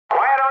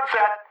set.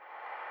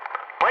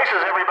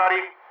 Places,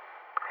 everybody.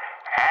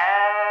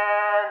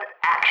 And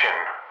action.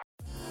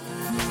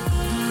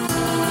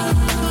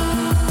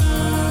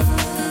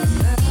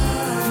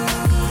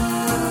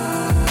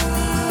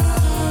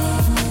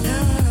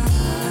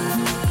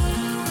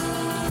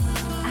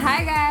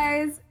 Hi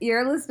guys,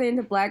 you're listening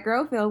to Black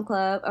Girl Film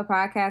Club, a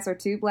podcast where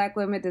two black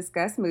women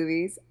discuss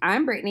movies.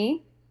 I'm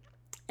Brittany.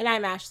 And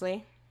I'm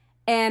Ashley.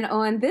 And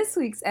on this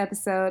week's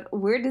episode,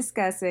 we're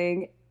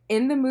discussing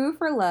In the Mood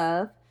for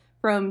Love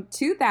from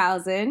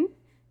 2000,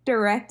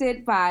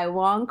 directed by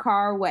Wong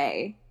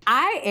Kar-wai.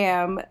 I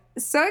am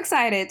so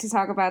excited to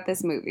talk about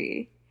this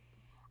movie.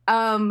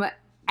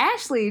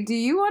 Ashley, do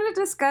you want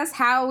to discuss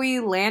how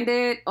we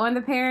landed on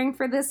the pairing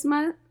for this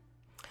month?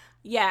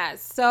 Yeah,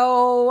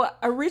 so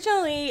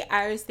originally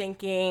I was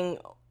thinking,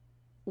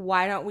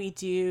 why don't we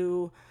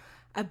do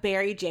a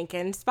Barry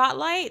Jenkins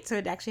spotlight? So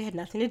it actually had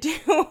nothing to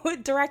do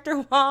with director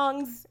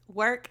Wong's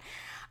work.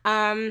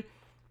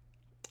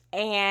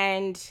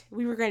 And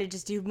we were going to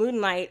just do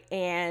Moonlight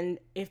and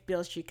If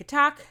Beale Street Could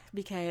Talk,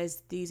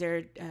 because these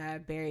are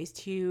Barry's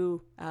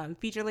two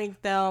feature-length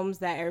films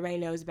that everybody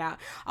knows about.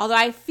 Although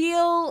I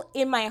feel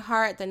in my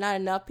heart that not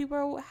enough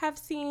people have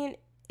seen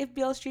If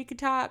Beale Street Could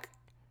Talk.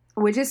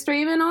 Which is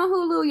streaming on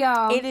Hulu,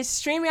 y'all. It is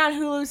streaming on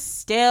Hulu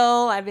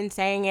still. I've been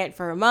saying it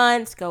for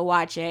months. Go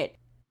watch it.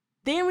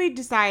 Then we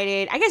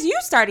decided, I guess you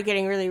started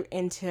getting really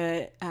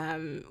into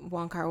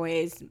Wong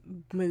Kar-wai's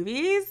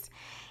movies.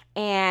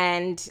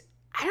 And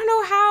I don't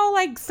know how,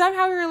 like,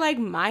 somehow we were, like,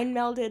 mind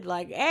melded.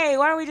 Like, hey,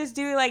 why don't we just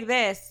do it like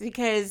this?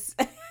 Because,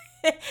 and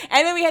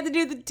then we had to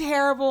do the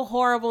terrible,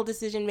 horrible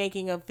decision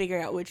making of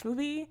figuring out which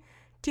movie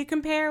to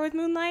compare with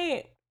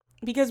Moonlight.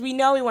 Because we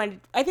knew we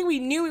wanted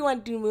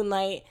to do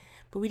Moonlight,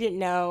 but we didn't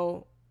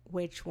know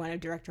which one of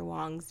Director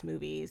Wong's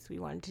movies we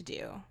wanted to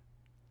do.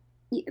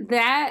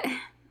 That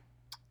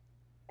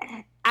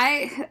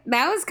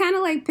was kind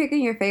of like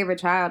picking your favorite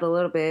child a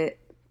little bit.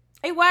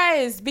 It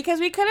was,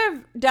 because we could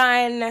have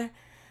done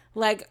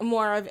like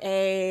more of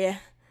a,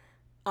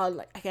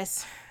 I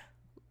guess,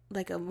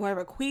 like a more of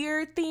a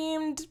queer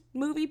themed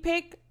movie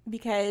pick,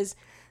 because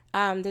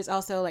there's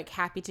also like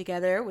Happy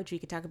Together, which we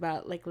could talk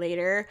about like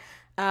later.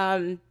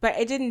 But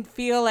it didn't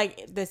feel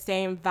like the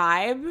same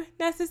vibe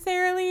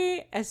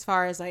necessarily, as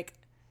far as like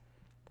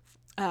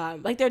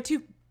there are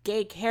two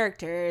gay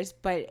characters,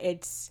 but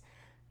it's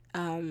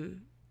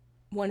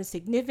one is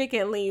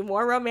significantly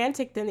more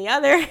romantic than the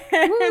other.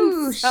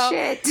 Ooh, so,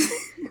 shit.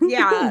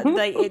 Yeah,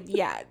 like it.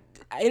 Yeah,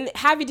 and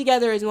Happy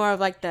Together is more of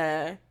like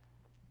the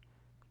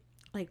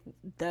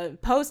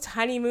post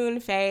honeymoon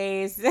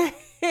phase,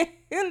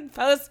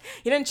 post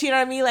you didn't cheat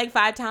on me like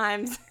 5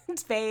 times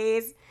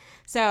phase.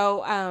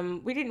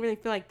 So we didn't really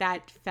feel like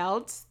that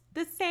felt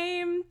the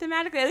same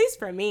thematically. At least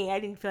for me, I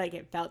didn't feel like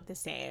it felt the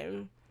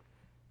same.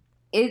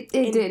 It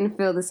didn't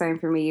feel the same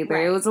for me either.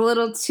 Right. It was a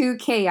little too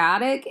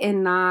chaotic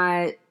and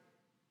not.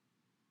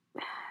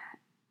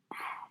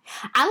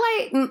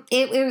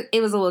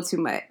 It was a little too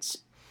much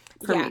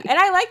for me. And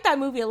I liked that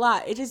movie a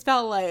lot. It just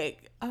felt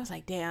like I was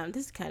like, damn,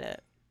 this is kind of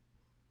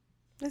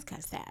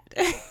sad.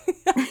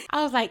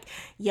 I was like,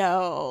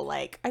 yo,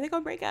 like, are they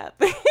gonna break up?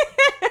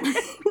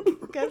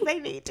 Because they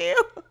need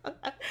to.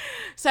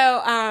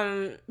 So,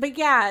 but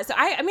yeah, so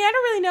I mean, I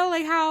don't really know,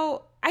 like,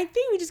 how, I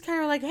think we just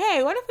kind of like,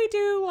 hey, what if we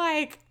do,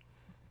 like,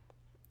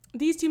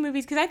 these two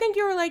movies? Because I think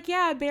you were like,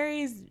 yeah,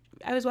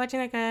 I was watching,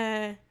 like,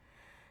 an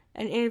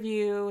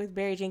interview with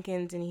Barry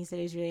Jenkins, and he said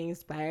he's really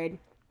inspired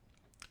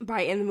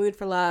by In the Mood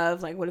for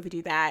Love. Like, what if we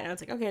do that? And I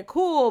was like, okay,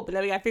 cool. But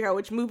then we got to figure out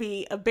which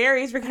movie of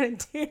Barry's we're going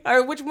to do,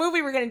 or which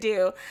movie we're going to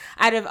do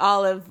out of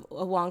all of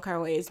Wong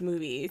Kar-wai's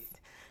movies.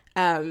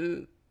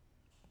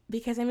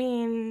 Because, I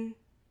mean,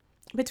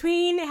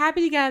 between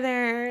Happy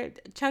Together,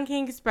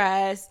 Chungking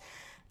Express,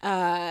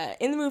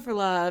 In the Mood for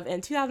Love,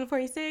 and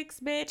 2046,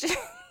 bitch.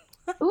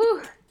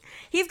 Ooh.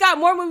 He's got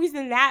more movies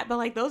than that, but,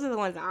 like, those are the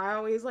ones I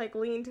always, like,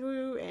 lean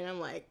to, and I'm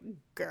like,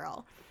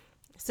 girl.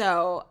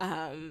 So,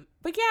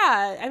 but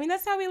yeah, I mean,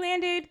 that's how we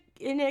landed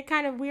in a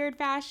kind of weird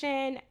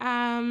fashion.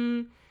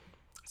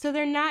 So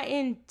they're not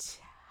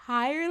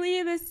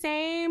entirely the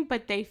same,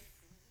 but they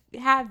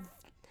have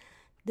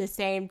the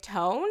same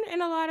tone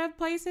in a lot of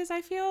places,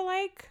 I feel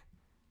like.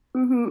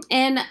 Mm-hmm.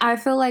 And I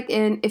feel like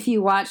if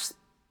you watch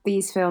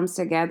these films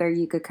together,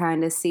 you could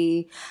kind of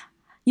see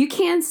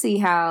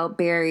how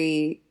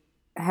Barry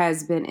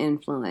has been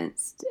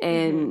influenced,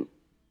 and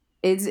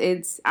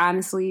it's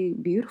honestly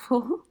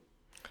beautiful.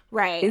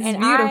 Right. It's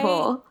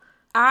beautiful.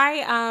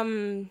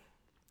 I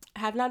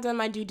have not done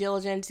my due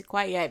diligence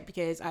quite yet,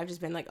 because I've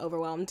just been like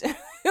overwhelmed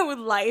with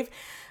life.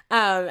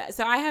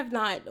 So I have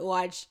not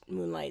watched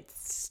Moonlight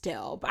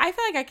still, but I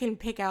feel like I can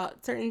pick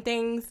out certain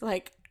things,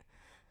 like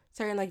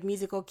certain like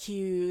musical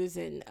cues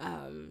and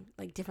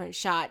like different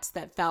shots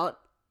that felt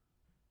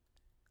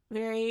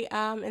very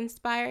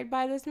inspired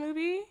by this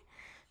movie.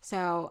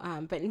 So,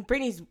 but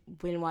Brittany's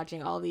been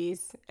watching all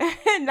these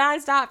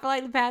nonstop for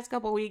like the past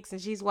couple weeks, and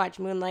she's watched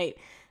Moonlight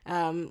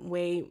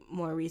way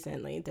more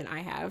recently than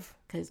I have,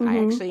 because I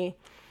actually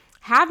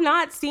have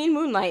not seen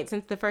Moonlight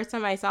since the first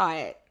time I saw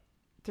it.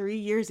 3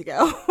 years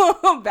ago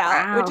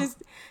about, which is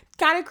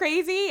kind of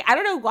crazy. I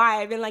don't know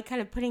why I've been like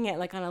kind of putting it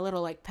like on a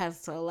little like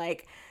pedestal,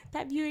 like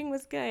that viewing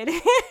was good.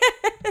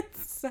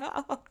 So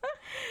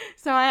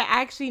I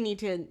actually need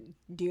to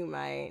do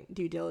my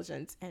due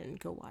diligence and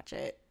go watch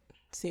it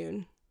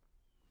soon.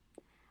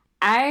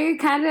 I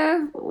kind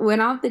of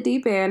went off the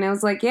deep end. I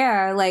was like,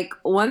 yeah, like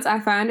once I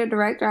find a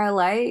director I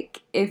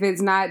like, if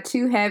it's not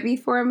too heavy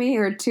for me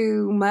or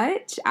too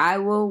much, I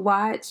will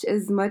watch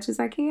as much as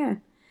I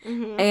can.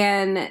 Mm-hmm.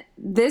 And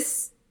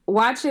this,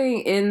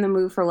 watching In the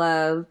Mood for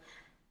Love,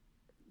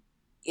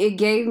 it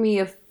gave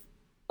me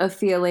a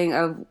feeling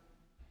of,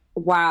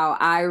 wow,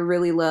 I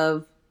really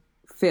love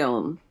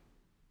film.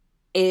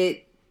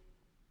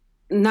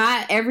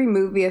 Not every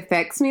movie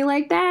affects me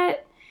like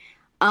that.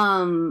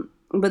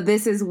 But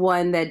this is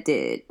one that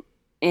did.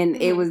 And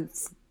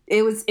it's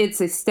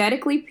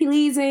aesthetically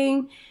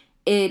pleasing.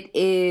 It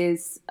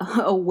is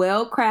a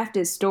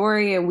well-crafted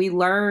story, and we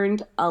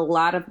learned a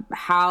lot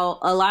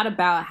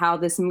about how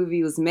this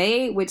movie was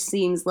made, which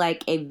seems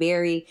like a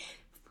very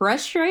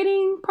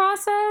frustrating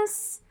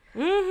process.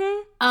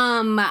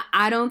 Mm-hmm.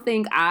 I don't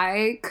think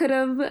I could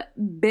have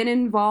been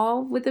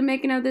involved with the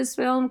making of this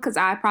film because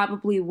I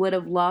probably would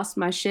have lost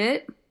my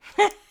shit.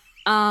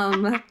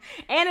 And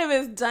it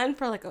was done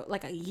for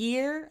like a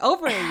year,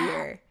 over a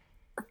year.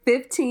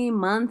 15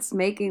 months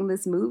making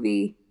this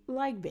movie.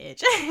 Like,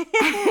 bitch.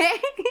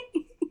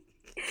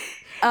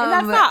 And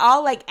that's not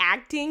all like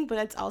acting, but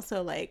that's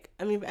also like,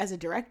 I mean, as a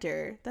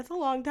director, that's a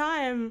long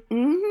time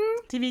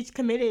to be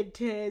committed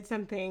to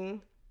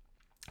something.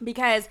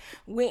 Because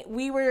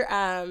we were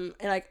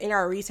like in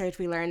our research,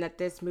 we learned that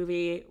this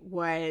movie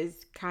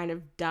was kind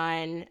of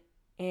done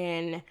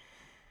in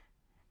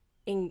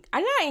I'm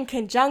not in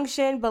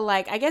conjunction, but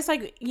like I guess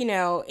like, you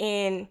know,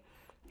 in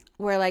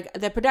where like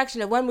the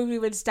production of one movie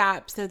would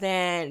stop, so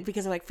then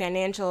because of like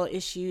financial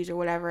issues or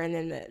whatever, and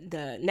then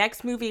the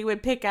next movie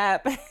would pick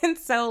up, and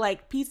so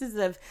like pieces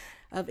of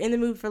In the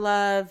Mood for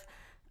Love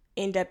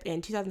end up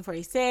in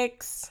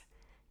 2046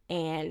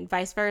 and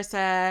vice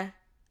versa.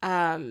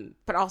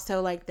 But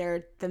also like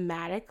they're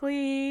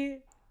thematically,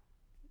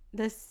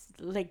 I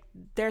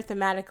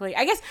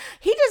guess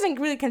he doesn't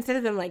really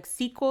consider them like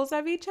sequels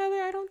of each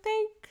other, I don't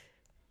think.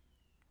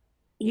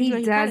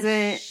 He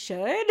doesn't.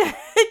 Should.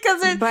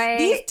 Because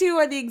these two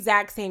are the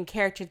exact same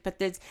characters,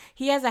 but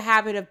he has a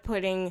habit of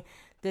putting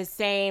the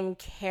same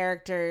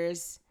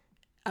characters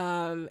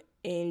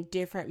in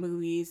different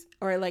movies,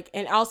 or like,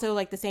 and also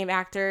like the same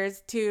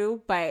actors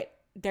too, but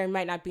they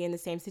might not be in the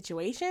same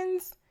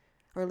situations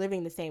or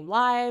living the same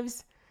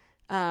lives.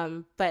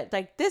 But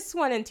like this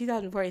one in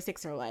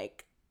 2046 are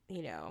like,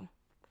 you know,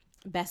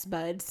 best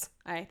buds,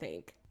 I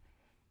think.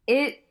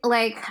 It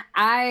like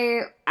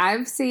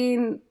I've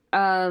seen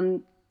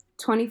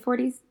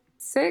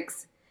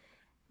 2046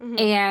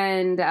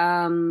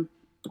 and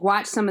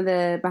watched some of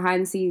the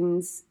behind the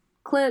scenes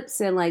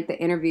clips and like the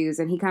interviews,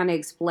 and he kind of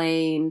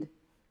explained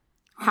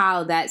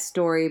how that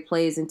story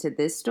plays into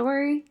this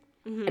story.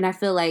 And I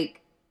feel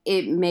like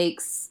it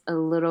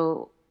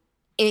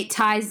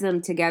ties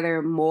them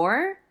together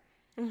more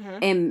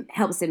and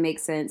helps it make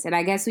sense. And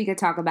I guess we could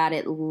talk about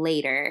it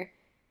later.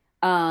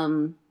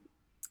 And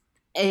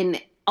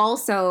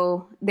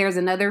also there's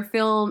another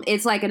film.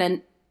 It's like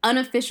an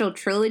unofficial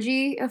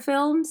trilogy of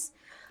films.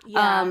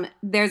 Yeah.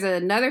 There's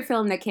another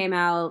film that came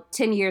out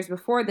 10 years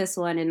before this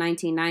one in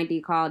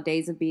 1990 called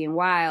Days of Being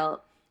Wild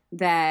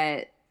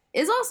that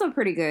is also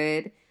pretty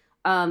good.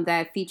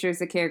 That features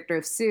the character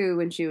of Sue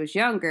when she was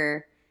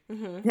younger.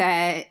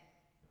 That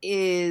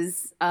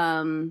is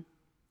in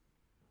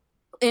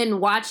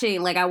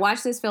watching, like I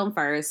watched this film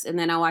first and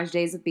then I watched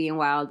Days of Being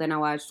Wild, then I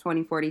watched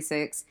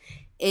 2046.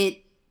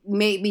 It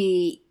made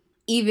me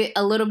even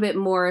a little bit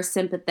more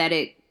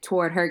sympathetic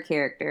toward her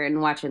character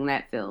in watching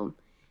that film.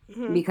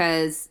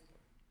 Because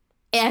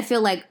I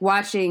feel like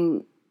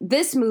watching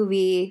this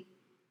movie,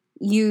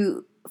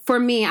 for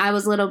me, I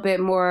was a little bit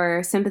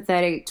more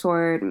sympathetic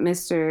toward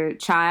Mr.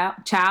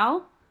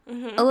 Chow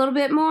a little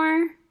bit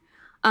more.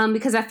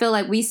 Because I feel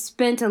like we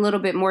spent a little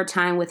bit more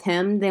time with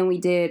him than we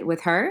did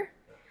with her.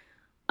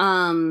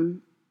 But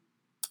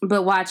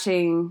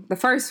watching the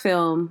first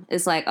film,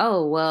 it's like,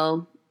 oh,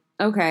 well,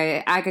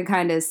 okay, I can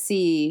kind of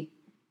see,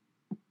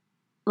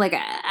 like,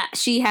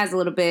 she has a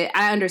little bit,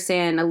 I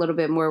understand a little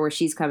bit more where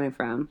she's coming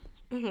from.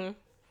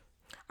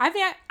 I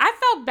think I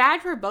felt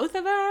bad for both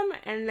of them,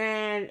 and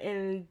then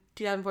in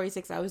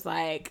 2046, I was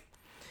like,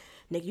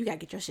 Nick, you gotta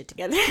get your shit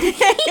together.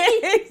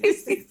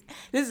 This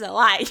is a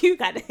lot. You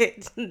gotta,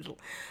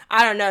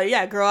 I don't know, you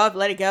gotta grow up,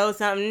 let it go,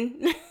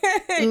 something.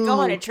 Go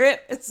on a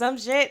trip, some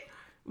shit.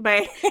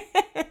 But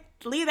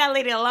leave that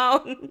lady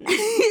alone.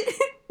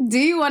 Do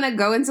you want to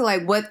go into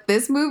like what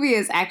this movie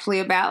is actually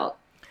about?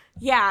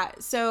 Yeah,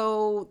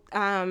 so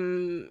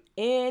in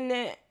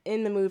the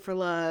Mood for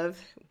Love,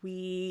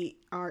 we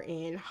are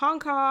in Hong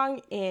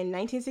Kong in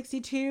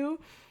 1962,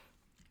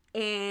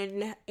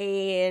 in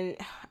I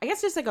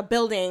guess just like a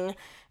building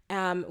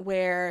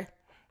where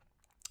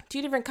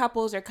two different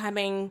couples are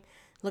coming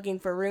looking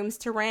for rooms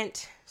to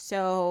rent.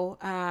 So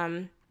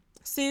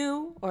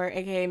Sue, or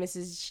aka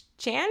Mrs.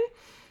 Chan,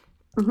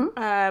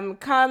 Mm-hmm.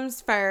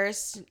 comes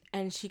first,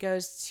 and she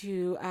goes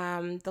to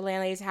the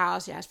landlady's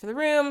house. She asks for the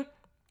room.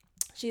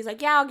 She's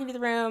like, yeah, I'll give you the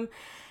room.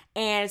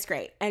 And it's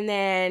great. And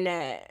then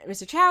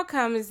Mr. Chow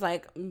comes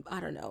like, I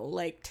don't know,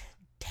 like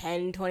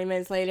 10, 20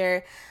 minutes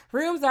later.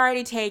 Room's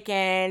already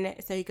taken.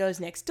 So he goes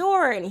next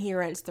door and he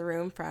rents the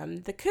room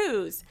from the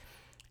Koos.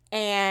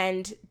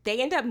 And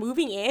they end up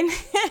moving in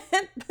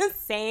at the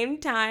same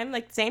time,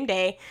 like the same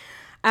day.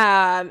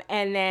 And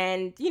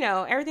then,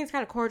 everything's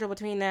kind of cordial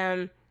between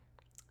them.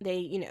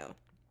 They,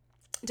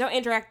 don't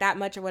interact that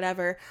much or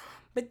whatever.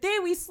 But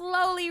then we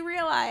slowly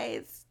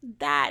realize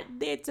that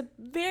it's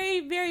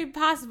very, very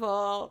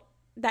possible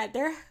that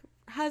their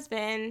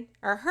husband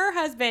or her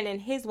husband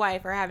and his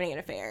wife are having an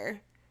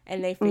affair,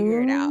 and they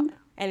figure it out,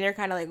 and they're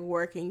kind of like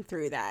working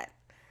through that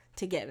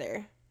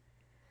together.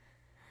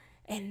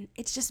 And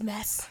it's just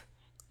mess.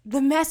 The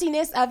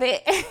messiness of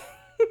it.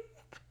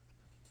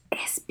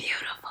 It's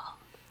beautiful.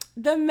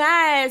 The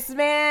mess,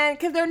 man.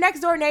 Because they're next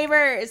door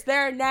neighbors.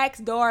 They're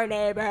next door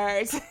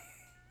neighbors.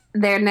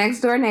 They're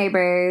next door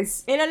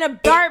neighbors. In an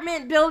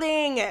apartment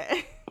building.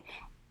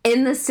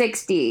 In the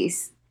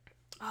 60s.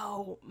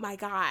 Oh my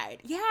God.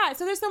 Yeah.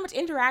 So there's so much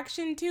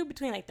interaction too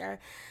between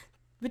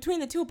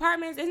the two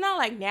apartments. It's not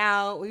like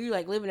now where you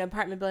like live in an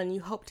apartment building and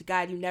you hope to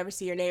God you never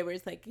see your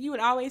neighbors. Like you would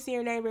always see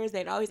your neighbors.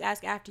 They'd always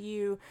ask after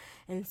you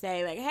and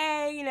say like,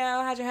 hey,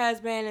 how's your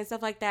husband and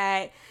stuff like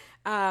that.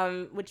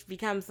 Which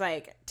becomes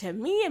like, to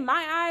me in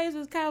my eyes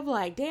was kind of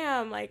like,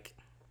 damn, like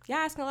you're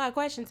asking a lot of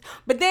questions.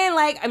 But then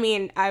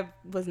I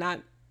was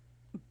not,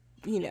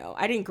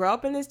 I didn't grow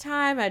up in this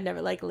time. I'd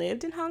never like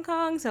lived in Hong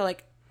Kong. So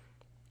like,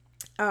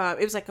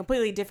 it was like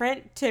completely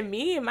different to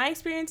me and my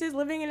experiences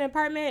living in an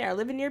apartment or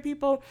living near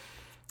people.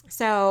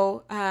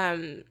 So,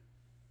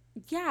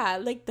 yeah,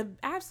 like the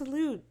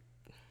absolute,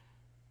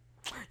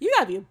 you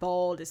gotta be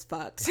bold as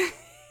fuck to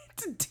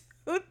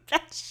do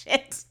that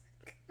shit.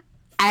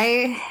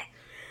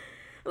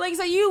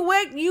 So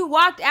you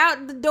walked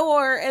out the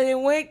door and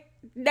then went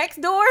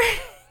next door.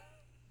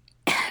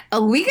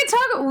 We could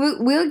talk.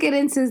 We'll get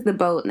into the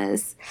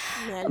boldness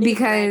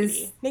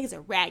because niggas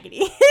are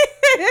raggedy.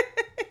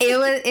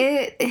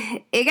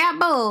 It got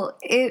bold.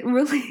 It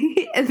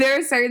really. There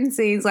are certain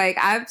scenes, like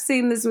I've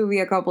seen this movie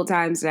a couple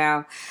times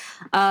now.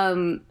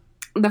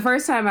 The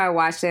first time I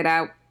watched it,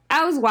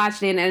 I was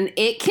watching it and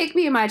it kicked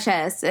me in my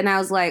chest, and I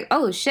was like,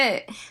 "Oh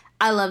shit,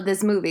 I love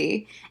this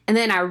movie." And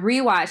then I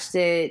rewatched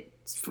it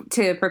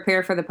to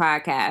prepare for the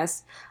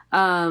podcast.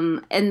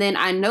 And then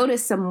I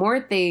noticed some more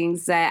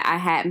things that I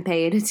hadn't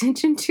paid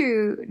attention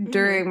to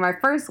during my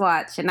first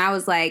watch. And I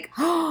was like,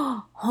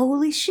 oh,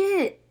 holy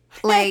shit.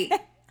 Like,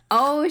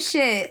 oh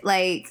shit.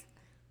 Like,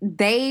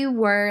 they're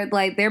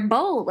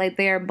bold. Like,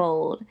 they're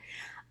bold.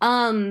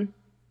 So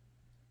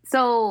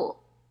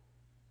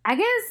I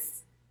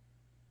guess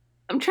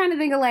I'm trying to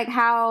think of like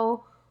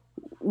how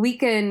we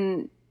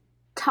can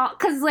talk.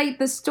 'Cause like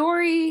the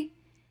story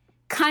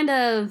kind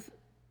of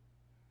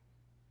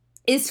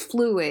is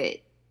fluid.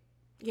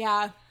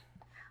 Yeah.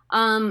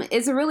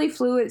 It's a really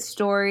fluid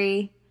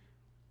story,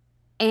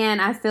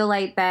 and I feel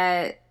like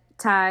that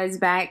ties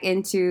back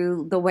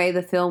into the way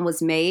the film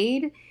was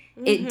made.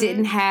 Mm-hmm. It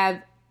didn't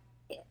have,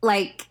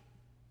 like,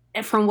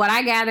 from what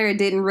I gather, it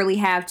didn't really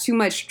have too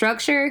much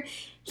structure.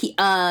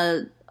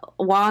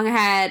 Wong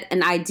had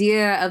an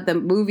idea of the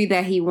movie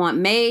that he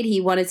made.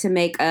 He wanted to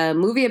make a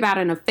movie about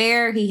an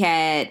affair. He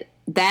had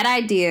that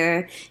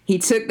idea. He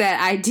took that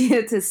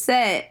idea to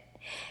set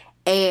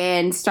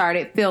and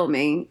started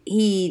filming.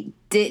 He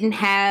didn't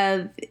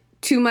have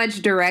too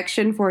much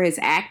direction for his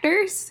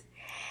actors.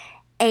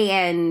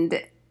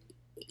 And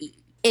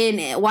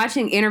in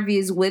watching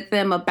interviews with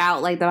them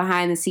about like the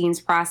behind the scenes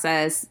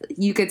process,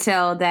 you could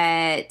tell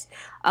that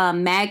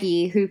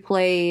Maggie, who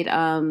played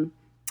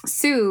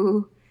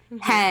Sue,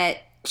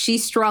 she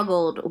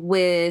struggled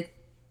with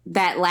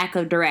that lack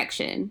of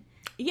direction.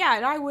 Yeah,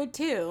 and I would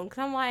too. Because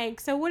I'm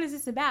like, so what is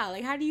this about?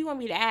 Like, how do you want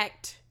me to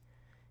act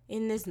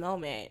in this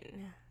moment?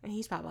 And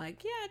he's probably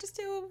like, yeah, just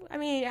do. I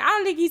mean, I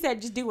don't think he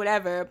said just do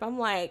whatever. But I'm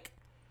like,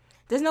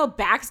 there's no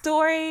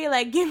backstory.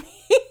 Like, give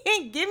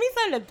me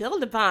something to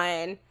build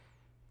upon.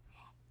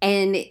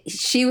 And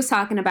she was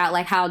talking about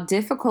like how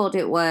difficult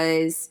it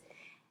was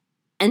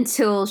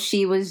until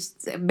she was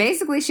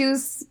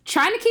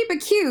trying to keep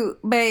it cute,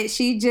 but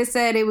she just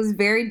said it was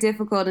very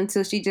difficult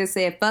until she just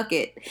said fuck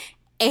it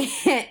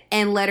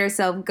and let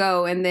herself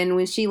go. And then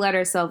when she let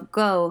herself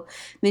go,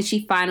 then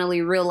she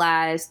finally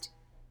realized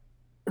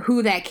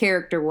who that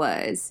character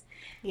was.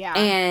 Yeah.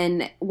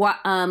 And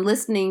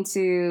listening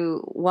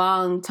to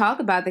Wong talk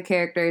about the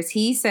characters,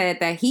 he said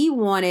that he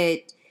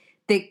wanted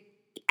the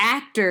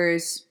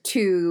actors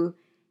to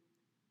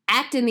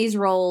act in these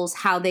roles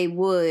how they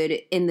would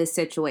in this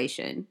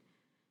situation.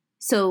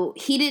 So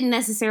he didn't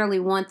necessarily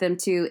want them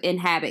to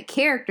inhabit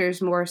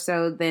characters more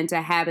so than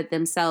to habit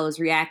themselves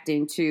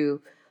reacting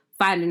to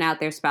finding out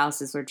their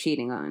spouses were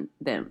cheating on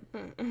them.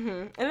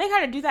 Mm-hmm. And they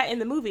kind of do that in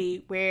the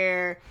movie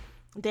where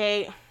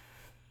they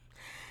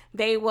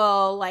they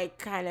will like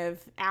kind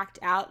of act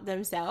out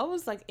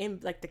themselves, like in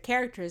like the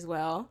characters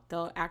will.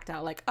 They'll act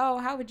out like, oh,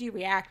 how would you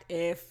react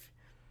if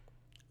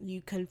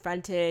you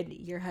confronted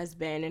your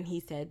husband and he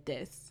said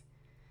this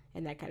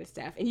and that kind of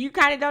stuff. And you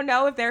kind of don't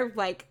know if they're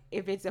like,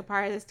 if it's a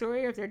part of the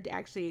story or if they're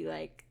actually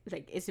like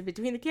is it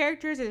between the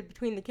characters? Is it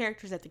between the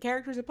characters that the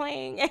characters are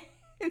playing?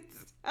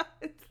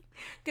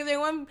 Because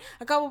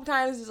a couple of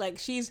times it's like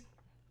she's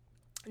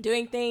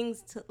doing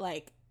things to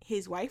like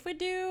his wife would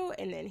do,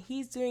 and then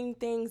he's doing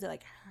things that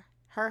like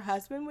her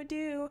husband would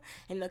do,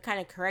 and they'll kind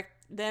of correct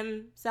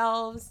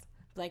themselves,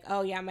 like,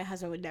 oh yeah, my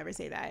husband would never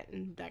say that,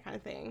 and that kind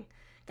of thing.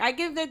 I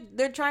give that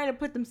they're trying to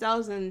put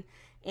themselves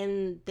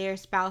in their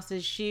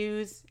spouse's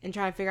shoes and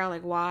try to figure out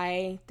like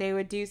why they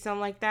would do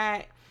something like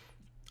that,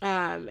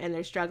 and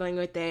they're struggling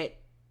with it,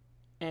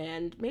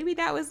 and maybe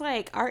that was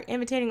like art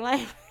imitating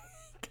life.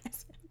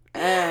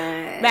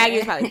 Maggie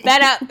was probably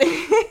fed up.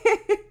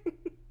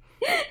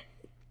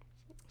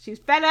 She was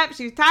fed up.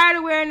 She was tired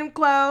of wearing them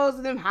clothes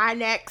and them high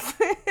necks.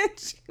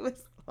 She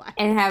was like,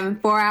 and having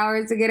 4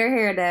 hours to get her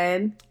hair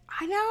done.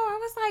 I know. I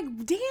was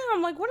like,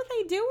 damn, like, what are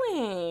they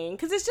doing?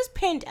 Because it's just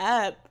pinned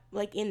up,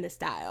 like, in the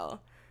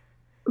style.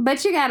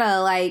 But you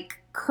gotta,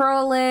 like,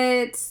 curl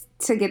it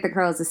to get the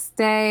curls to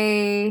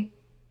stay.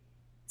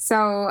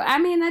 So, I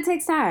mean, that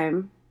takes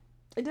time.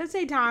 It does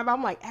take time, but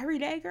I'm like, every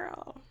day,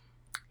 girl.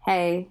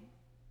 Hey,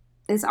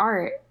 it's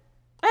art.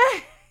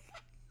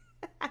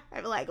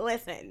 I'm like,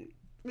 listen,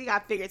 we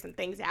gotta figure some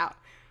things out.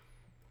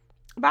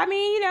 But I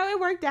mean, you know, it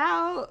worked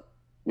out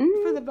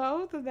for the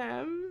both of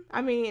them.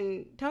 I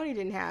mean, Tony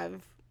didn't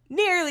have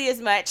nearly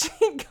as much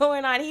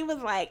going on. He was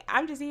like,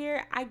 I'm just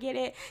here, I get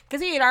it.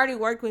 Because he had already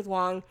worked with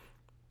Wong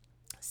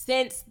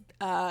since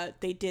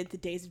they did The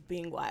Days of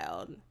Being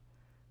Wild.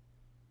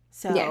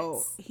 So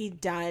yes. He'd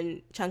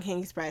done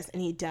Chungking Express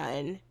and he'd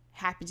done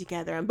Happy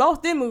Together. And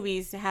both their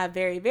movies have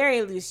very,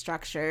 very loose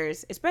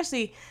structures,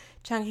 especially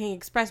Chungking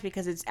Express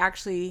because it's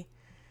actually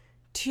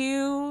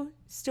 2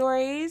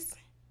 stories.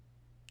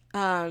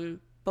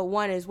 But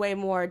one is way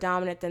more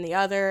dominant than the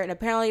other. And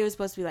apparently it was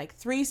supposed to be like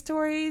 3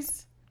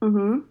 stories.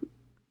 Mm-hmm.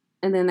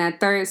 And then that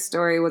third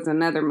story was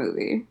another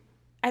movie.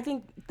 I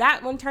think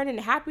that one turned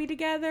into Happy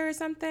Together or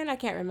something. I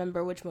can't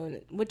remember which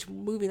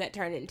movie that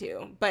turned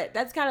into. But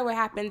that's kind of what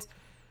happens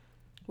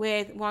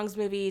with Wong's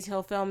movies.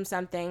 He'll film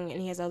something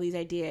and he has all these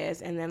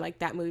ideas. And then like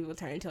that movie will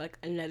turn into like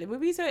another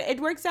movie. So it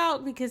works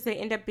out because they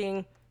end up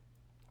being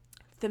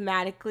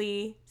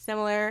thematically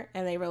similar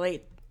and they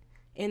relate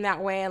in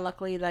that way, and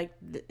luckily like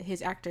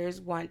his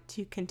actors want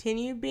to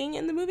continue being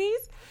in the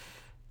movies,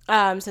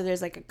 so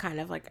there's like a kind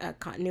of like a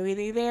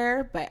continuity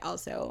there. But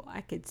also I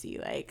could see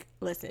like,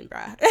 listen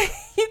bruh,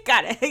 you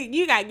gotta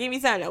give me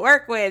something to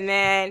work with,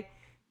 man.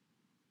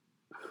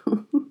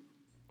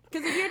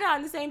 Because if you're not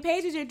on the same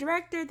page as your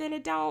director, then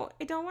it don't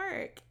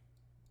work.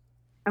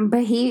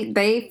 But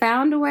they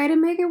found a way to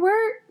make it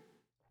work.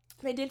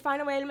 They did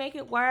find a way to make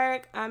it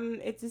work.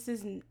 This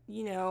is,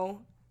 you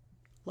know,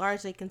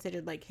 largely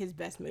considered like his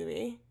best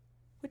movie,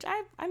 which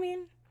I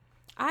mean,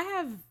 I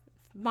have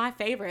my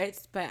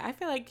favorites, but I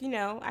feel like, you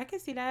know, I can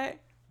see that.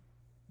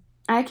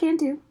 I can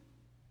too.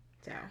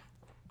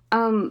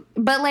 So,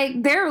 but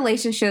like their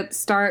relationship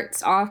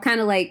starts off kind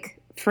of like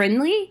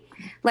friendly,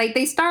 like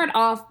they start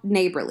off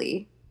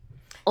neighborly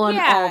on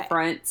all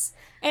fronts.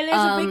 And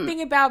there's a big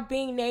thing about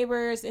being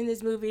neighbors in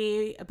this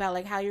movie, about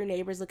like how your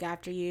neighbors look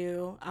after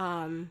you,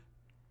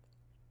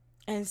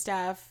 and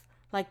stuff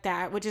like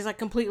that, which is like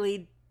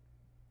completely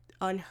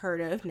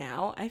unheard of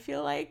now, I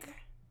feel like.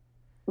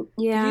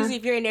 Yeah. Usually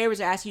if your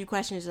neighbors are asking you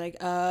questions like,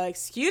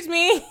 excuse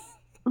me.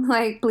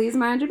 Like, please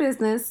mind your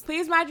business.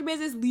 Please mind your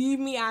business. Leave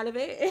me out of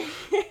it.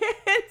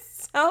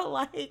 So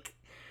like,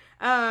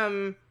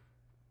 and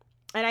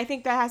I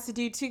think that has to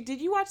do too.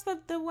 Did you watch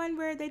the one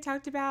where they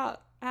talked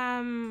about,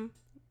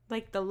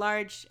 like the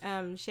large,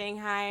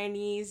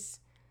 Shanghainese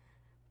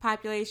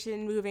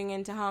population moving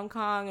into Hong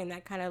Kong, and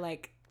that kind of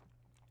like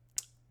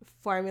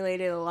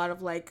formulated a lot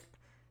of like,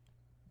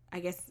 I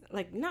guess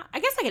like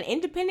an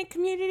independent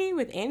community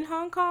within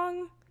Hong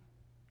Kong?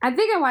 I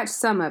think I watched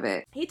some of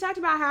it. He talked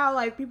about how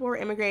like people were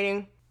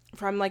immigrating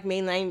from like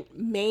mainland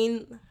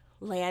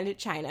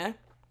China,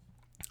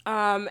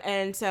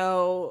 and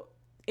so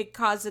it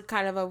caused a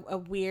kind of a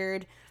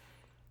weird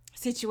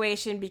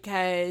situation,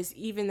 because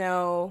even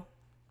though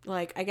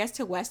like, I guess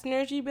to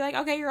Westerners you'd be like,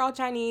 okay, you're all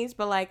Chinese,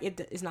 but like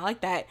it's not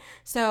like that.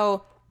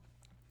 So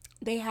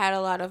they had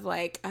a lot of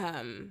like,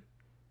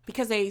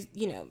 because they,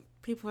 you know,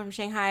 people from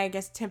Shanghai, I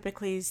guess,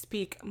 typically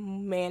speak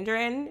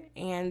Mandarin,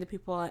 and the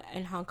people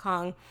in Hong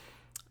Kong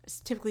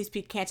typically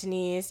speak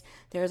Cantonese.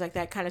 There was like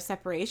that kind of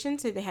separation,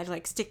 so they had to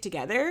like stick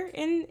together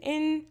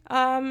in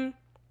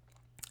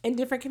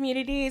different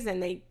communities,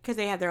 and because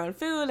they have their own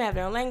food, they have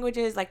their own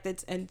languages, like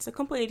it's a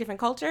completely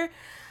different culture.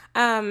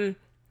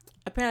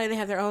 Apparently they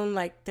have their own,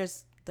 like,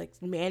 there's like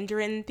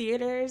Mandarin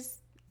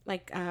theaters,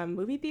 like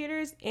movie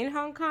theaters in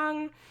Hong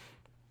Kong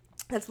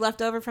that's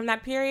left over from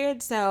that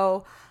period.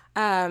 So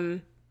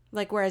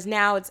Like, whereas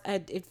now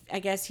I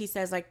guess he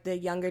says, like, the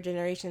younger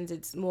generations,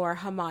 it's more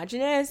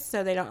homogenous,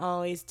 so they don't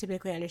always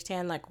typically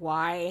understand, like,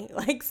 why,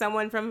 like,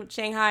 someone from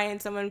Shanghai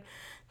and someone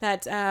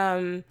that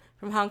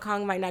from Hong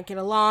Kong might not get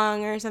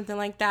along or something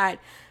like that.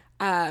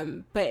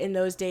 But in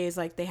those days,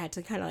 like, they had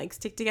to kind of, like,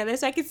 stick together.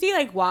 So I could see,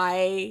 like,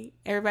 why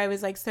everybody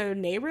was, like, so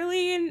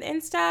neighborly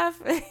and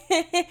stuff.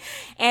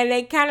 And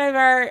they kind of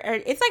are,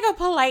 it's like a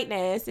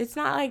politeness. It's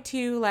not, like,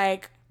 too,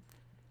 like,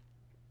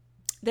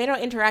 they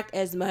don't interact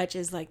as much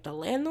as, like, the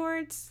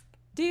landlords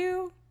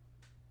do.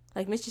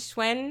 Like, Mrs.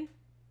 Schwen,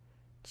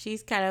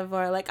 she's kind of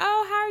more like,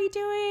 oh, how are you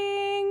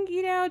doing?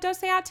 You know, don't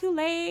stay out too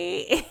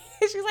late.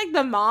 She's, like,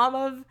 the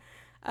mom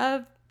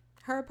of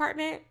her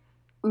apartment.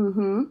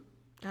 Mm-hmm.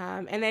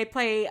 And they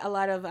play a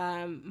lot of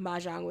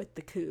mahjong with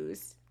the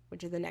Koos,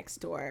 which are the next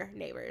door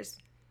neighbors.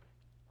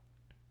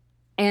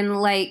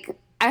 And, like,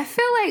 I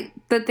feel like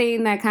the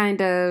thing that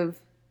kind of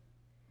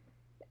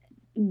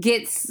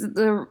gets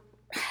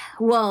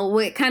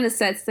what kind of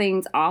sets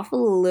things off a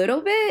little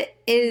bit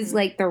is,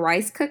 like, the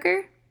rice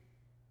cooker.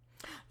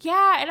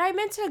 Yeah, and I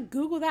meant to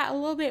Google that a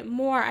little bit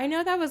more. I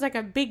know that was, like,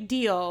 a big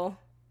deal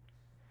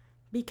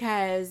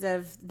because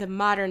of the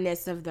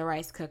modernness of the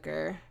rice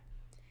cooker.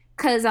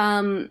 Because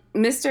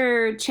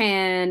Mr.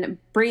 Chan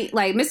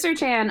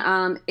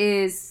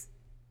is,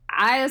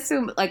 I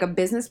assume, like, a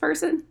business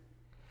person.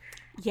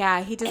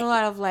 Yeah, he does a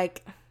lot of,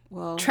 like,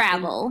 well,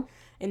 travel.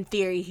 In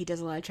theory, he does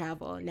a lot of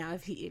travel. Now,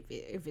 if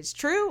it's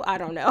true, I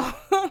don't know.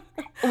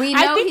 We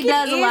know he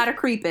does a lot of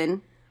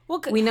creeping.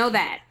 Well, we know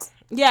that.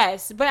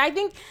 Yes, but I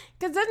think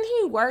because doesn't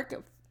he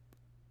work,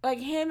 like,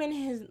 him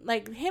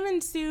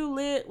and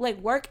Sue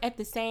work at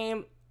the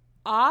same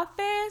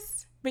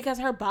office because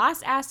her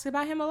boss asks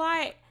about him a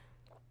lot.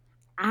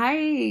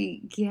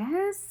 I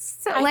guess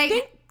so. I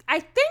think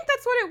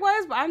that's what it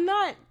was, but I'm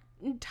not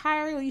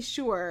entirely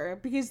sure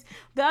because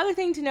the other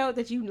thing to note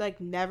that you, like,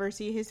 never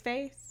see his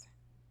face.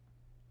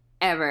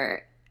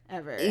 Ever.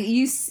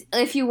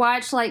 If you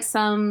watch, like,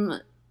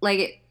 some,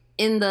 like,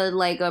 in the,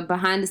 like, a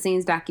behind the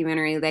scenes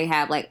documentary, they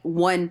have, like,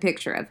 one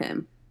picture of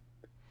him,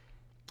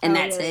 and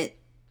that's it.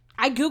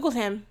 I Googled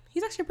him.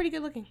 He's actually pretty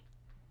good looking.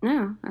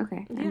 Oh,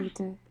 okay. Yeah.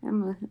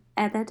 I'm gonna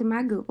add that to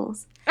my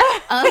Googles.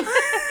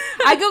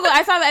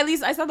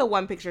 I saw the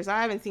one picture, so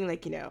I haven't seen,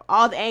 like, you know,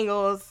 all the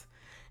angles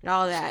and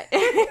all that.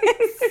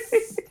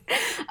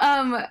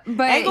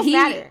 But angles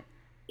matter.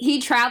 He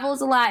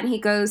travels a lot and he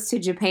goes to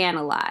Japan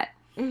a lot.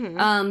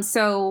 Mm-hmm.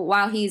 So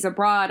while he's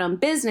abroad on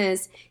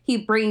business, he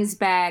brings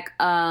back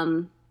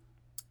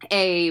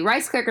a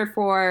rice cooker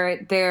for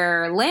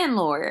their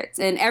landlords,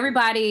 and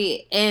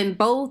everybody in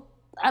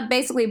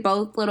basically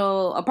both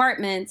little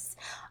apartments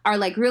are,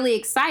 like, really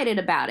excited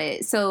about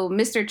it. So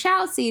Mr.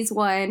 Chow sees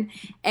one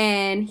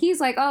and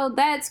he's like, oh,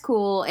 that's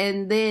cool.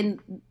 And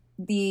then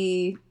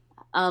the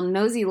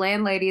nosy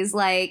landlady is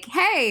like,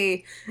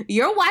 hey,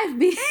 your wife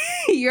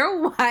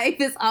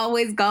is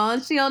always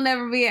gone. She'll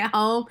never be at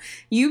home.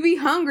 You be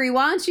hungry.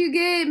 Why don't you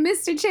get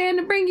Mr. Chan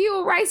to bring you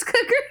a rice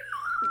cooker?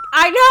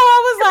 I know.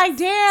 I was like,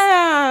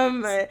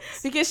 damn.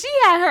 Because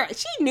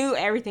she knew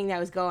everything that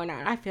was going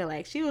on. I feel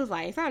like she was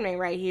like, something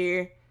ain't right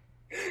here.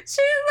 She's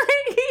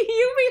like,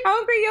 you be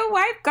hungry. Your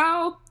wife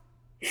gone.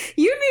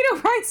 You need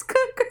a rice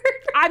cooker.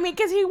 I mean,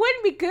 because he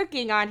wouldn't be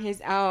cooking on his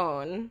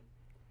own.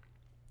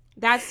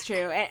 That's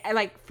true. And,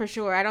 like, for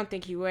sure. I don't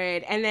think he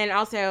would. And then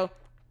also,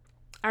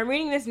 I'm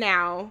reading this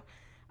now,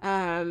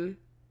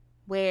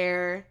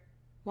 where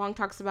Wong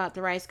talks about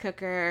the rice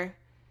cooker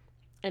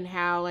and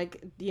how,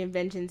 like, the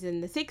inventions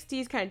in the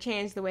 60s kind of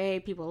changed the way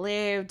people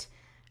lived.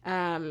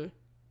 And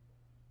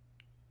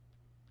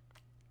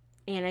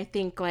I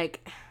think,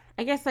 like,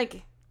 I guess,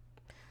 like,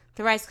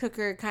 the rice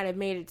cooker kind of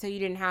made it so you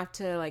didn't have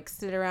to, like,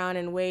 sit around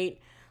and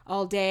wait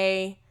all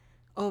day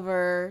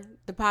over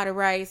the pot of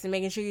rice and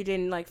making sure you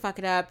didn't, like, fuck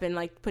it up and,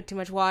 like, put too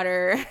much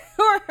water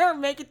or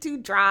make it too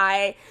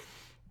dry.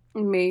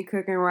 Me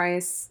cooking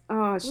rice.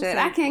 Oh, shit. Listen,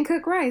 I can't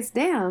cook rice.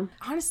 Damn.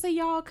 Honestly,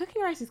 y'all,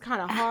 cooking rice is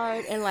kind of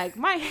hard. And, like,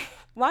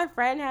 my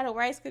friend had a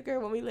rice cooker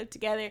when we lived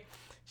together.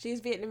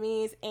 She's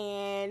Vietnamese,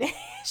 and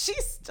she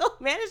still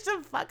managed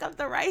to fuck up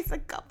the rice a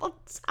couple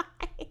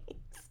times.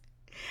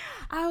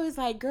 I was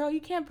like, girl, you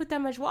can't put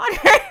that much water.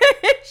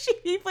 She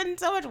be putting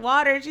so much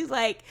water. She's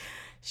like,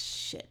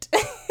 shit.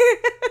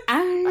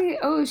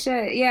 Oh,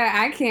 shit. Yeah,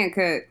 I can't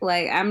cook.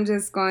 Like, I'm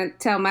just going to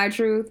tell my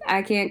truth.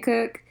 I can't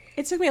cook.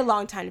 It took me a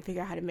long time to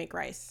figure out how to make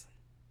rice.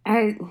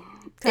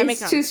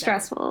 It's too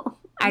stressful.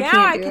 I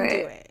can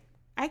do it.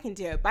 I can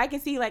do it. But I can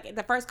see, like,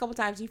 the first couple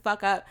times you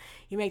fuck up,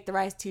 you make the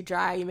rice too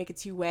dry, you make it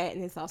too wet,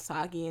 and it's all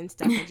soggy and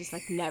stuff. It just,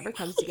 like, never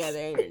comes together.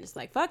 And you're just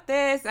like, fuck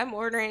this. I'm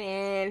ordering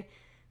in.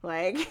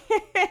 Like, get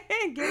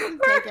it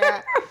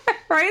takeout.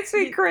 Rice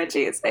be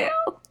crunchy as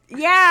hell.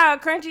 Yeah,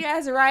 crunchy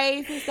as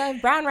rice and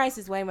stuff. Brown rice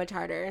is way much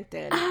harder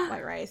than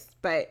white rice.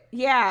 But,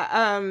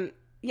 yeah.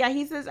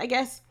 He says, I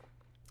guess,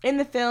 in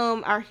the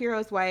film, our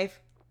hero's wife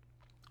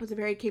was a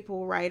very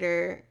capable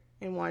writer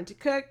and wanted to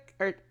cook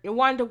or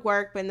wanted to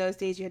work, but in those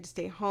days you had to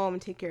stay home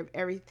and take care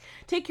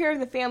of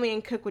the family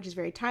and cook, which is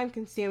very time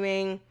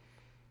consuming.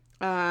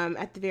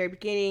 At the very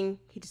beginning,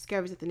 he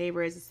discovers that the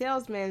neighbor is a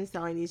salesman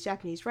selling these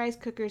Japanese rice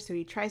cookers, so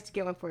he tries to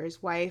get one for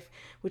his wife,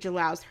 which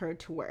allows her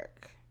to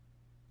work.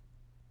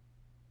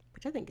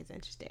 Which I think is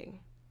interesting.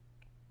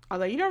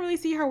 Although you don't really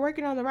see her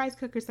working on the rice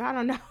cooker, so I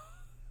don't know.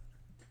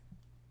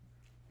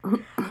 I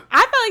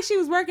felt like she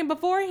was working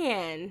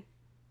beforehand.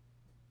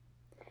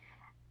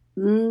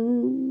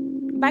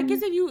 But I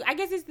guess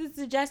it's the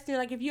suggestion,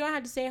 like, if you don't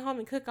have to stay home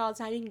and cook all the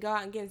time, you can go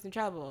out and get in some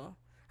trouble.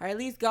 Or at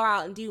least go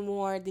out and do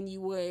more than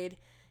you would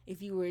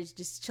if you were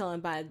just chilling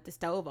by the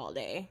stove all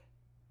day.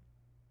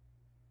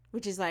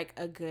 Which is, like,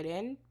 a good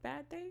and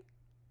bad thing.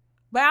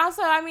 But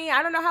also, I mean,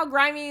 I don't know how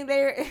grimy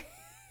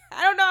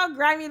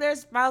their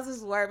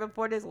spouses were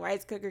before this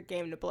rice cooker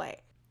came to play.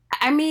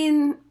 I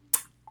mean,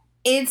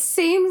 it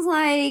seems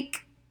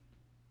like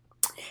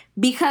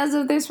because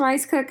of this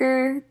rice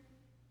cooker,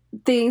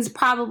 things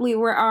probably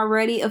were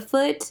already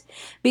afoot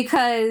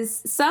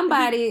because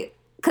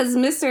because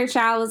Mr.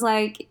 Chow was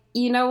like,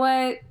 you know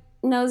what,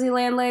 nosy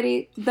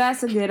landlady,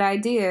 that's a good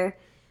idea.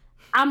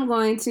 I'm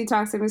going to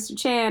talk to Mr.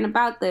 Chan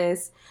about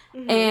this.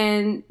 Mm-hmm.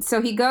 And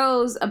so he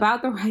goes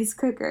about the rice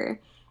cooker.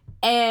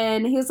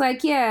 And he was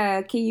like,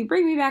 yeah, can you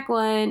bring me back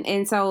one?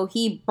 And so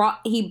he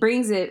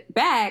brings it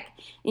back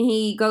and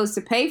he goes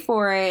to pay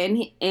for it.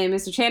 And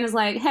Mr. Chan is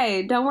like,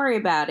 hey, don't worry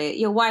about it.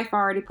 Your wife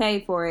already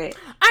paid for it.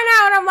 I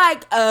know. And I'm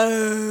like,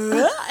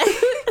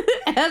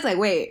 And I was like,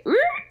 wait.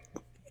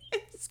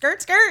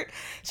 Skirt.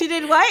 She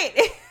did what?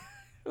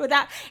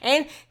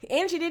 And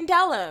she didn't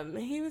tell him.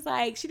 He was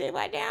like, she did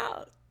what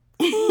now?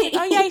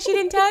 Oh yeah, she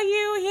didn't tell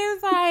you? He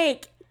was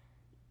like,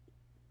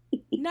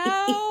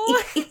 no.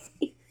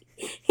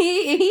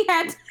 He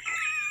had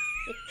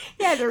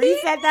to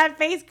reset that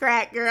face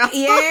crack, girl.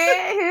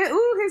 Yeah.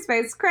 His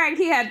face cracked.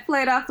 He had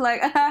played off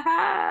like,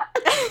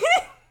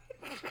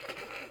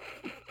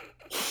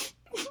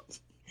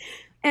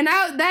 And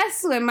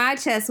that's when my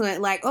chest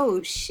went like,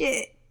 oh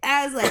shit.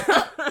 I was like,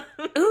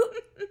 ooh.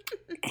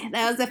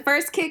 That was the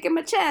first kick in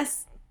my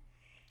chest.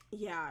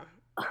 Yeah.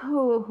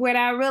 Oh, when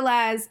I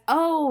realized,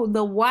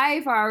 the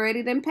wife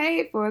already done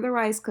paid for the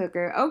rice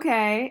cooker.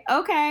 Okay.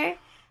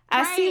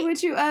 I see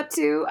what you up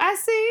to. I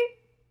see.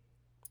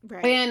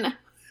 Right. And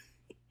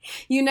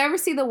you never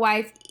see the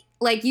wife,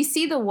 like you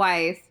see the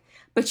wife,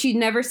 but you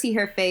never see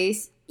her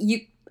face.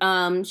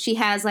 She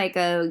has like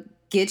a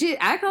Gidget.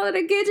 I call it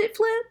a Gidget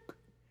flip.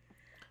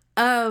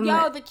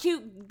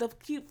 The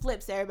cute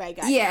flips everybody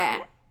got. Yeah.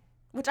 Now,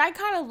 which I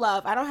kind of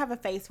love. I don't have a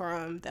face for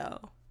them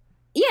though.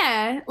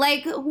 Yeah,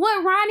 like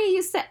what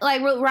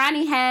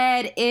Ronnie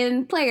had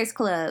in Players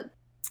Club.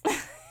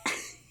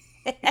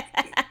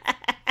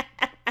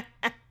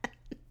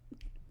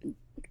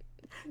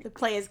 The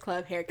Players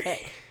Club haircut.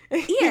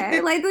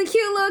 Yeah, like the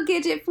cute little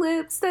Gidget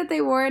flips that they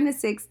wore in the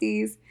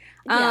 60s.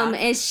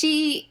 And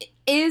she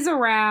is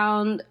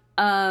around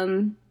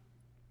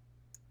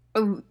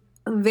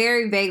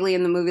very vaguely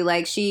in the movie.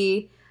 Like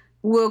she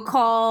will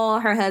call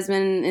her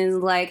husband and is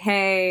like,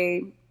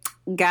 hey,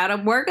 gotta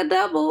work a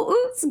double.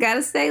 Oops,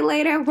 gotta stay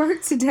late at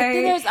work today.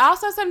 And there's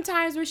also some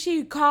times where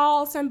she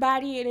called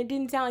somebody and it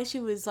didn't sound like she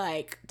was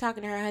like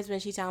talking to her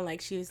husband. She sounded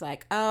like she was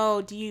like,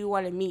 oh, do you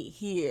want to meet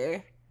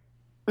here?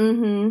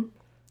 Mm-hmm.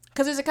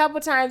 Because there's a couple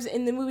times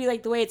in the movie,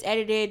 like the way it's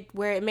edited,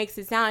 where it makes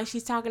it sound like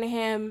she's talking to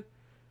him,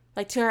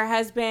 like to her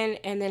husband,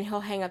 and then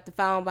he'll hang up the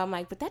phone. But I'm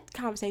like, but that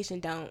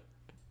conversation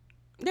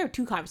there are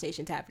two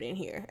conversations happening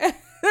here.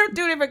 There are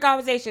two different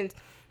conversations.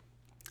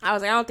 I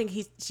was like, I don't think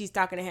she's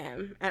talking to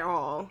him at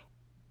all.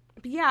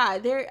 But yeah,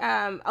 there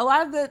a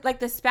lot of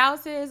the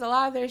spouses, a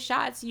lot of their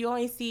shots you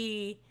only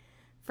see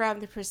from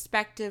the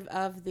perspective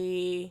of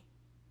I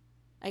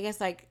guess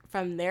like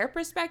from their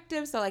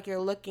perspective. So like you're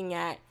looking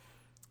at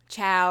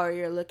Chow or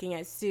you're looking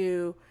at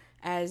Sue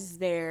as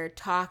they're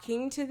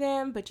talking to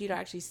them, but you don't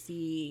actually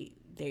see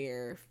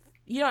the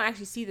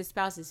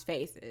spouses'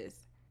 faces.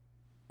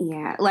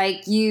 Yeah,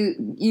 like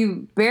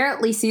you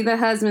barely see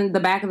the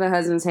back of the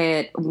husband's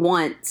head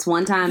one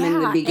time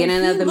in the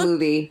beginning of the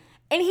movie.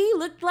 And he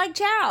looked like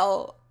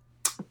Chow.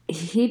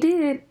 He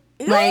did.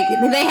 Like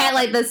they had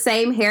like the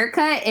same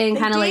haircut and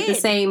kind of like the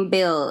same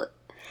build.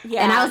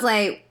 Yeah. And I was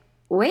like,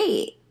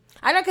 wait.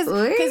 I know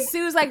because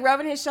Sue was like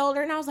rubbing his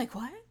shoulder and I was like,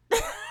 what?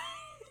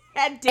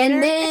 At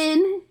dinner.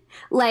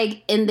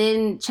 And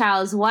then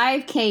Chow's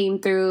wife came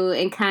through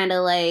and kind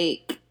of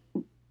like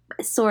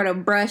sort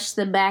of brushed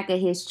the back of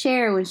his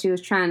chair when she was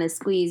trying to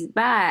squeeze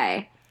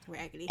by.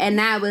 Raggedy. And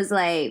I was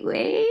like,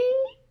 wait.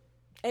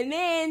 And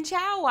then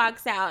Chow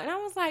walks out and I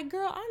was like,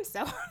 girl, I'm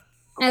so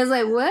I was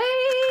like, what?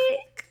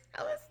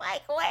 I was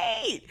like,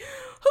 wait,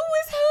 who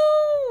is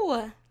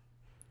who?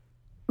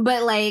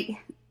 But like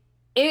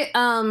it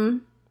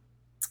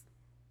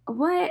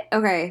what?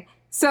 Okay.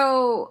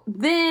 So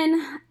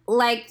then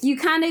like you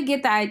kind of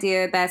get the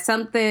idea that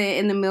something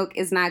in the milk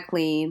is not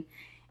clean.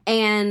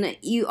 And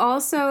you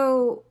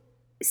also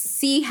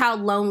see how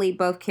lonely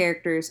both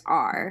characters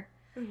are.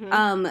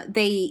 Mm-hmm.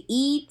 They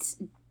eat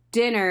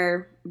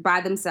dinner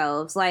by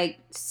themselves. Like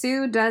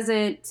Sue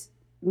doesn't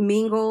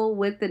mingle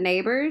with the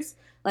neighbors,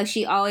 like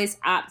she always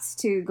opts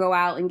to go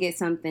out and get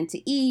something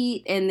to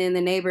eat, and then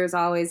the neighbors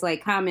always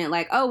like comment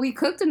like, "Oh, we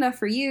cooked enough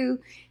for you,"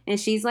 and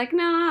she's like,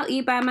 "No, I'll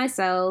eat by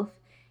myself."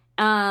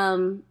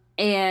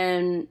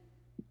 And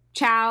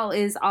Chow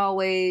is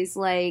always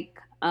like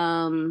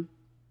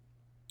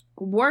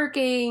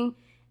working,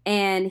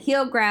 and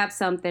he'll grab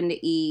something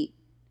to eat,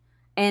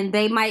 and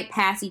they might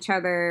pass each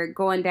other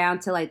going down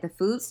to like the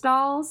food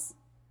stalls.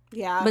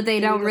 Yeah, but they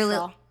don't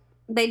really.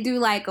 They do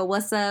like a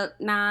 "what's up"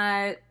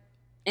 nod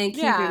and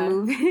keep it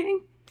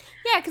moving.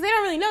 Yeah, because they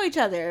don't really know each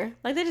other.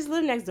 Like they just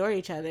live next door to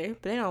each other,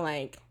 but they don't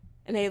like,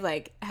 and they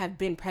like have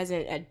been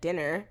present at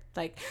dinner,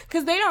 like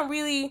because they don't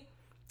really.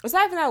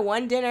 Aside from that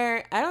one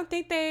dinner, I don't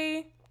think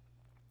they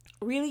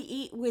really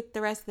eat with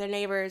the rest of their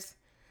neighbors.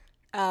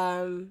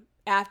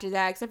 After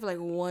that, except for like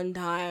one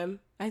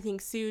time, I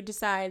think Sue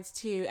decides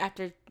to,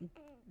 after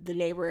the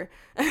neighbor,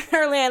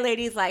 her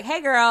landlady's like, "Hey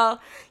girl,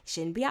 you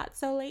shouldn't be out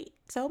so late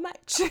so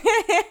much."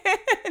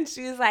 And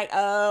she's like,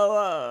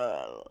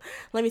 "Oh,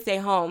 let me stay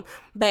home."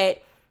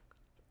 But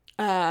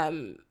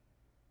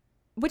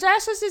which I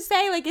should just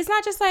say, like, it's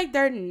not just like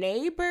their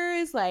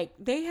neighbors, like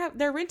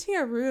they're renting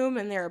a room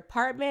in their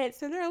apartment,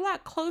 so they're a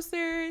lot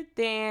closer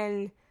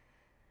than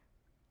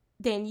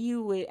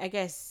you would, I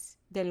guess,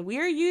 than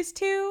we're used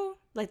to.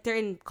 Like they're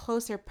in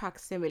closer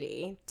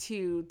proximity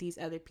to these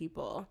other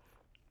people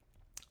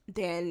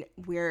than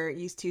we're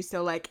used to.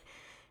 So like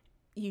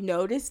you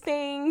notice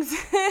things.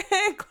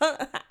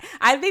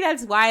 I think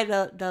that's why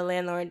the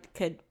landlord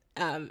could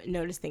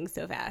notice things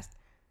so fast.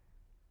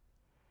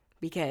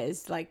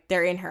 Because like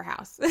they're in her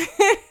house.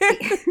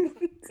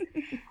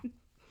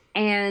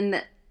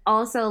 And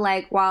also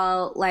like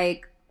while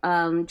like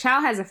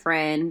Chow has a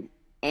friend,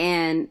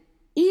 and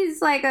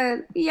he's like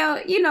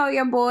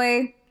your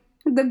boy,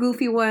 the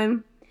goofy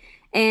one,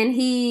 and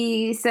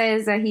he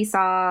says that he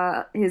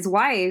saw his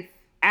wife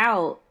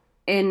out,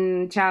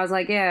 and Chow's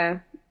like, "Yeah,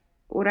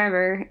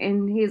 whatever,"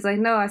 and he's like,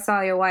 "No, I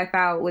saw your wife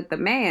out with the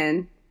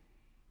man,"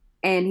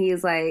 and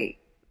he's like,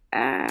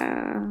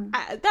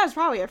 that was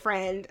probably a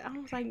friend. I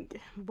was like,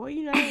 "Boy,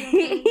 you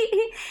know."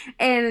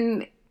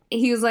 And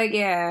he was like,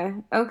 "Yeah,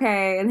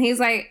 okay," and he's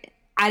like,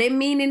 "I didn't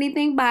mean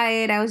anything by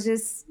it. I was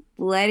just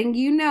letting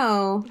you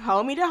know."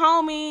 Homie to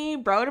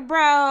homie, bro to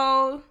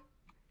bro.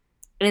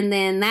 And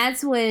then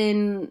that's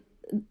when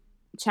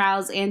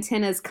Child's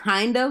antennas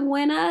kind of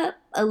went up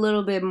a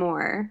little bit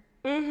more.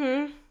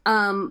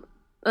 Mm-hmm.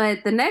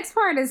 But the next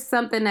part is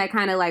something that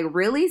kind of like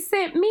really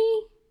sent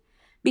me,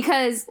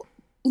 because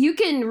you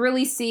can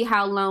really see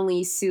how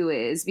lonely Sue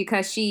is,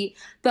 because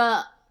the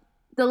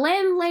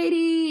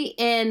landlady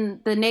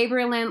and the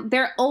neighboring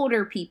they're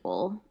older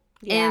people.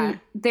 Yeah. And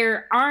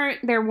there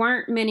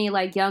weren't many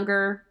like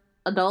younger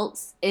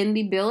adults in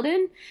the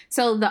building.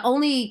 So the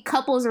only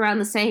couples around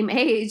the same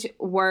age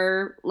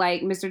were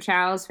like Mr.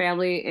 Chow's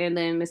family and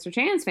then Mr.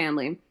 Chan's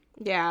family.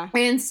 Yeah.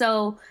 And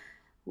so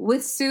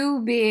with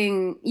Sue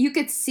being, you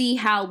could see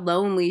how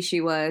lonely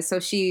she was. So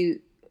she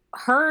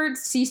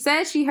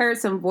said she heard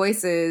some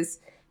voices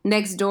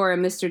next door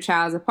in Mr.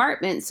 Chow's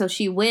apartment. So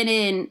she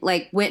went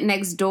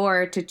next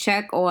door to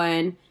check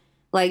on,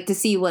 like, to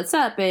see what's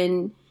up.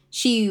 And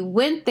she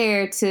went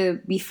there to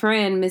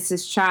befriend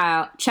Mrs.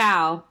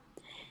 Chow.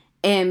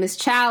 And Miss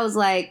Chow was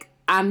like,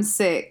 "I'm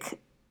sick."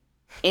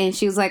 And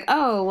she was like,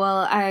 "Oh,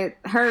 well, I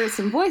heard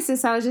some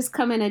voices, so I was just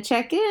coming to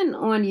check in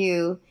on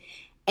you."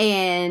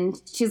 And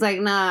she's like,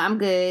 "Nah, I'm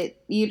good.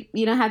 You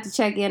don't have to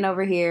check in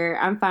over here.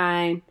 I'm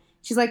fine."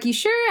 She's like, "You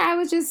sure?" I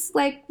was just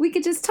like, we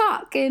could just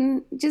talk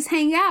and just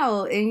hang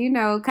out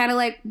and, kind of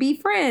like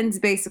be friends,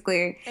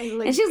 basically.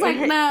 And she's like,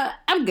 "No,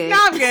 I'm good. No,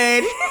 I'm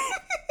good."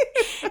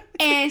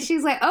 And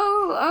she's like,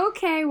 "Oh,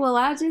 okay. Well,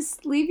 I'll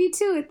just leave you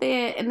to it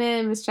then." And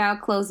then Miss Chow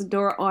closed the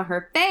door on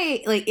her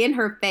face, like in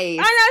her face.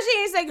 I know, she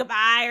didn't say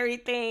goodbye or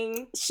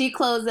anything. She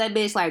closed that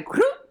bitch like,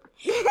 whoop.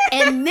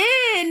 And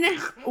then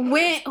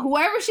when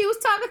whoever she was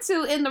talking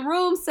to in the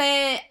room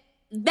said,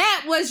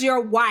 "That was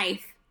your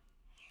wife."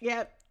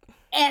 Yep.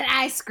 And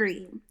I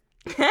screamed.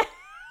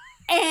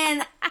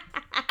 And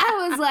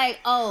I was like,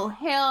 "Oh,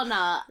 hell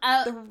no."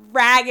 The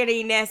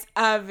raggediness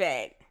of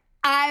it.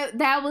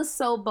 That was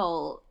so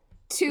bold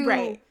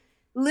to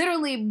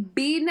literally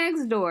be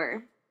next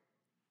door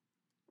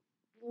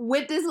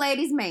with this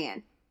lady's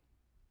man.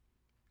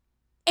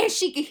 And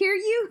she could hear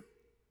you.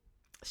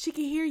 She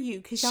could hear you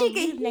because y'all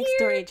live next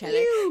door to each other.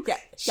 Yeah,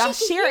 y'all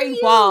She share a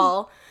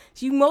wall.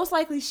 You most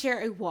likely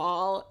share a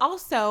wall.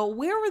 Also,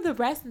 where were the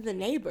rest of the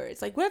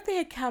neighbors? Like, what if they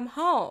had come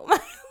home?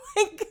 Like,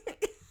 I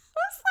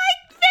was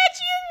like,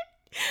 bitch,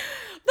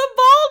 the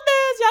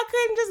boldness. Y'all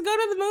couldn't just go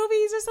to the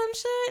movies or some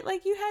shit.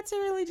 Like, you had to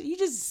really,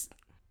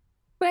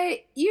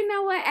 But you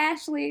know what,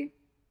 Ashley?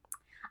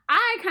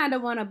 I kind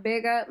of want to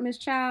big up Miss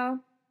Chow,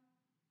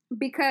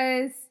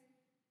 because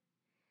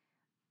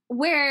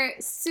where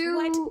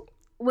Sue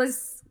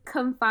was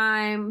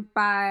confined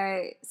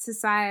by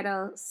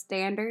societal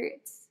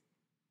standards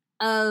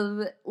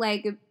of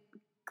like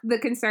the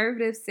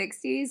conservative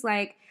 60s,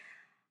 like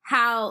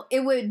how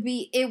it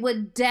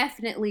would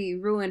definitely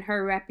ruin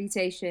her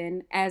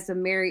reputation as a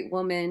married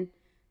woman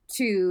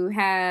to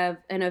have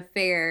an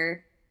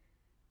affair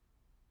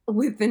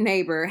with the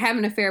neighbor, have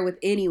an affair with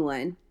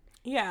anyone.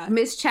 Yeah.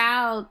 Miss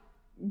Child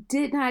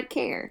did not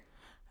care.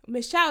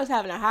 Miss Child was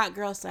having a hot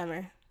girl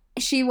summer.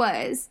 She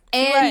was.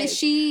 And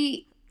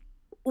she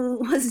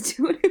was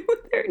doing it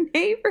with her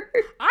neighbor.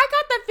 I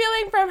got the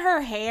feeling from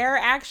her hair,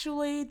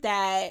 actually,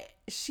 that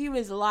she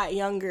was a lot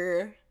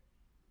younger.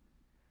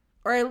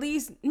 Or at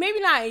least, maybe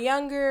not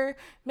younger.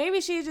 Maybe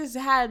she just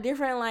had a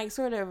different, like,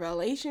 sort of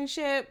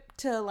relationship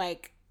to,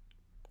 like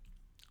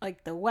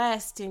the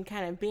West and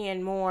kind of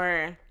being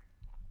more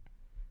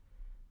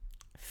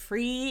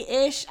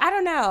free-ish. I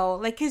don't know.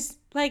 Like, because,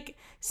 like,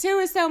 Sue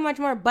is so much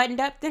more buttoned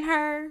up than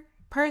her,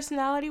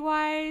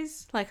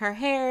 personality-wise. Like, her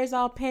hair is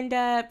all pinned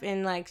up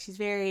and, like, she's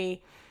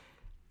very,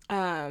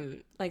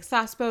 like,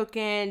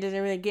 soft-spoken,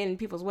 doesn't really get in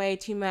people's way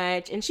too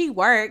much. And she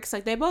works.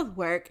 Like, they both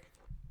work.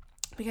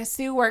 Because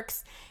Sue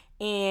works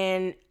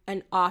in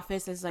an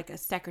office as, like, a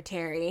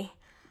secretary.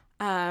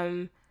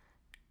 But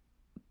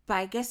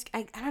I guess,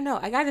 I don't know.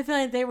 I got the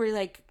feeling they were,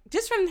 like,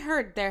 just from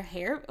their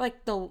hair,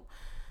 like, the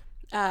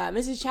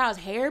Mrs. Child's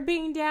hair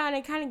being down,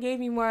 it kind of gave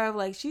me more of,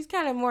 like, she's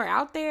kind of more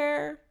out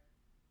there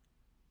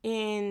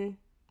in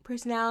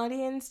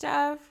personality and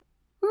stuff.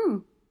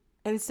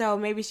 And so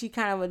maybe she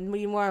kind of would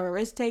be more of a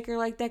risk taker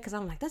like that, because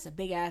I'm like, that's a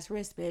big-ass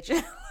risk, bitch.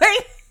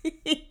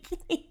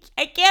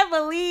 I can't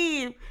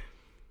believe.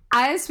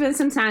 I spent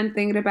some time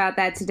thinking about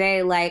that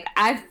today. Like,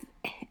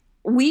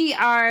 we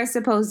are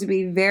supposed to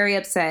be very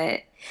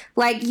upset.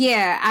 Like,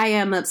 yeah, I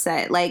am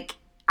upset. Like,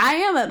 I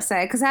am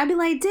upset because I'd be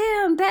like,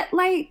 damn,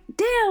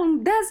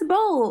 that's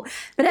bold.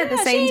 But at the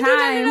same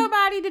time,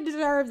 nobody to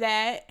deserve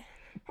that.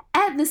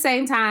 At the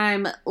same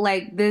time,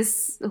 like,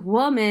 this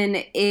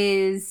woman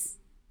is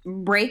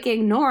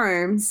breaking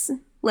norms.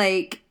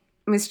 Like,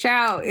 Miss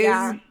Child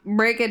is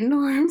breaking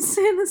norms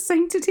in the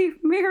sanctity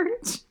of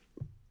marriage.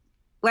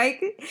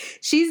 Like,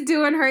 she's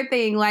doing her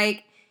thing.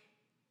 Like,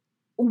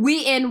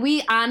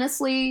 we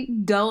honestly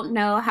don't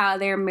know how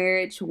their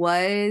marriage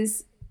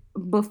was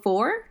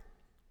before.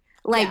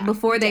 Like,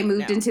 before they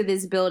moved into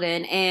this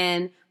building.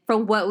 And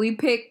from what we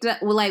picked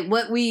up, like,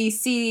 what we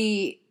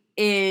see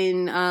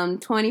in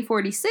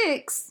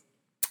 2046,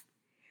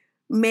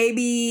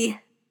 maybe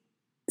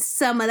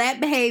some of that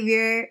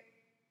behavior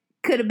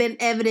could have been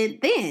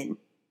evident then.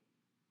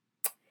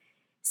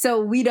 So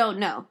we don't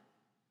know.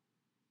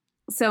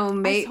 So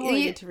maybe I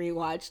totally get to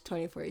rewatch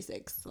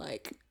 2046.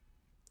 Like,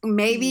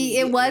 maybe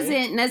it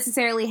wasn't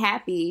necessarily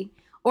happy,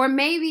 or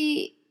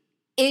maybe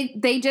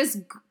they just,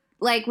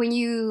 like, when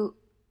you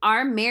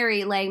are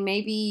married, like,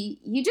 maybe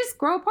you just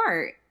grow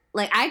apart.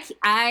 Like,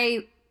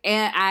 I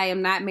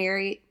am not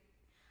married.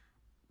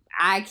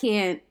 I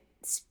can't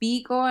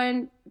speak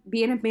on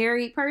being a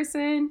married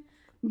person,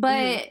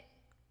 but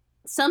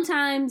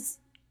sometimes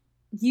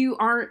you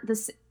aren't the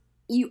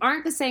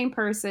same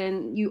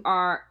person you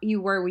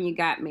were when you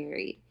got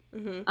married.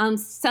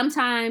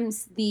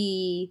 Sometimes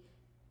the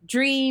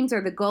dreams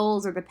or the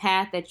goals or the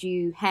path that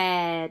you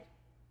had,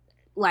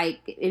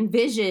 like,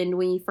 envisioned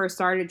when you first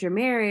started your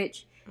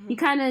marriage, you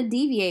kind of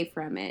deviate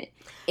from it.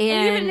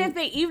 And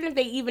even if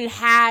they even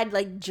had,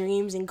 like,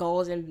 dreams and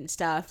goals and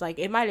stuff, like,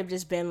 it might have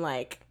just been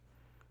like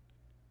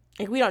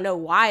we don't know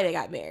why they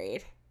got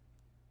married.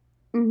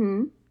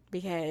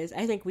 Because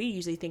I think we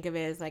usually think of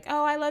it as like,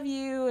 oh, I love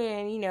you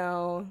and, you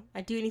know,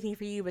 I'd do anything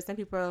for you. But some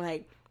people are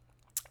like,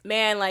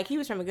 man, like, he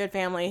was from a good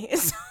family.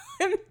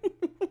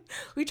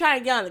 We try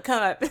to get on the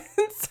come up.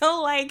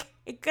 So, like,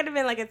 it could have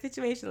been like a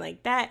situation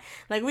like that.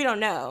 Like, we don't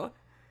know.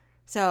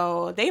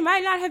 So they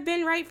might not have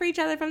been right for each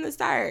other from the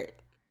start.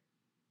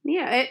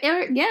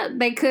 Yeah,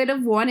 they could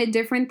have wanted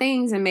different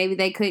things, and maybe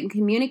they couldn't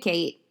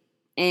communicate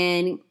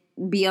and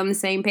be on the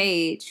same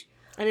page.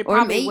 And it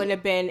probably wouldn't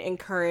have been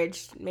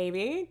encouraged,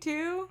 maybe,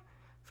 too,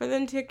 for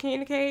them to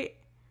communicate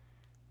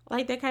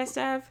like that kind of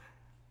stuff.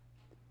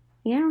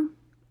 Yeah.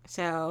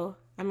 So,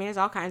 I mean, there's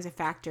all kinds of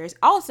factors.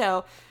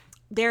 Also,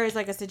 there is,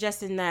 like, a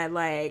suggestion that,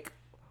 like,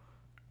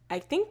 I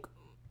think,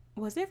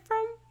 was it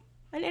from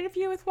an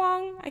interview with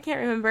Wong? I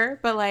can't remember.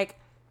 But, like,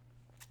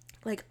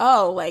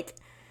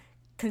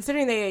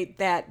 considering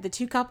that the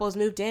two couples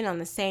moved in on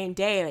the same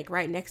day, like,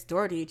 right next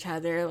door to each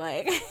other,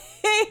 like,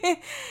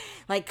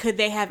 like, could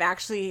they have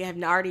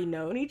already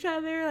known each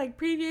other, like,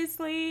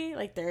 previously?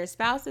 Like, their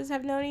spouses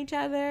have known each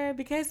other?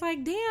 Because,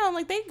 like, damn,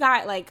 like, they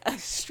got, like,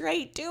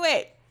 straight to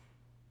it.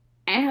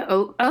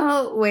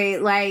 Oh, wait,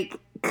 like,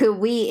 could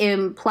we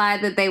imply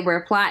that they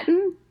were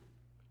plotting?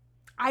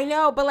 I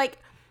know, but, like,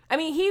 I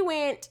mean,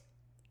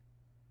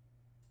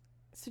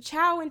 so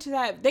Chow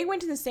they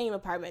went to the same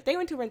apartment. They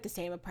went to rent the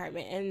same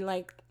apartment, and,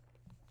 like,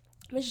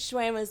 Mrs.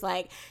 Schwinn was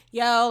like,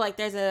 yo, like,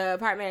 there's an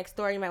apartment next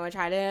door, you might want to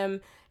try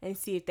them and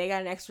see if they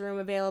got an extra room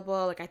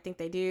available. Like, I think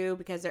they do,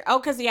 because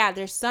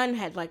their son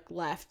had, like,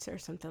 left or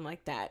something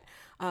like that,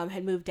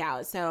 had moved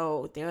out.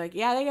 So they're like,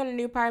 yeah, they got a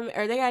new apartment,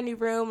 or they got a new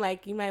room,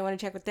 like, you might want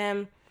to check with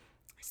them,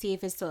 see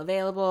if it's still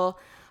available.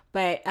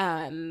 But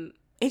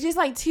it's just,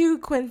 like, too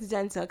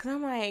coincidental, because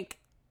I'm like,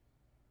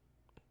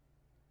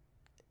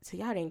 so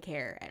y'all didn't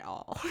care at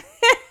all.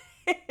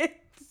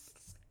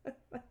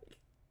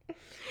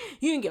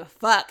 You didn't give a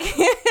fuck.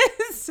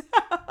 So,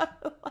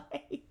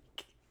 like,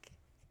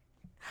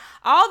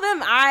 all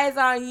them eyes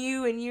on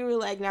you, and you were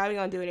like, "Nah, we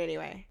gonna do it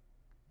anyway."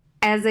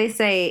 As they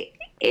say,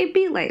 it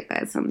be like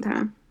that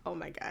sometimes. Oh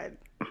my god.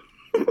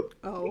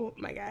 Oh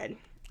my god.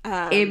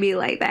 It be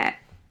like that.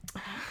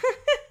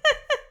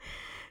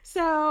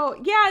 So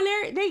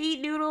yeah, they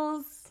eat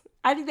noodles.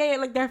 I think they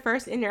like their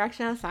first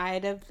interaction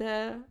outside of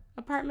the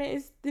apartment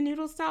is the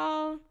noodle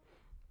stall,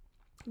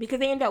 because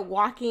they end up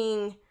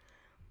walking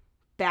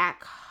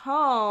back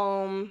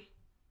home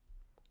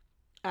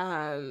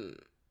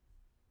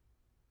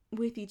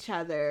with each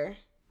other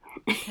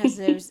because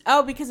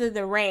because of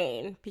the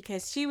rain,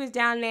 because she was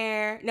down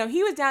there. No,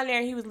 he was down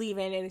there, he was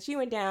leaving, and she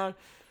went down,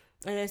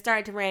 and it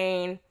started to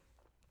rain.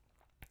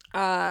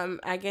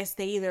 I guess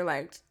they either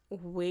like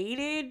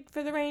waited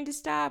for the rain to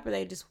stop, or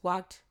they just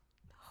walked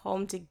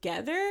home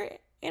together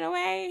in a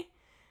way.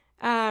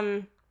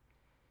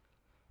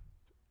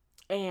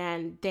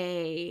 And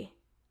they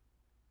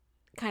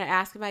kind of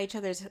ask about each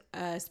other's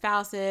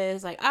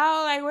spouses, like,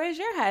 oh, like, where's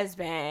your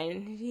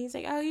husband? He's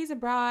like, oh, he's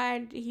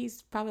abroad.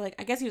 He's probably like,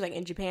 I guess he was like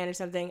in Japan or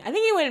something. I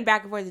think he went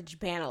back and forth to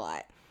Japan a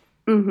lot.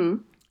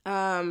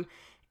 Mm-hmm.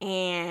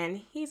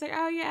 And he's like,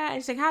 oh yeah.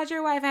 And she's like, how's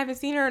your wife? I haven't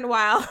seen her in a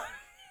while.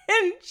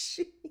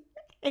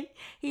 And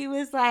he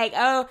was like,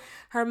 oh,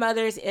 her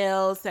mother's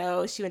ill,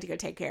 so she went to go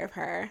take care of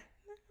her.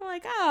 I'm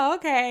like, oh,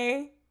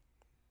 okay.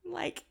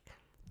 Like,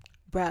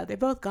 bro, they're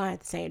both gone at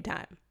the same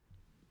time.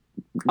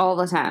 All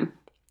the time.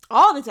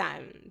 All the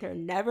time. They're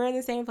never in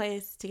the same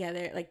place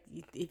together. Like,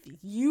 if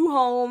you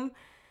home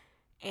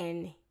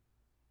and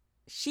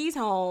she's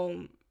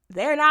home,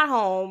 they're not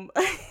home.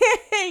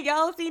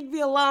 Y'all seem to be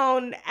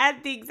alone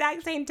at the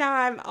exact same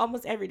time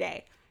almost every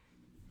day.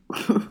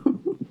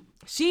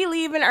 She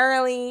leaving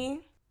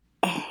early.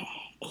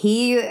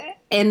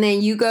 And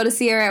then you go to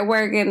see her at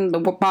work, and the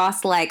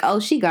boss like, oh,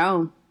 she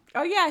gone.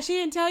 Oh yeah, she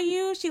didn't tell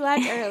you she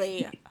left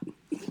early.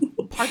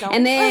 Pardon.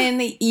 And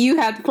then you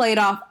have to play it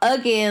off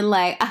again,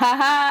 like, you know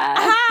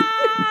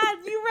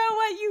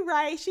what? You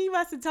right. She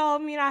must have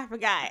told me and I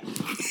forgot.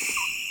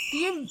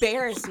 The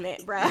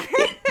embarrassment, bro. You do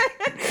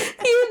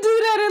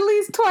that at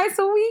least twice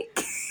a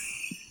week.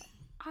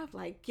 I'm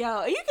like,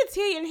 yo, you could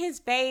see in his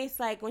face,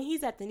 like, when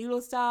he's at the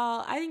noodle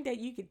stall, I think that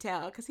you could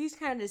tell, because he's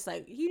kind of just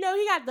like, he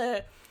got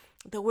the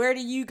where do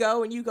you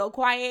go when you go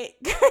quiet?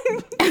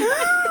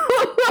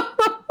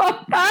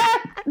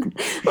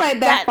 Like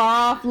that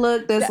far off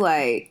look that's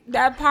like.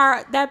 That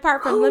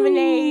part from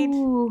Lemonade.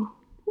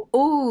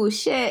 Ooh,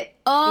 shit.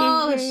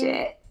 Oh,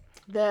 shit.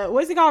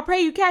 What's it called? Pray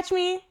You Catch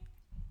Me?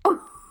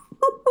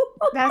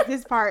 That's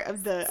this part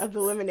of the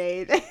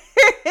Lemonade.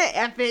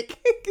 Epic.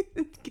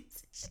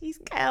 She's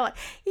kind of like,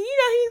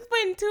 he's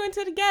putting two and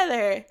two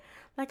together.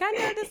 Like, I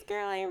know this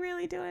girl ain't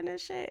really doing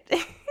this shit.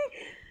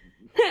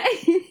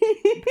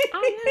 I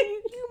know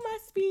you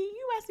must be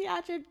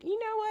out your, you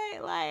know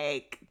what?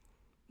 Like,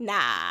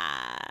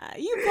 nah,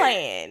 you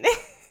playing.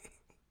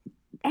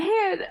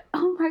 And,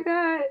 oh my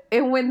God.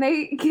 And when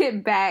they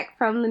get back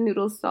from the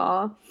noodle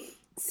stall,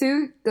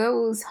 Sue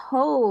goes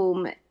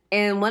home,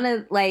 and one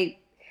of, like,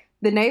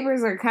 the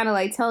neighbors are kind of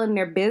like telling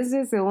their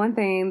business. And one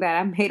thing that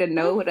I made a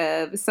note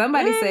of,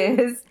 somebody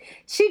says,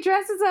 she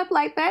dresses up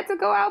like that to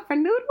go out for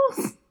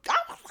noodles. I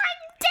was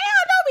like,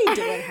 damn, don't be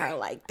doing her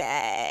like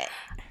that.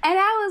 And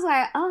I was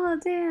like, oh,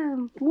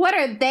 damn. What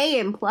are they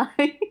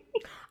implying?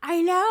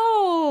 I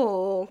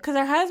know. Because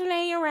her husband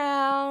ain't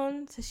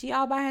around. So she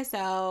all by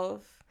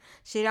herself.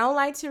 She don't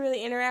like to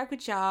really interact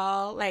with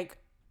y'all. Like,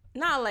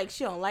 not like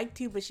she don't like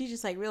to, but she's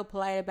just like real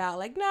polite about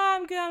like, nah,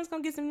 I'm good. I'm just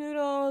going to get some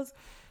noodles.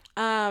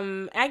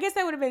 I guess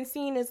that would have been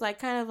seen as like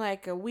kind of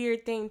like a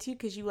weird thing too,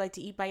 because you like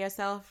to eat by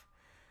yourself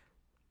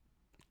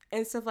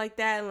and stuff like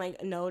that. And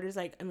like, no, there's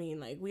like, I mean,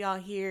 like, we all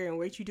here, and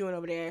what you doing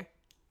over there?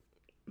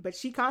 But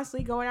she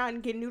constantly going out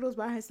and getting noodles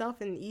by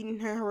herself and eating in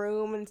her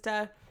room and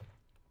stuff.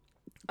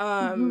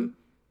 I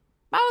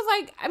was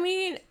like, I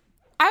mean,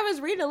 I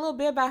was reading a little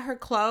bit about her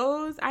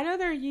clothes. I know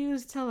they're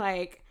used to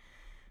like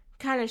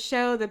kind of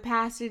show the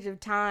passage of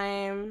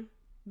time,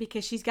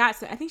 because she's got,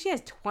 so I think she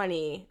has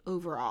 20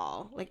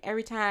 overall. Like,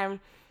 every time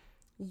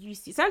you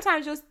see,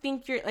 sometimes you'll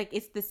think you're like,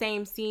 it's the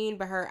same scene,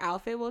 but her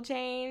outfit will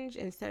change.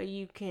 And so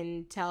you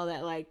can tell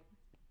that like,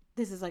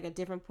 this is like a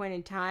different point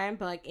in time,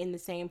 but like in the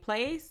same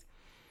place.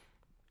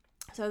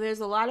 So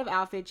there's a lot of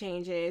outfit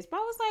changes. But I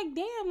was like,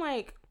 damn,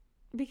 like,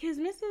 because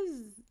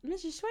Mrs.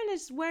 Schwinn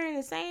is wearing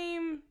the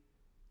same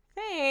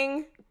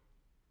thing.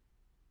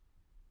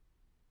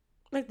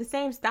 Like the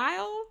same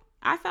style,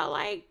 I felt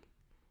like.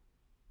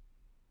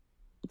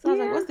 So I was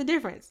like, what's the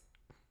difference?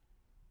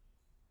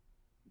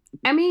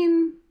 I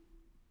mean,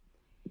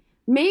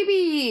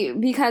 maybe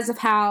because of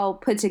how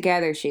put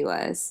together she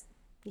was.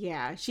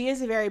 Yeah, she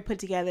is a very put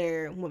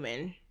together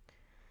woman.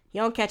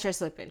 You don't catch her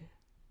slipping.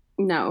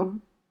 No.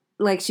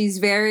 Like, she's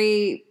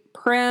very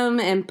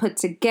prim and put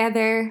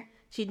together.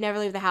 She'd never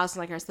leave the house in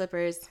like her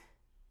slippers,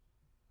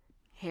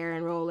 hair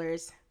and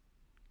rollers.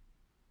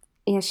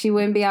 Yeah, she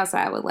wouldn't be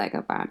outside with like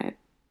a bonnet.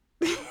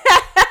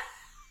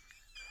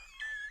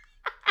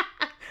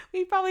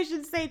 We probably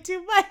shouldn't say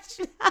too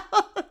much.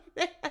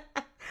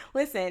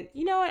 Listen,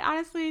 you know what?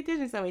 Honestly, there's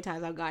been so many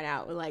times I've gone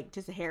out with like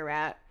just a hair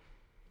wrap.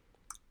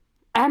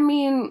 I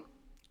mean,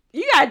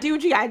 You gotta do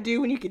what you gotta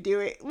do when you can do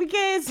it,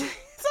 because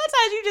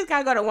sometimes you just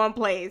gotta go to one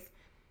place.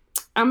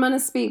 I'm gonna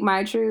speak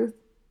my truth.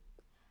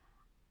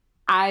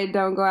 I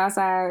don't go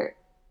outside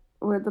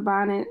with the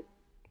bonnet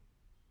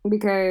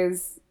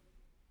because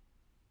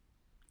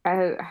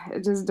I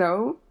just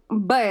don't.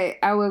 But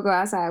I will go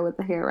outside with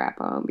the hair wrap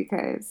on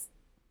because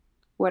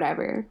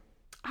whatever.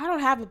 I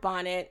don't have a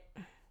bonnet.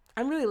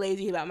 I'm really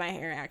lazy about my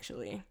hair,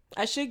 actually.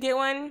 I should get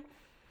one,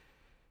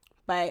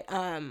 but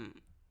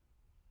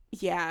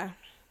yeah,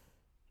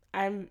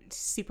 I'm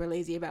super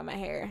lazy about my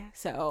hair.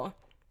 So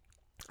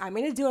I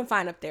mean, it's doing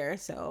fine up there.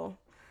 So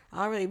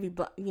I don't really be,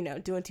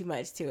 doing too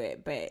much to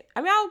it. But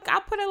I mean,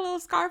 I'll put a little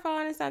scarf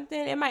on or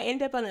something. It might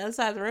end up on the other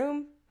side of the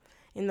room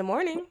in the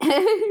morning.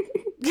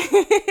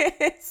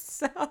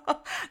 So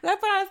I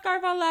put on a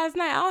scarf on last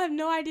night. I have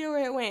no idea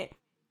where it went.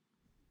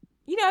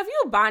 You know, if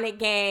you're a bonnet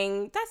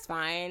gang, that's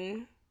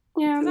fine.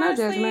 Yeah, 'Cause no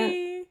honestly,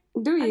 judgment.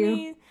 Do you? I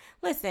mean,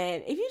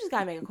 listen, if you just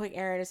gotta make a quick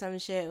errand or some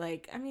shit,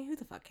 like, I mean, who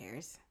the fuck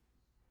cares?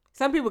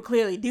 Some people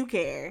clearly do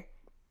care.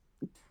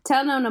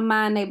 Tell them to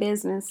mind their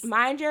business.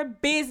 Mind your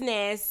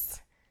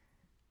business.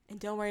 And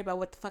don't worry about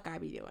what the fuck I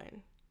be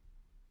doing.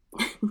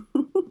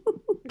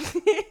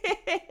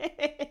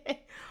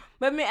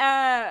 But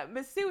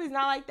Miss Sue is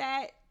not like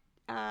that.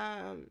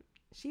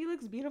 She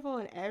looks beautiful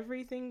in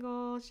every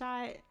single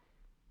shot.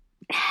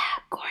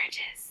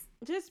 Gorgeous.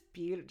 Just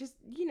beautiful. Just,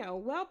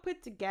 well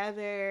put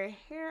together.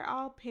 Hair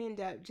all pinned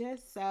up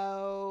just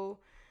so.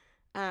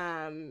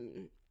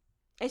 And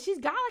she's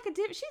got like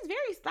she's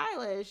very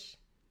stylish.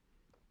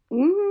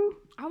 Mm-hmm.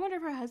 I wonder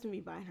if her husband be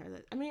buying her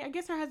that. I mean, I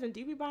guess her husband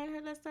do be buying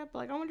her that stuff, but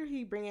like, I wonder if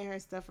he bringing her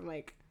stuff from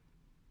like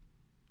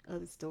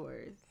other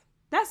stores.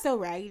 That's so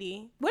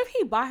raggedy. What if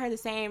he bought her the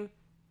same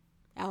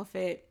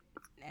outfit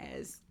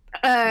as?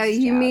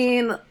 You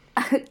mean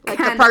like the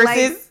kind of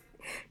purses? like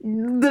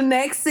the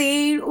next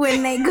scene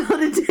when they go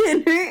to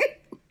dinner?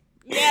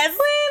 Yes.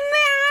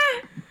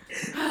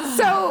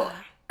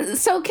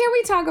 So can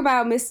we talk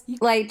about Miss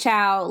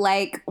Chow?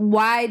 Like,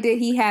 why did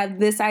he have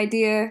this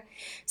idea?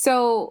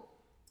 So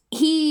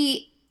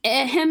him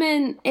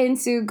and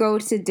Sue go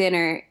to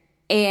dinner,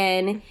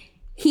 and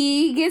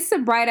he gets the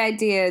bright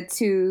idea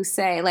to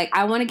say, like,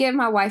 I want to give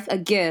my wife a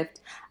gift.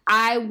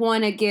 I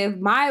want to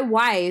give my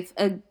wife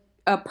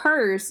a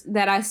purse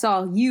that I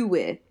saw you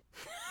with.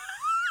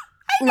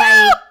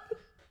 Like,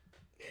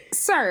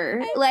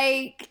 sir,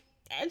 like.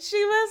 And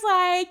she was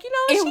like,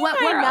 she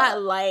might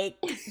not like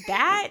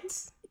that.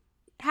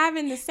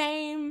 Having the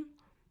same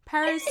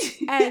purse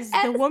as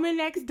the woman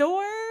next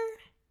door.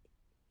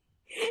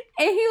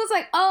 And he was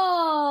like,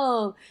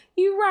 oh,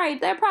 you're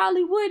right. That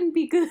probably wouldn't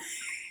be good.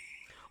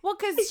 Well,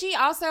 because she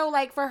also,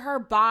 like, for her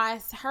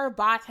boss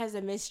has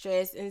a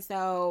mistress. And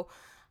so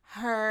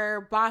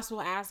her boss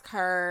will ask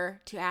her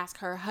to ask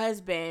her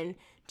husband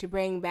to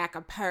bring back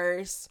a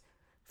purse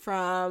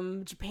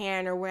from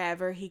Japan or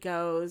wherever he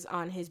goes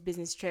on his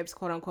business trips,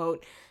 quote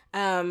unquote.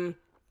 And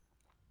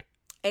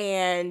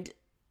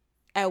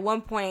at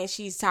one point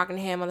she's talking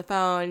to him on the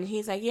phone, and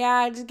he's like,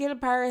 yeah, just get a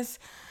purse.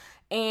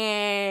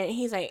 And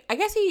he's like, I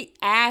guess he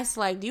asked,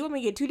 like, do you want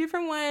me to get two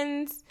different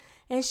ones?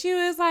 And she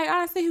was like,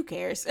 honestly, who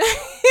cares?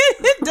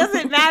 It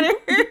doesn't matter.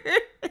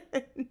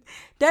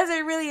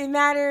 Doesn't really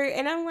matter.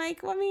 And I'm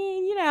like, well, I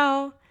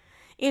mean,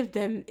 if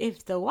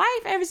the wife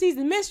ever sees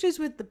the mistress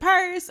with the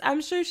purse,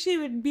 I'm sure she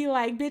would be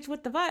like, bitch,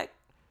 what the fuck?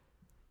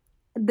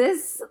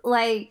 This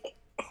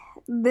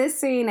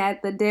scene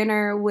at the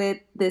dinner with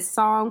this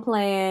song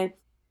playing,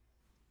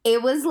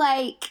 it was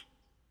like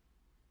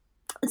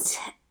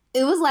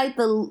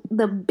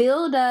the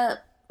build up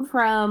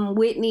from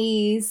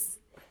Whitney's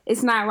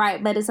It's Not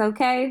Right, But It's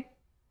Okay.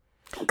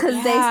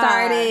 Because they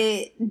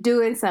started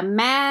doing some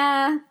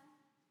math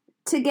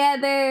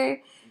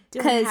together.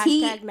 Because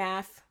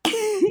math.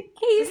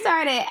 He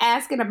started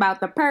asking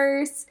about the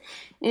purse,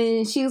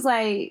 and she was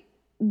like,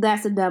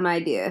 that's a dumb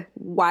idea.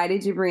 Why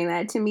did you bring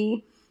that to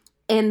me?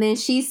 And then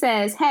she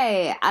says,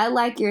 hey, I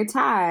like your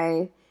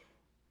tie.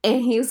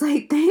 And he was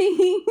like,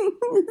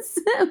 thanks.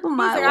 I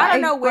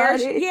don't know where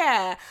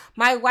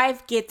my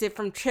wife gets it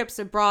from trips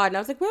abroad. And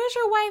I was like, where's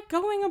your wife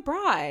going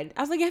abroad?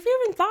 I was like, have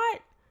you even thought?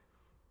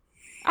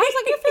 I was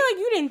like, I feel like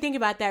you didn't think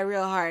about that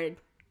real hard.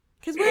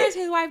 Because where is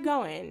his wife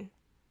going?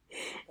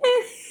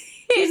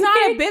 She's not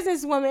a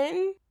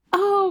businesswoman.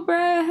 Oh,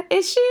 bruh.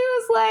 And she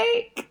was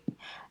like,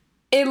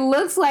 it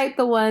looks like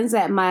the ones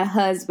that my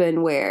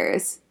husband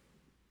wears.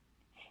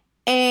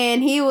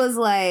 And he was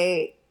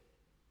like,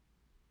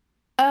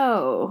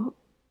 oh.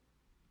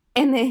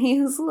 And then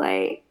he was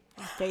like,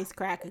 face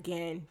crack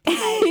again.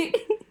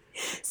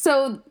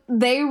 So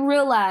they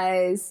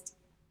realized,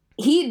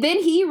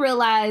 he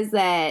realized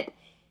that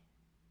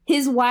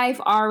his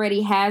wife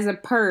already has a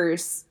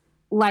purse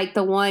like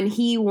the one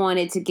he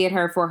wanted to get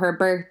her for her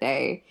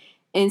birthday.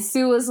 And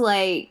Sue was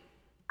like,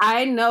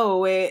 I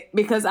know it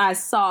because I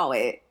saw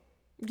it.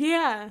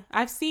 Yeah,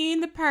 I've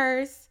seen the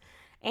purse,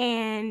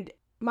 and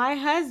my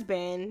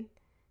husband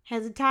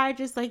has a tie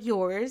just like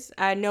yours.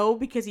 I know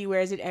because he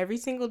wears it every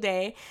single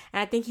day.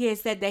 And I think he had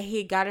said that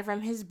he got it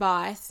from his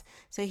boss,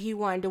 so he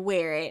wanted to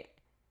wear it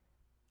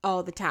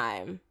all the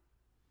time.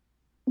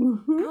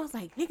 Mm-hmm. I was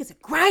like, niggas are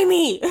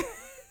grimy.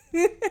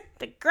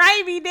 The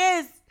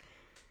griminess.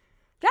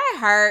 That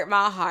hurt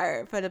my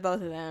heart for the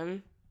both of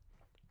them.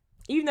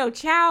 Even though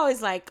Chow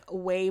is like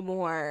way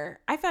more,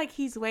 I feel like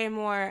he's way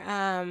more,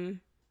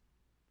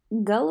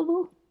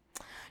 Gullible?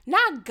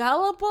 not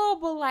gullible,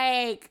 but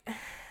like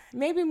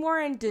maybe more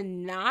in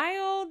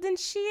denial than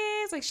she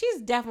is. Like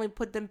she's definitely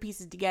put them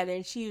pieces together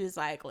and she was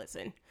like,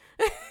 listen.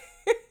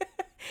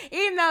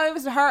 Even though it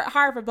was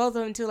hard for both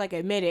of them to like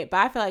admit it, but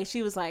I feel like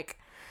she was like,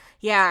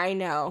 yeah, I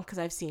know, because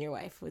I've seen your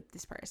wife with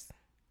this purse.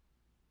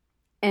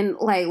 And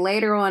like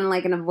later on,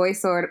 like in a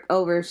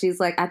voiceover, she's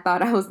like, I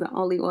thought I was the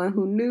only one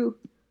who knew.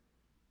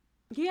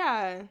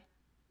 Yeah.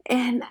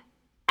 And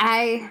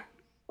because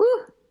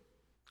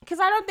Because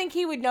I don't think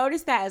he would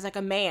notice that as like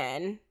a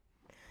man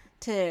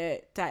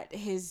that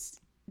he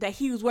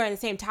was wearing the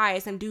same tie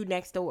as some dude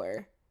next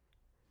door.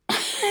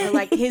 Or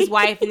like his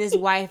wife and his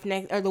wife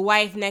next, or the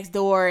wife next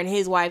door and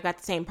his wife got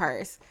the same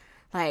purse.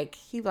 Like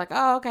he'd be like,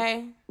 oh,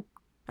 okay.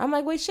 I'm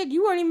like, wait, shit,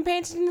 you weren't even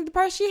paying attention to the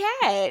purse she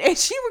had. And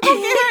she would go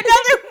get her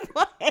another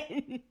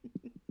one.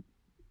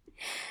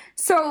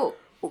 So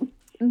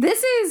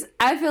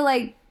I feel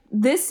like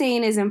this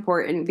scene is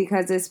important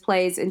because this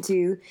plays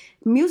into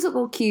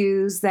musical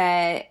cues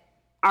that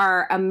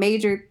are a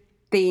major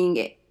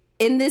thing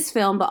in this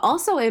film, but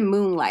also in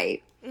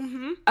Moonlight.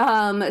 Mm-hmm.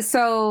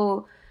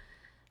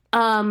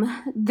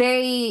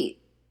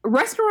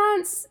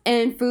 Restaurants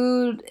and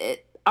food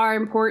are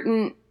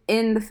important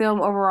in the film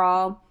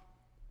overall.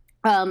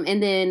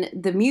 And then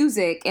the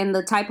music and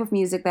the type of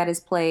music that is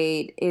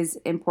played is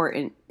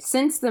important.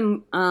 Since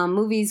the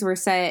movies were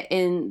set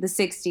in the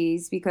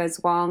 60s, because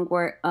Wong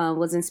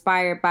was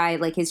inspired by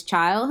like his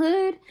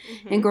childhood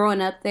and growing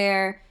up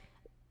there,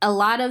 a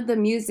lot of the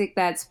music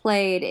that's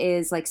played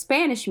is like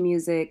Spanish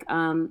music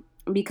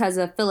because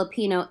of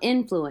Filipino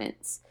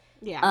influence.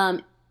 Yeah.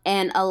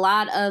 And a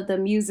lot of the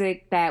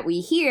music that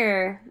we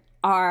hear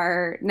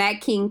are Nat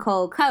King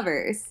Cole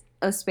covers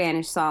of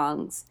Spanish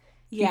songs.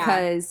 Yeah.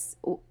 Because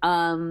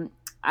I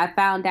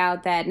found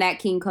out that Nat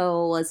King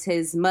Cole was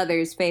his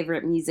mother's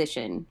favorite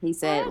musician. He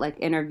said, like,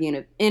 in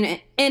an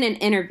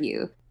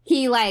interview.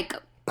 He, like,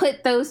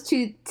 put those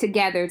two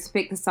together to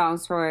pick the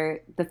songs for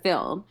the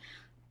film.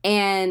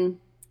 And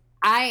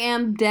I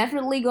am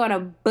definitely going to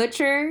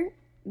butcher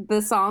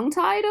the song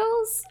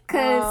titles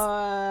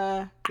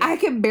because I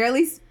can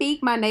barely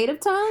speak my native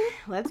tongue.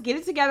 Let's get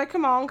it together.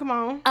 Come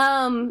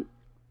on.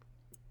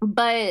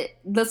 But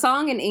the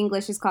song in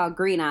English is called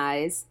Green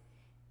Eyes.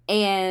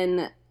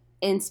 And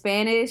in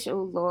Spanish,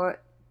 oh Lord,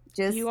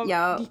 just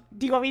y'all.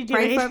 Do you want me to do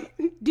it?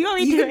 Do you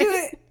want me to do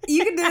it?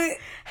 You can do it.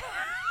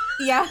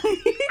 Yeah.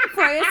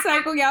 Pray a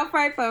circle, y'all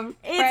pray for them.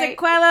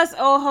 It's Escuelas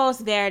Ojos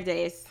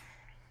Verdes.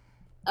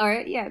 All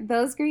right, yeah,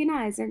 those green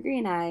eyes are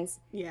green eyes.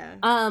 Yeah.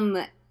 Are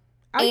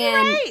you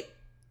right?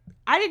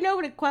 I didn't know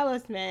what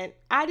Escuelas meant.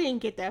 I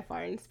didn't get that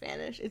far in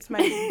Spanish. It's my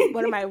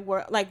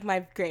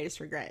my greatest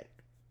regret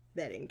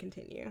that didn't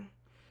continue.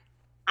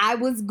 I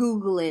was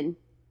Googling.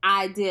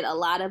 I did a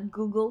lot of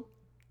Google.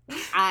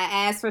 I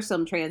asked for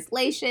some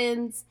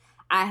translations.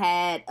 I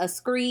had a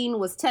screen,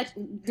 was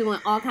doing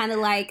all kind of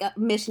like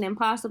Mission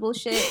Impossible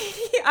shit.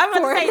 I'm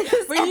gonna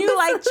say, were you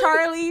like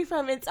Charlie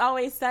from It's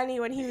Always Sunny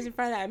when he was in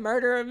front of that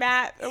murderer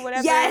map or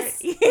whatever? Yes,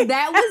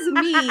 that was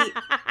me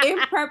in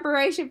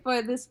preparation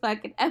for this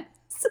fucking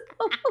episode.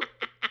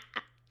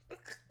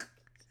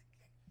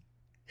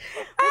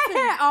 I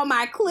had all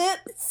my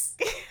clips,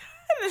 and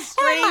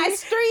my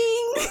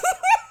strings.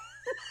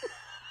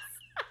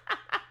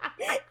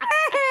 I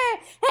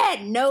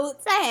had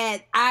notes.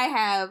 I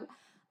have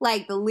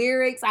like the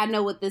lyrics. I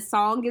know what this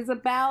song is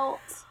about.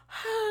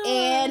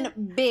 And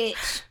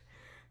bitch.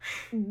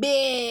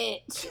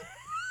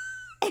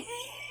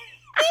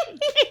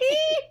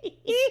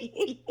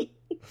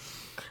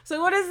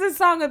 So what is this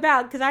song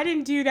about? Because I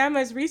didn't do that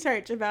much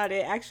research about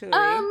it, actually.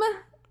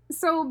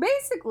 So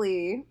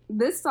basically,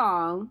 this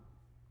song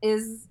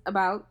is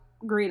about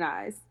green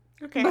eyes.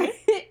 Okay.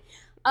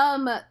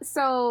 But,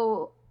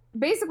 so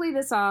basically,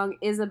 the song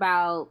is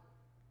about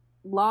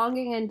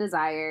longing and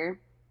desire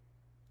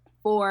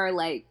for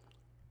like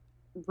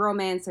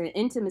romance and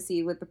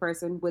intimacy with the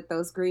person with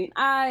those green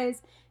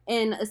eyes,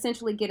 and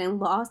essentially getting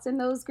lost in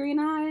those green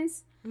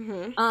eyes.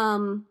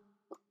 Mm-hmm.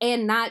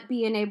 And not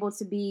being able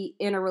to be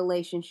in a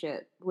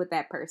relationship with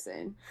that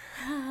person.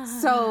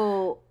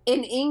 So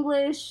in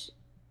English,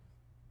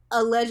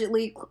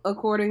 allegedly,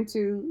 according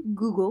to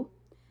Google,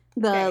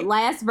 the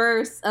last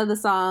verse of the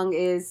song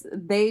is,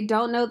 they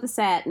don't know the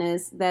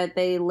sadness that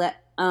they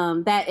let,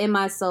 that in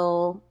my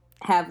soul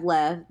have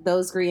left,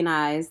 those green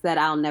eyes that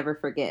I'll never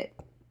forget.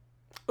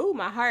 Ooh,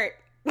 my heart.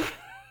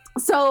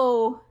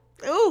 So.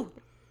 Ooh.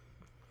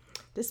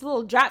 This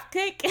little drop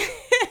kick.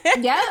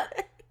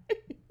 Yep.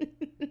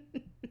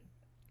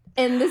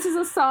 And this is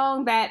a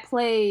song that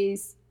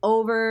plays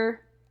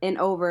over and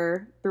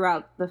over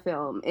throughout the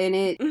film. And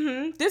it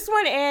this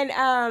one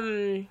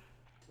and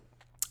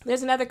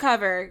there's another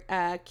cover,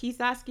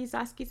 Quizás,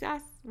 Quizás,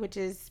 Quizás, which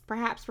is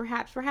perhaps.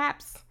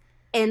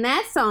 and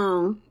that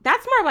song,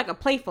 That's more of like a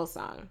playful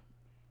song.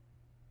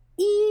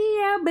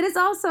 yeah, but it's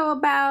also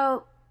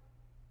about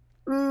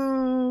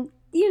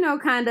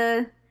kind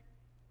of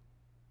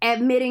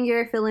admitting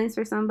your feelings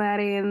for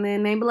somebody, and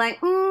then they be like,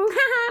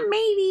 haha,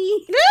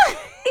 maybe.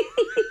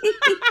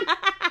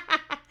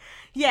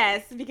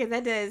 Yes, because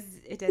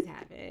it does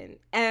happen.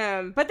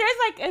 But there's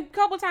like a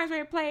couple times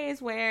where it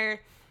plays where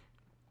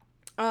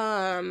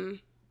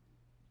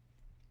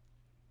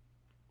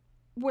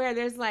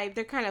there's like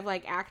they're kind of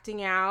like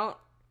acting out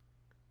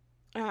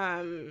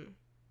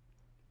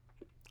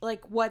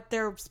like what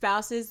their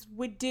spouses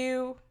would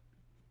do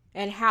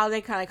and how they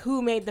kind of like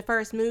who made the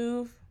first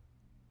move.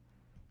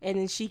 And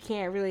then she's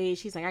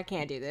like, I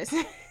can't do this.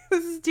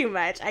 This is too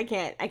much. I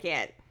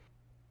can't.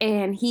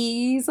 And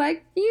he's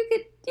like, you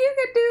could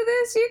do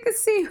this.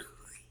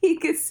 You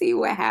could see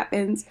what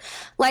happens.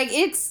 Like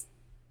it's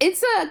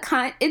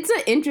an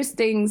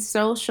interesting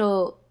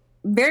social,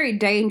 very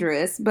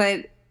dangerous,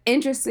 but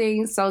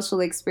interesting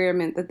social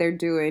experiment that they're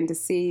doing to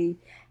see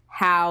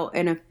how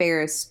an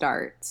affair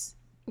starts.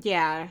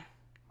 Yeah.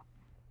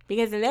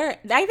 Because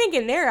I think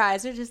in their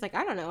eyes, they're just like,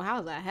 I don't know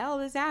how the hell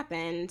this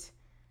happened.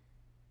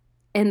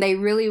 And they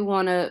really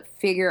want to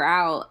figure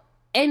out.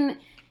 And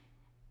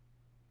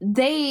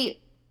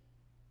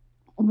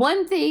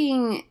one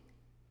thing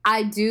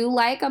I do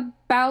like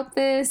about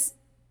this,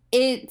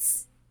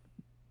 it's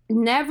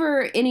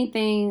never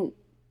anything.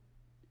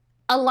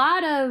 A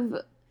lot of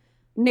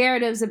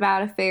narratives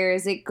about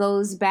affairs, it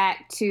goes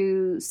back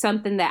to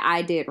something that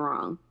I did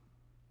wrong.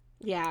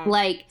 Yeah.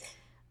 Like,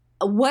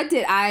 what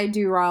did I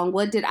do wrong?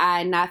 What did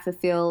I not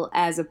fulfill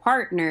as a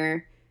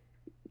partner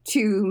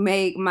to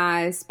make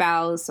my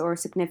spouse or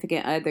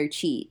significant other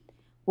cheat?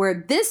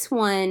 Where this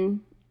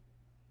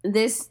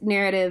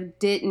narrative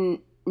didn't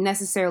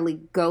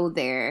necessarily go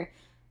there.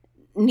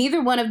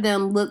 Neither one of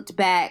them looked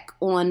back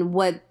on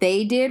what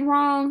they did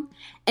wrong,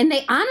 and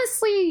they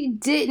honestly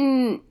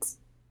didn't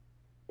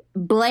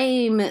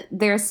blame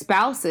their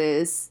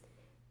spouses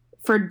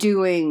for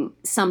doing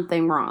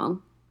something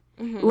wrong.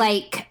 Mm-hmm.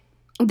 Like,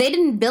 they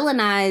didn't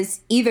villainize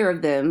either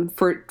of them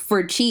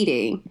for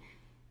cheating.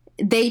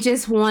 They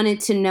just wanted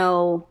to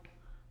know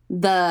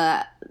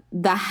the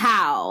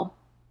how,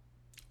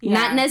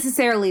 not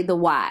necessarily the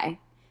why,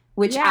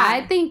 which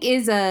I think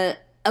is a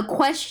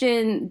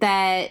question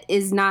that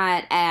is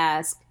not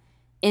asked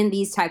in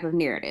these type of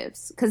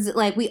narratives. Because,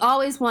 like, we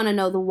always want to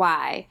know the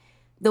why.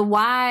 The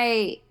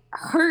why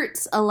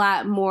hurts a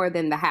lot more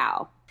than the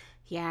how.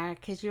 Yeah,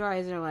 because you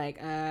always are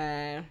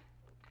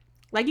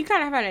like you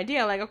kind of have an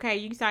idea. Like, okay,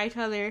 you saw each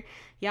other.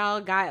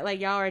 Y'all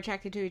are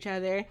attracted to each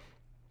other.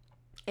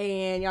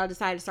 And y'all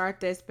decide to start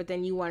this, but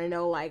then you want to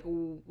know, like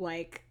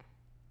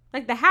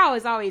the how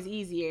is always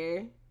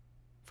easier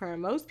for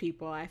most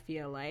people, I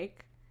feel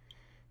like,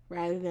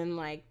 rather than,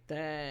 like,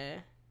 the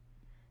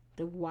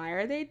why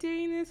are they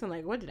doing this, and,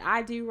 like, what did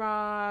I do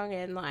wrong,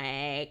 and,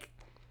 like,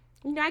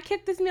 I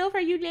cooked this meal for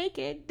you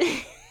naked.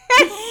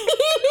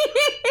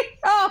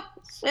 Oh,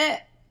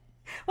 shit.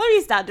 Let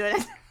me stop doing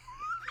this.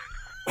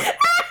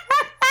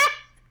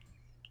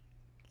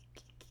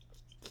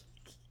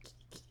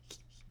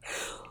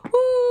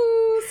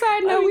 Ooh,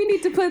 side note, we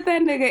need to put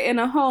that nigga in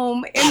a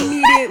home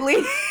immediately.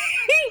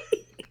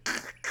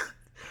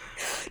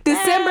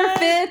 December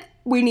 5th,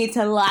 we need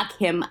to lock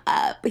him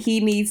up. He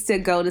needs to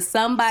go to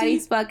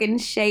somebody's fucking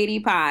Shady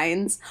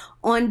Pines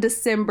on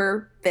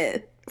December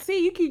 5th.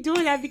 See, you keep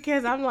doing that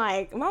because I'm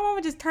like, my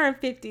mama just turned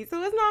 50,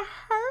 so it's not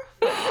her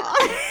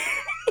fault.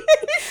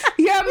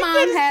 Your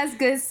mom has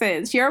good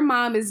sense. Your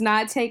mom is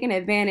not taking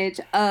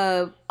advantage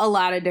of a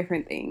lot of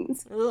different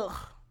things. Ugh.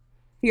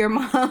 Your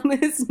mom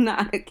is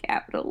not a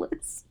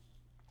capitalist.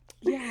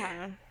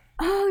 Yeah.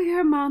 Oh,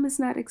 your mom is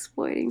not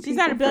exploiting. She's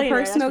not a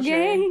billionaire. For personal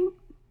gain. Sure.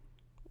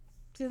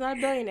 She's not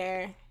a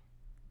billionaire.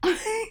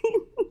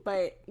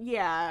 But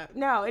yeah,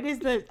 no, it is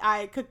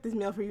I cooked this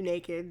meal for you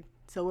naked.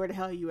 So where the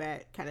hell are you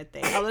at kind of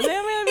thing. Although we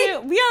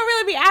don't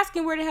really be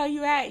asking where the hell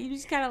you at. You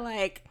just kind of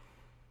like,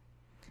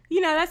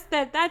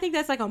 I think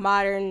that's like a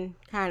modern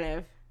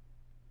kind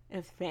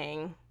of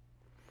thing.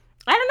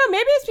 I don't know.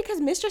 Maybe it's because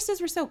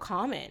mistresses were so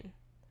common.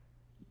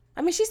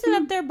 I mean, she's sitting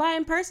up there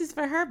buying purses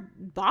for her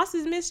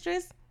boss's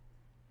mistress.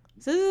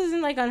 So this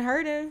isn't, like,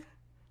 unheard of.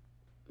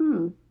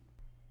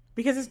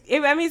 Because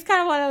it's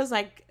kind of one of those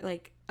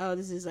like, oh,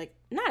 this is, like,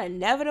 not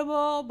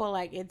inevitable, but,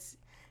 like, it's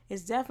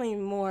definitely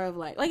more of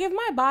like if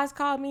my boss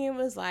called me and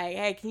was like,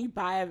 hey, can you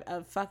buy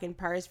a fucking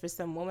purse for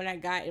some woman I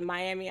got in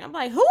Miami? I'm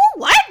like, who?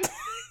 What?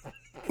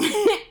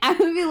 I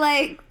would be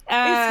like,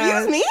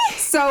 excuse me?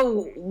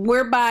 So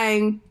we're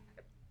buying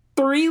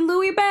 3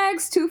 Louis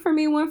bags, 2 for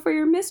me, 1 for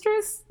your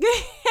mistress?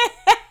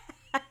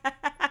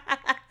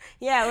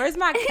 Yeah, where's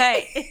my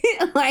cut?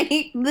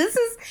 Like, this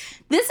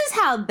is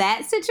how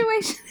that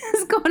situation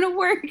is going to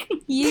work.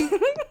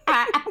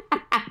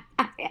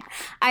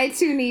 I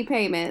too need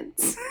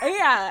payments.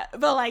 Yeah,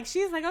 but, like,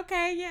 she's like,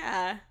 okay,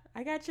 yeah.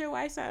 I got your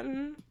wife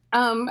something.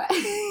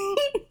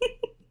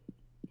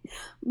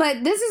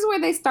 But this is where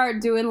they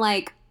start doing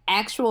like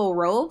actual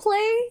role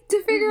play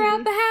to figure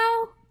out the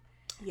how.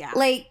 Yeah.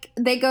 Like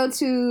they go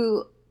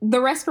to the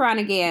restaurant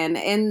again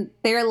and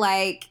they're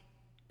like,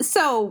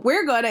 so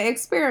we're going to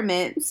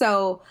experiment.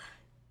 So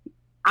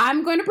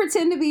I'm going to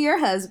pretend to be your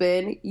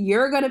husband.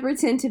 You're going to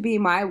pretend to be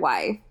my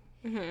wife.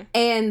 Mm-hmm.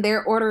 And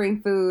they're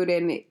ordering food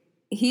and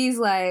she's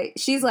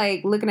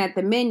like looking at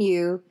the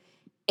menu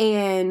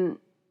and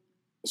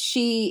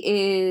she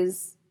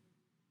is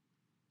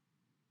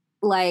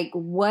like,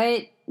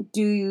 what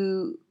do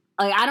you,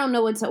 like, I don't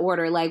know what to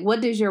order. Like,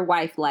 what does your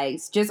wife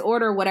likes? Just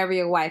order whatever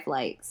your wife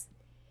likes.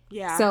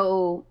 Yeah.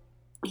 So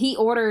he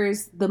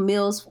orders the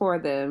meals for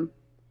them.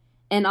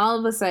 And all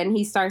of a sudden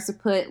he starts to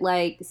put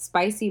like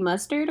spicy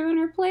mustard on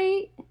her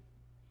plate.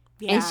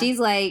 Yeah. And she's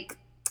like,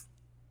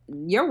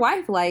 your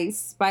wife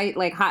likes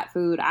like hot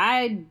food.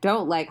 I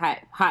don't like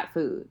hot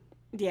food.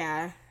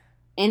 Yeah.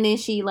 And then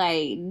she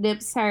like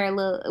dips her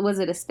little, was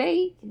it a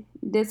steak?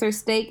 Dips her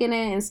steak in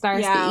it and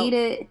starts to eat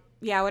it.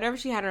 Yeah, whatever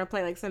she had on her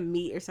plate, like some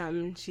meat or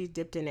something, she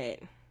dipped in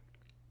it.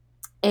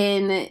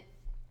 And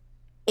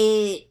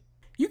it...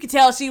 You could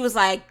tell she was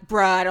like,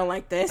 bruh, I don't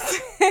like this.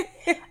 It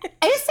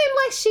seemed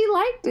like she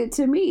liked it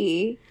to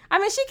me. I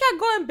mean, she kept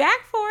going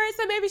back for it,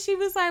 so maybe she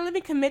was like, let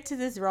me commit to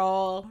this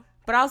role.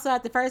 But also,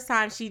 at the first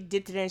time she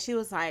dipped it in, she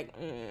was like,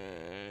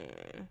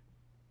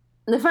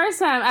 The first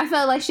time, I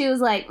felt like she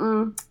was like,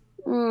 I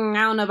don't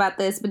know about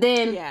this. But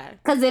then,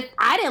 because if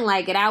I didn't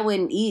like it, I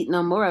wouldn't eat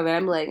no more of it.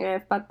 I'm like,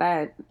 fuck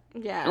that.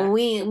 Yeah. And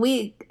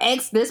we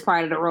X'd this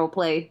part of the role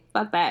play.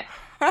 Fuck that.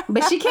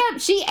 But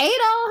she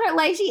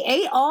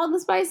ate all the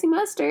spicy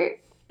mustard.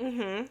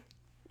 Mm-hmm.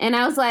 And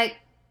I was like,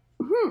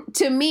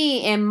 to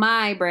me, in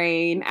my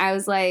brain, I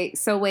was like,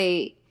 so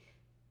wait,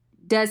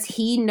 does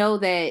he know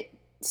that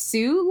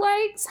Sue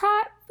likes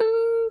hot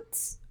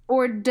foods?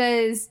 Or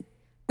does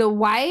the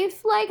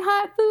wife like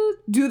hot foods?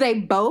 Do they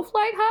both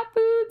like hot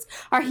foods?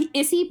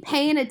 Is he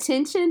paying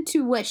attention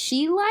to what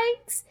she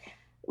likes?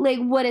 Like,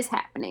 what is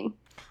happening?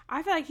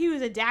 I feel like he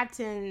was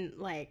adapting,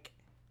 like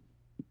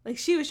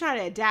she was trying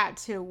to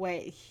adapt to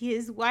what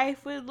his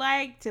wife would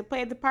like to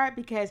play the part,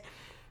 because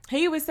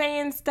he was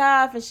saying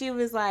stuff and she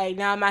was like,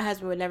 no, my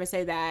husband would never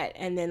say that.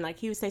 And then like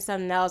he would say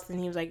something else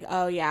and he was like,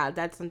 oh yeah,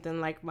 that's something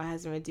like my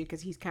husband would do,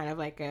 because he's kind of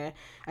like a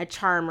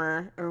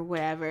charmer or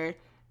whatever.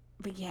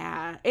 But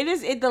yeah,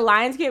 the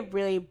lines get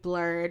really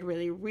blurred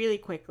really, really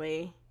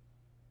quickly.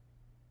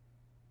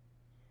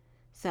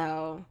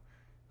 So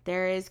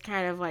there is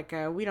kind of like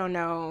we don't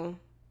know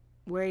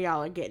where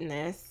y'all are getting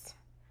this,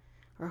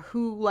 or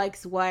who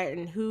likes what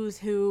and who's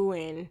who,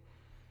 and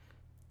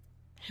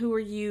who are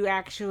you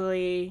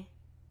actually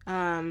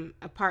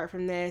apart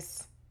from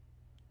this.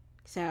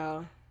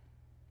 So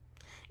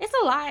it's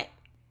a lot.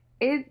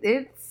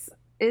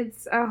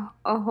 It's a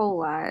whole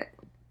lot.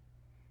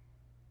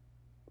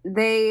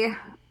 They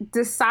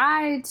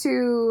decide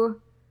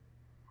to,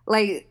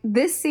 like,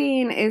 this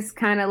scene is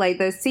kind of like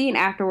the scene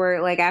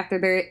afterward, like after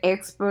their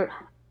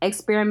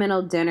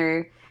experimental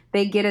dinner,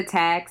 they get a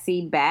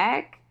taxi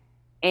back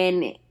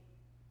and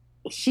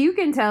you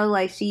can tell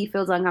like she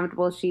feels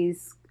uncomfortable,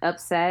 she's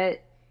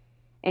upset,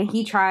 and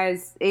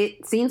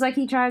it seems like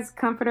he tries to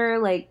comfort her,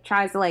 like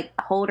tries to like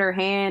hold her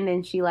hand,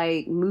 and she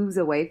like moves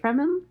away from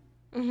him.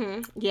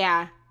 Mm-hmm.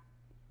 Yeah.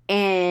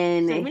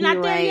 And so we're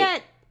not there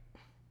yet.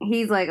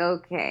 He's like,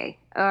 okay,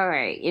 all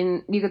right.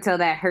 And you could tell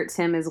that hurts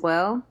him as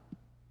well.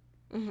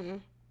 Mm-hmm.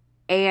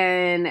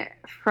 And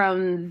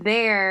from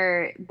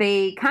there,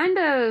 they kind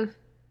of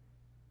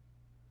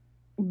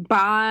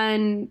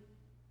bond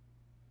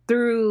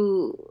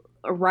through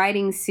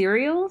writing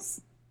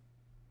serials.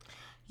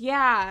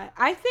 Yeah,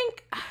 I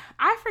think,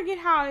 I forget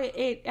how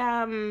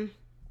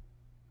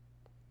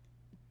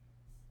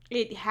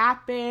it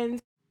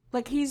happens.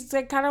 Like, he's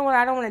like, kind of what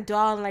I don't want to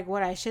dwell on, like,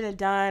 what I should have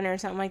done or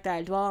something like that.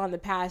 I dwell on the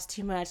past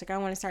too much. Like, I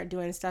want to start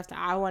doing stuff that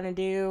I want to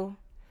do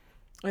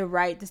and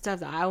write the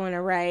stuff that I want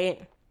to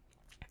write.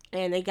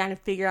 And they kind of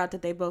figure out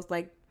that they both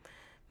like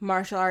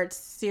martial arts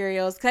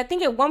serials. Because I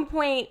think at one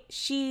point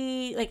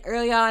she, like,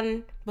 early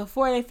on,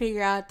 before they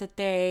figure out that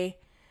their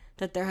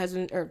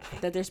husband or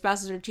that their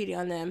spouses are cheating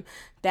on them,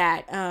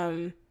 that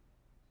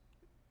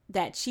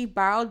she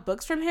borrowed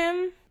books from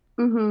him.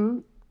 Mm-hmm.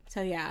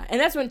 So yeah, and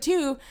that's when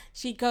too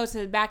she goes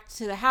back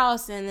to the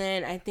house, and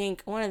then I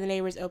think one of the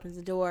neighbors opens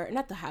the door.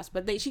 Not the house,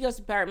 but she goes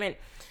to the apartment.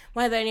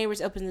 One of the neighbors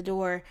opens the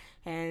door,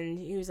 and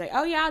he was like,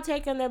 "Oh yeah, I'll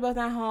take them. They're both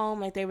not home.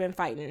 Like they've been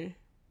fighting."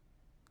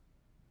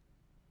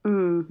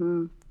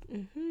 Mm-hmm.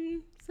 Mm-hmm.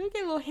 So we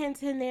get little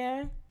hints in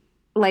there.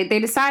 Like they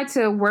decide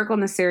to work on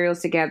the serials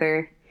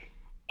together,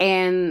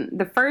 and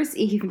the first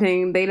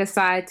evening they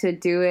decide to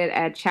do it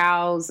at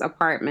Chow's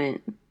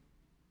apartment.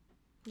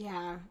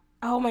 Yeah.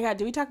 Oh my God,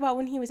 did we talk about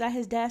when he was at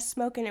his desk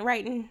smoking and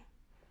writing?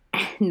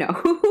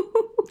 No.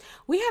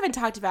 We haven't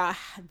talked about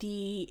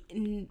the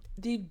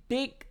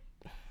big,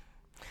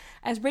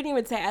 as Brittany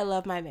would say, I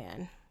love my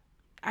man.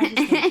 I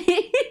just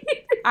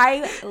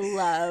I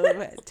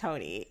love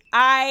Tony.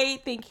 I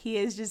think he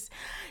is just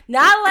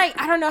not like,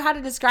 I don't know how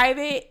to describe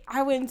it.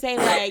 I wouldn't say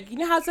like, you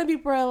know how some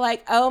people are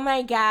like, oh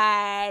my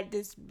God,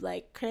 this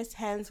like Chris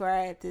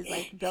Hemsworth is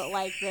like built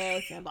like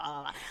this and blah,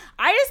 blah, blah.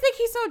 I just think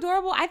he's so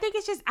adorable. I think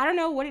it's just, I don't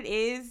know what it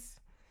is.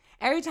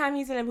 Every time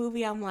he's in a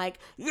movie, I'm like,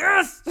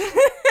 yes!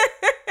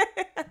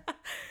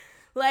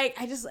 Like,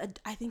 I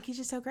think he's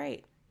just so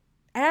great.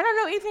 And I don't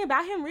know anything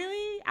about him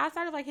really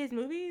outside of like his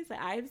movies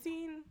that I've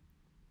seen.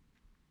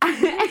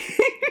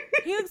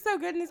 He looks so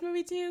good in this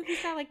movie too.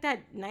 He's got like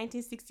that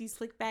 1960s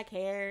slick back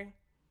hair.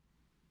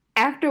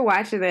 After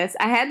watching this,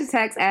 I had to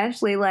text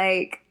Ashley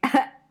like,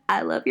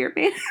 I love your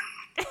man.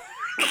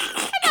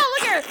 I know,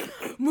 look at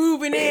her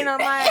moving in on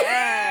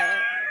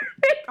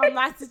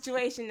my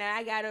situation that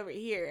I got over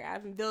here.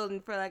 I've been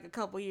building for like a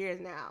couple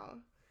years now.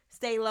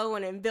 Stay low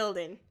and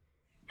building.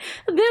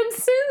 Them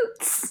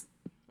suits.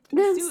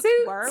 Them suits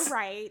were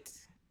right.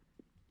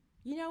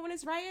 You know, when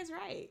it's right, it's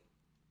right.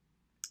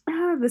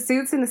 Oh, the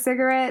suits and the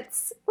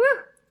cigarettes. Woo!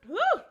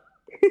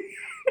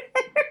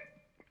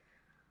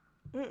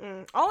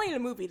 Woo! Only in a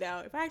movie,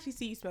 though. If I actually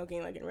see you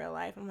smoking, like, in real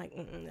life, I'm like,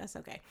 that's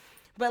okay.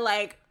 But,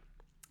 like,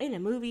 in a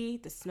movie,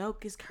 the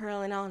smoke is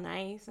curling all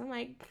nice. I'm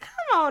like,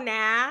 come on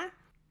now.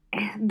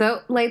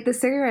 Though, like, the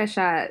cigarette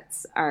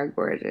shots are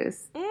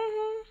gorgeous.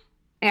 Mm-hmm.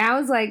 And I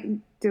was like,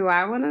 do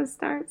I want to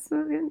start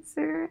smoking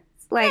cigarettes?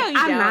 Like,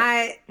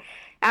 No,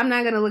 I'm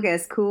not going to look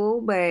as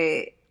cool,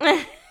 but...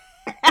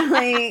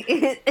 like,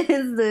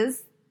 is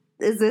this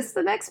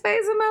the next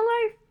phase of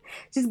my life?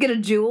 Just get a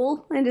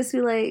Juul and just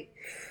be like,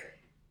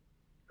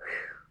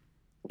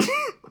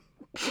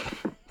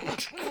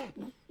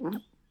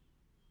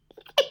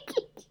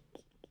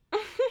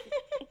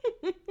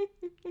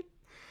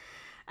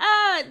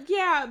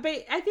 yeah,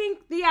 but I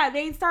think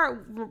they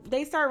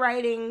start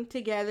writing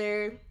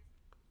together.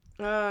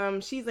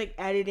 She's like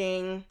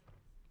editing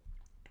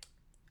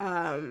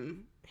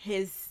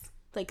his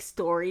like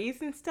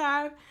stories and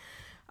stuff.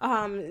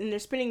 And they're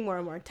spending more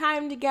and more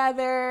time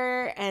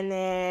together. And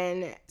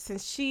then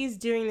since she's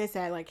doing this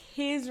at like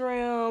his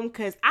room,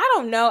 because I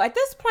don't know, at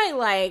this point,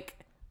 like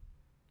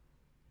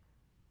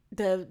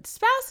the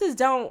spouses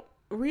don't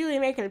really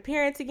make an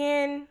appearance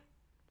again.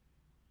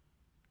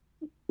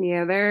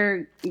 Yeah,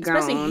 they're gone.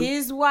 Especially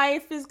his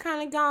wife is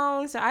kind of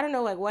gone. So I don't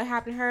know like what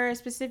happened to her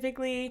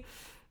specifically.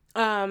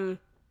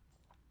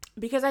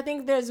 Because I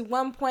think there's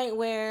one point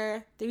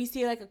where we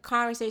see like a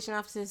conversation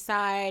off to the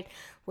side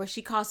where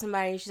she calls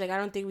somebody and she's like, I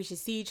don't think we should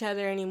see each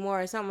other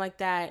anymore or something like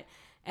that.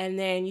 And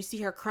then you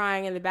see her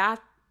crying in the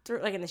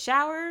bathroom, like in the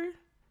shower.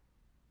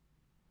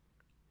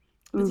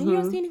 But then you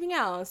don't see anything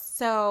else.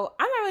 So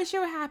I'm not really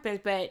sure what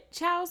happens. But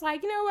Chow's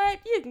like, you know what?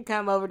 You can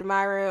come over to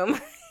my room.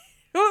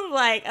 I'm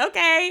like,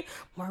 okay.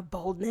 More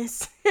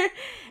boldness.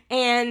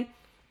 And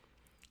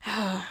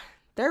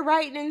they're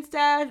writing and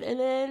stuff. And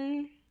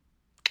then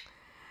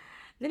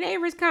the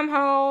neighbors come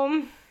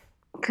home.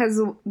 Because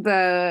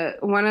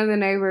one of the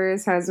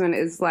neighbors' husband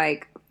is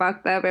like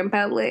fucked up in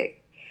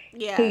public.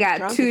 Yeah. He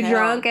got too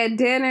drunk at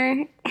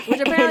dinner.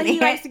 Which apparently he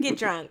likes to get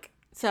drunk.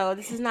 So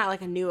this is not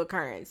like a new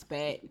occurrence,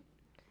 but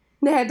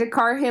they had to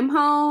cart him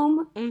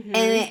home. Mm-hmm.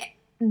 And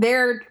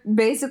they're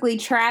basically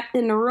trapped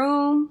in the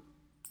room.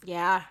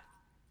 Yeah.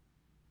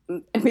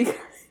 I mean,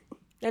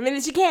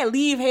 she can't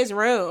leave his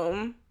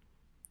room.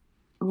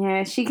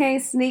 Yeah, she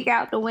can't sneak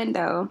out the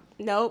window.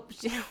 Nope.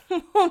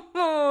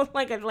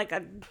 like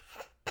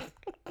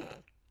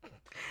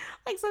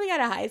something out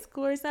of high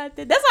school or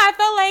something. That's what I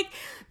felt like,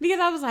 because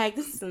I was like,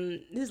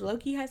 this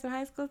low-key has some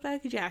high school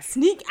stuff. Cause you gotta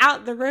sneak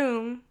out the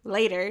room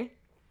later.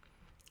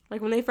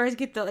 Like when they first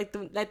get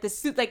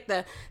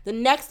the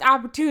next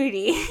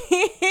opportunity,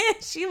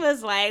 she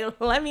was like,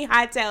 let me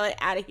hightail it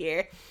out of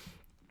here.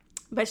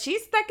 But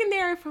she's stuck in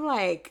there for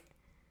like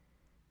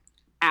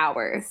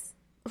hours.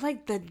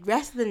 Like the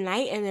rest of the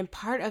night and then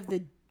part of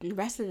the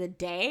rest of the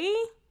day,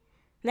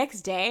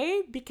 next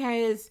day,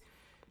 because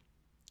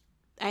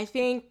I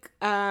think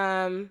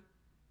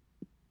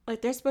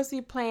like they're supposed to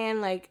be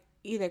playing like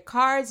either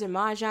cards or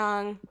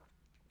mahjong,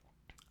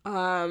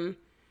 and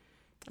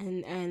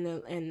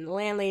the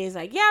landlady's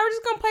like, yeah, we're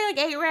just gonna play like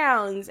 8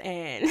 rounds,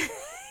 and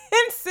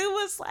Sue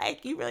was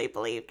like, you really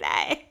believe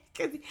that?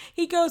 Because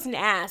he goes and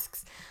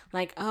asks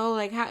like, oh,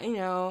 like how, you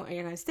know, are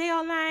you gonna stay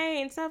all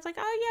night and stuff? Like,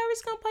 oh yeah, we're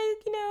just gonna play,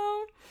 you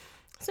know,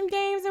 some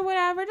games or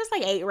whatever. Just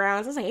like 8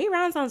 rounds. I was like, 8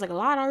 rounds sounds like a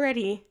lot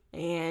already.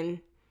 And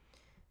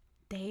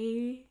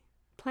they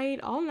played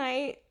all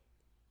night.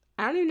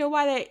 I don't even know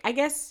why I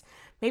guess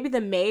maybe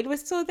the maid was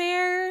still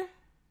there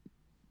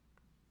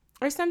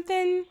or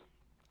something.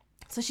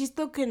 So she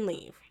still couldn't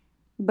leave.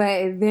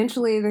 But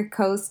eventually the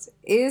coast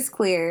is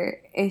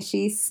clear and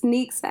she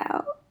sneaks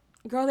out.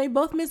 Girl, they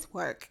both miss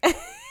work.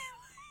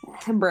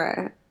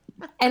 Bruh.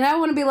 And I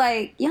want to be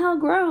like, y'all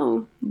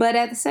grown. But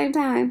at the same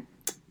time,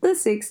 the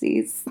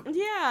 60s.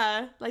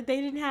 Yeah. Like,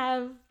 they didn't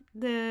have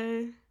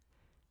the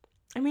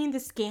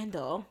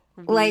scandal.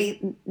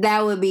 Like,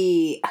 that would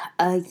be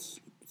a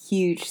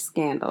huge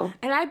scandal.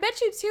 And I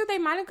bet you, too, they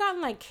might have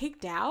gotten, like,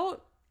 kicked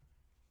out.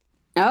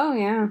 Oh,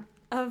 yeah.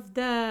 of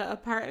the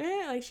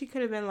apartment. Like, she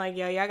could have been like,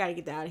 yo, y'all gotta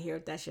get out of here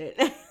with that shit.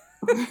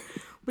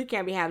 We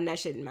can't be having that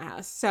shit in my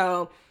house.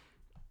 So,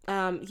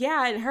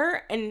 yeah,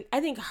 and I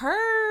think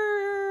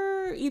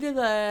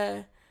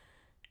either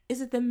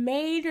is it the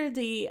maid or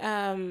the,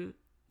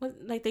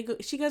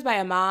 she goes by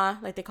Ama,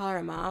 like they call her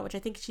Ama, which I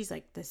think she's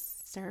like the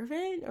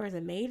servant or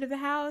the maid of the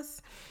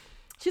house.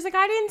 She's like,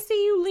 I didn't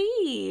see you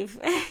leave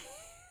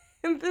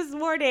this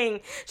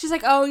morning. She's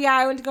like, oh yeah,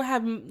 I went to go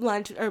have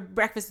lunch or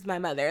breakfast with my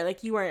mother.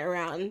 Like, you weren't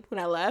around when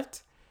I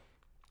left.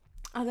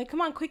 I was like,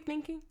 come on, quick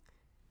thinking.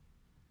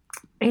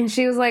 And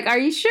she was like, are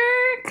you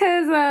sure?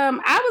 Because I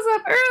was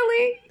up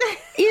early.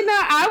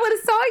 I would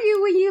have saw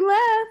you when you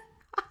left.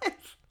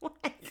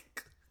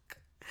 Like,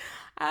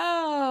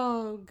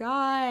 oh,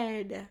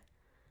 God. Can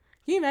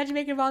you imagine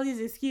making all these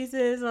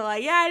excuses? Or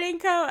like, yeah, I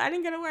didn't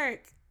go to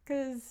work.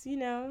 Because,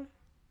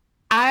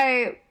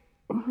 I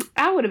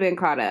would have been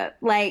caught up.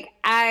 Like,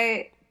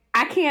 I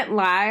can't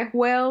lie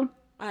well.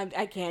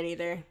 I can't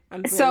either.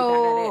 I'm really so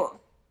bad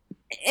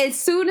at it. As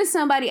soon as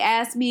somebody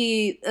asked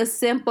me a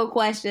simple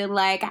question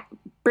like,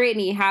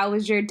 Brittany, how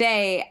was your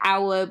day? I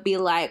would be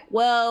like,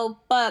 well,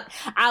 fuck,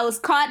 I was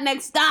caught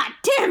next. God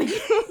damn it.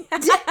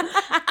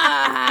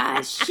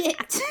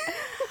 Shit.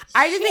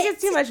 I just think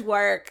it's too much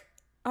work.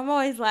 I'm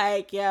always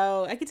like,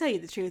 yo, I can tell you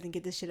the truth and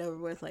get this shit over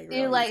with. Like,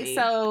 you're like, easy.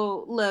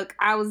 So look,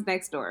 I was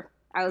next door.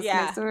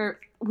 Next door.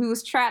 We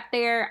was trapped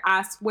there.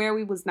 I swear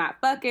we was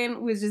not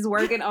fucking. We was just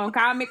working on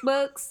comic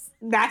books.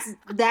 That's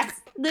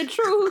the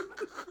truth.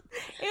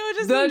 It was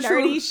just some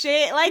dirty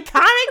shit, like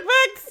comic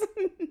books.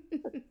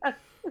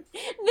 Then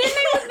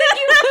they would think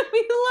you would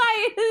be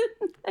lying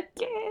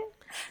again.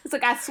 It's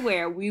like, I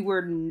swear we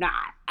were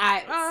not.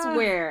 I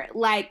swear.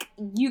 Like,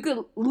 you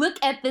could look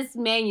at this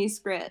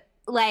manuscript.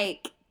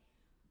 Like,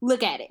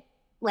 look at it.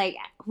 Like,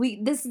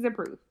 this is the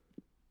proof.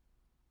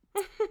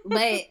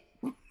 But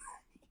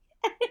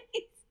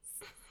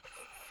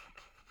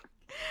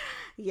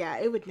yeah,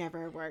 it would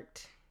never have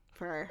worked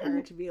for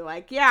her to be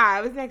like, yeah, I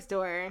was next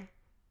door.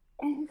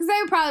 Because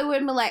they probably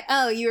wouldn't be like,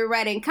 oh, you were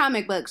writing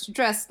comic books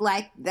dressed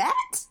like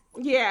that?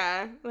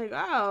 Yeah. Like,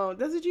 oh,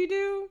 that's what you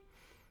do?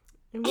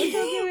 And what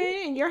you're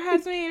doing? And your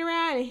husband ain't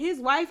around and his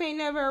wife ain't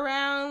never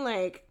around?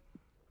 Like,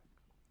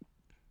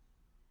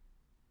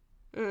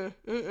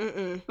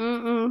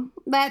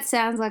 That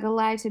sounds like a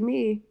lie to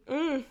me.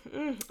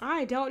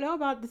 I don't know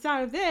about the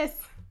sound of this.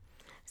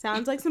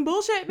 Sounds like some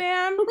bullshit,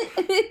 ma'am.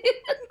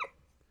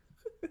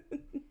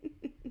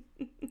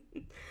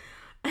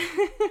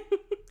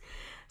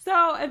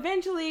 So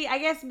eventually, I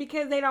guess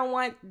because they don't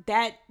want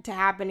that to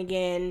happen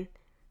again,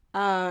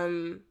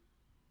 and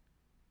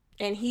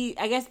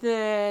I guess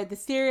the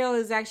cereal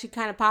is actually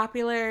kind of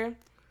popular.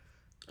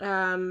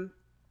 Chow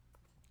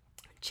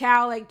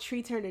like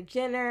treats her to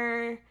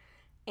dinner,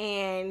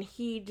 and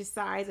he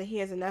decides that he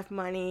has enough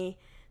money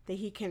that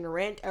he can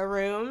rent a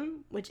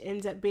room, which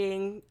ends up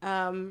being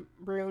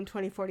room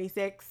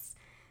 2046.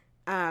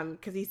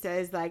 Because he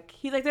says, like,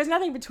 he's like, there's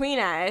nothing between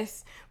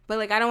us, but,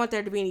 like, I don't want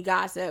there to be any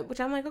gossip, which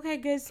I'm like, okay,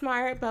 good,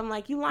 smart, but I'm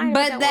like, you lying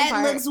about that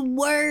one part. Looks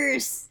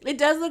worse. It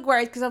does look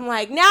worse, because I'm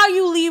like, now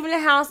you leave in the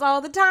house all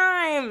the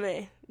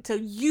time, so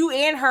you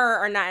and her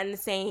are not in the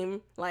same,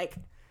 like,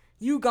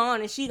 you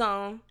gone and she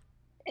gone,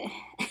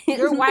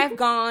 your wife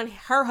gone,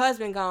 her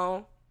husband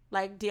gone,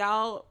 like, do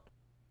y'all...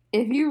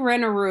 If you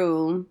rent a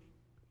room,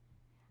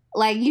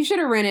 like, you should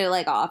have rented,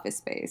 like, office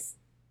space.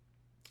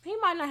 He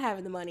might not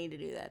have the money to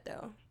do that,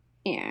 though.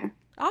 Yeah.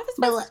 Office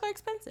space is so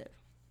expensive.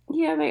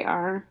 Yeah, they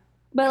are.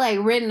 But, like,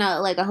 renting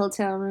out, like, a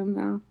hotel room,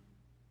 though.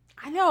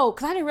 I know,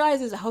 because I didn't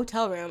realize it was a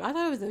hotel room. I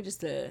thought it was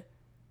just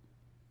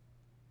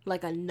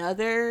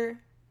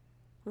another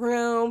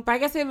room. But I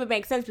guess it would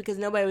make sense because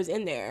nobody was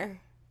in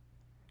there.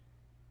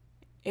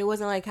 It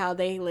wasn't like how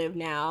they live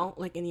now,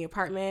 like, in the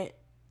apartment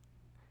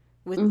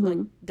with,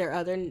 like, their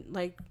other,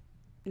 like,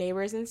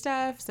 neighbors and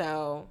stuff,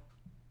 so...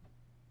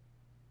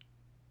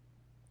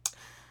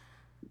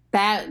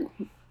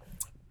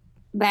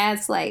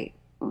 That's like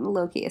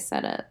low-key a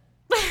setup.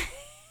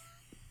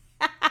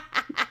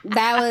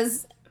 That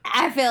was,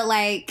 I feel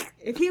like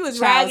if he was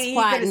raggedy, he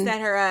could have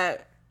set her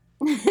up.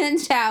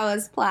 And Chow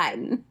was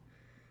plotting.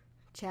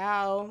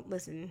 Chow,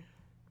 listen,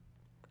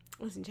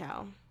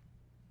 Chow.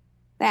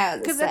 That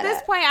was because at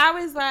this point I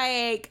was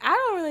like, I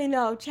don't really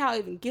know if Chow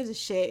even gives a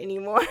shit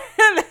anymore.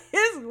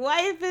 His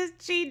wife is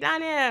cheating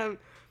on him,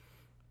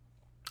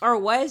 or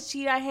was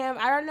cheating on him.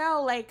 I don't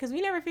know, like, because we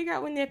never figured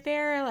out when the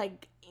affair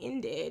like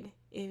ended.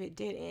 If it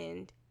did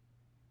end.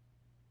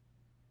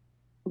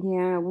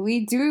 Yeah,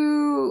 we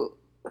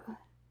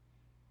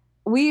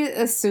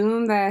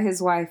assume that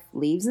his wife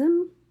leaves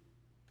him?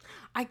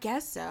 I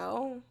guess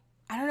so.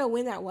 I don't know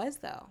when that was,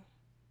 though.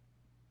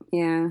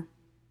 Yeah.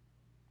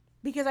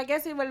 Because I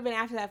guess it would have been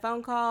after that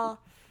phone call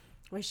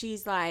where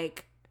she's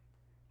like,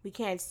 we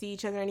can't see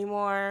each other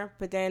anymore.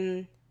 But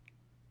then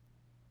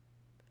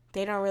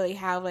they don't really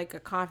have, like, a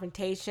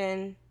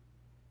confrontation.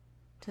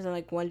 So then,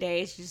 like, one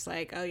day she's just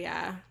like, oh,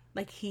 yeah.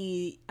 Like,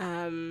 he,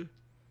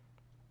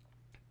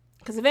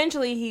 Because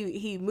eventually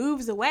he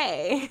moves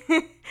away.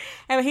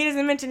 And he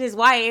doesn't mention his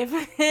wife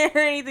or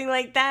anything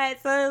like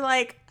that. So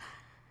like,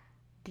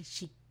 did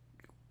she,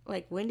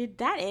 like, when did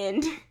that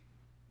end?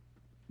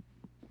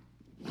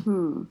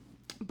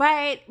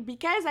 But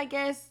because I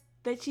guess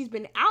that she's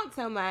been out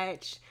so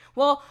much.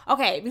 Well,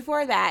 okay,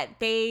 before that,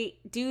 they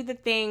do the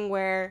thing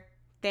where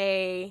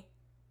they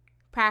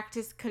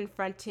practice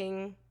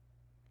confronting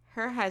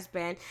her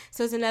husband.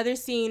 So it's another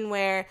scene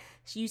where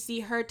you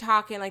see her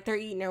talking, like they're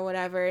eating or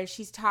whatever, and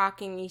she's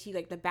talking, and you see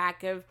like the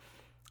back of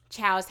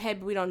Chow's head,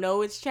 but we don't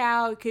know it's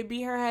Chow. It could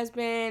be her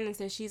husband. And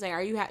so she's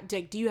like,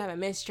 do you have a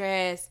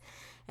mistress?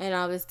 And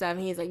all this stuff.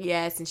 And he's like,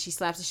 yes. And she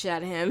slaps the shit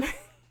out of him.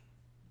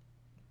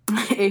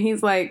 And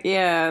he's like,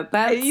 yeah,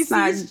 that's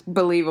not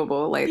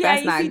believable. Like, yeah,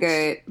 that's not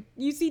good.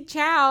 You see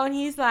Chow, and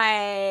he's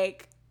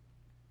like,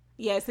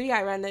 yeah, so you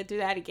gotta run through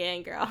that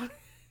again, girl.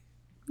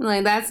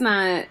 Like, that's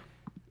not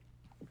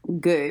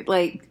good.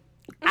 Like,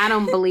 I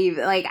don't believe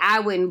it. Like,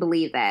 I wouldn't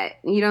believe that.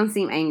 You don't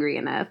seem angry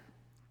enough.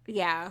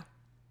 Yeah.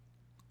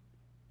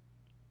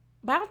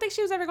 But I don't think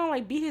she was ever gonna,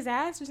 like, beat his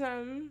ass or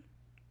something.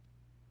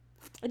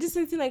 It just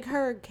didn't seem like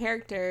her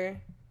character,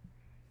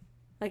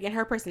 like, in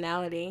her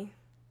personality.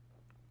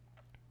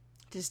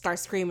 Just start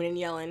screaming and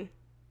yelling.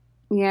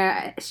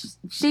 Yeah,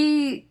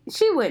 she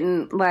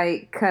wouldn't,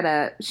 like, cut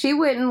up. She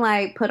wouldn't,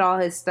 like, put all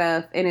his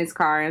stuff in his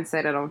car and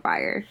set it on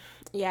fire.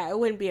 Yeah, it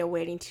wouldn't be a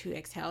waiting to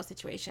exhale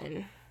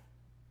situation.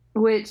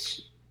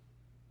 Which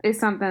is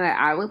something that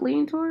I would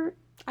lean toward.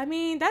 I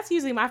mean, that's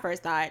usually my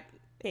first thought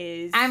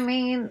is... I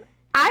mean,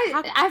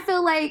 I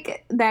feel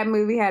like that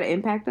movie had an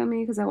impact on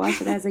me because I watched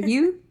it as a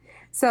youth.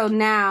 So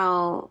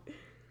now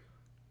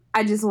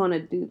I just want to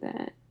do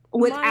that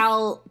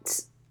without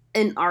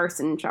an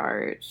arson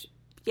charge.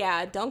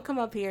 Yeah, don't come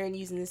up here and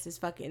using this as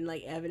fucking,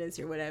 like, evidence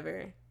or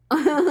whatever.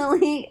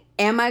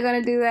 Am I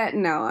going to do that?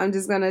 No, I'm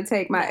just going to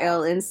take my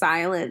L in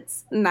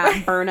silence,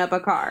 not burn up a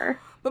car.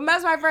 But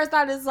that's my first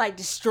thought is, like,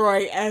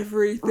 destroy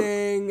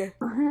everything.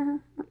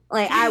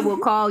 Like, I will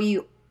call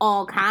you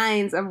all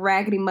kinds of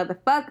raggedy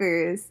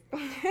motherfuckers.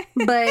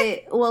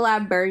 But will I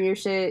burn your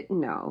shit?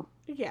 No.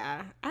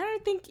 Yeah, I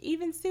don't think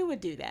even Sue would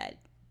do that.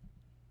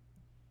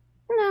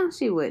 No,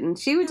 she wouldn't.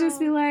 She would just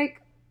be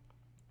like,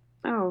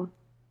 oh.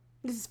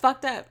 This is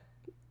fucked up.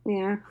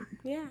 Yeah.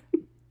 Yeah.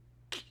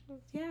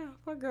 Yeah,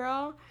 poor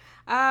girl.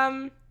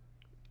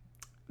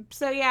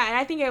 So yeah, and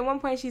I think at one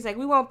point she's like,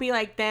 we won't be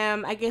like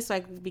them. I guess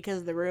like because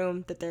of the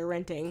room that they're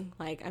renting.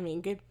 Like, I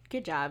mean,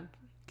 good job.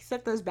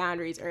 Set those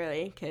boundaries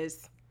early,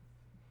 because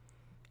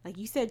like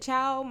you said,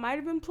 Chow might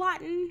have been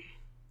plotting.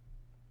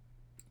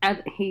 I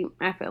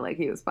feel like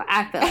he was.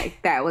 I feel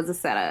like that was a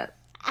setup.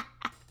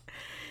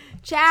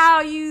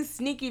 Chow, you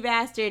sneaky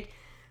bastard.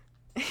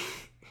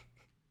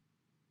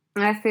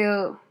 I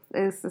feel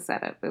it's a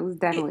setup. It was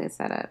definitely a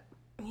setup.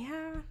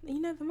 Yeah,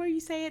 you know, the more you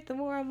say it, the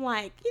more I'm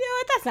like, you know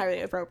what, that's not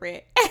really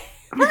appropriate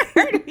for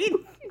her to be,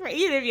 for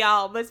either of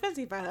y'all, but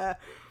especially for her.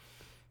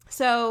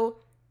 So,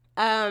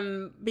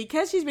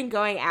 because she's been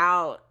going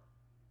out,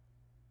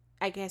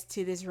 I guess,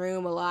 to this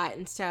room a lot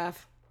and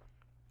stuff,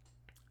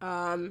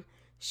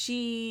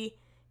 she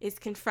is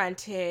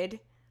confronted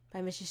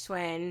by Mrs.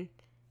 Swen,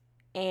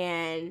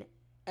 and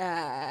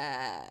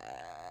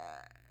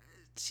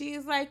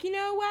she's like, you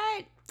know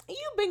what?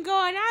 You've been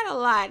going out a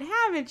lot,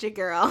 haven't you,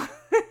 girl?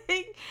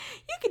 You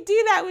can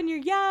do that when you're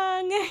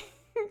young.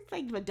 It's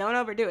like, but don't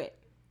overdo it.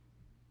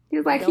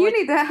 He's like, you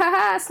need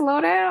to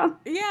slow down.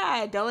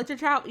 Yeah, don't let your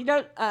travel. You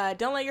don't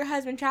let your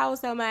husband travel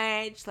so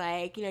much.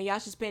 Like, you know, y'all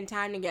should spend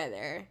time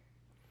together.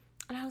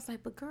 And I was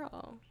like, but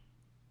girl,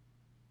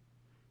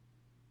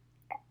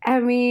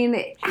 I mean,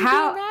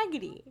 how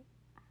raggedy?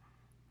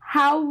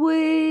 How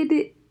would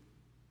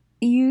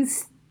you?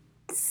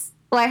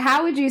 Like,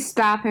 how would you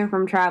stop him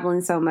from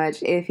traveling so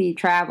much if he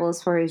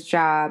travels for his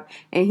job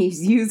and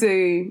he's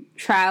using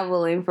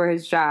traveling for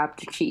his job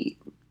to cheat?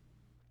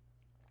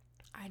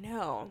 I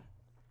know.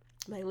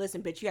 Like,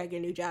 listen, bitch, you gotta get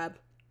a new job.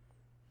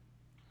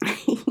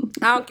 I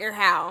don't care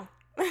how.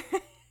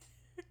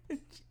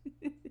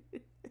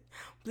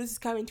 This is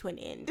coming to an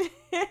end.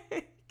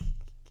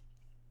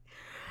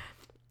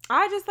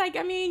 I just like,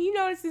 I mean, you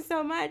notice it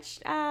so much.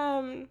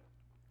 You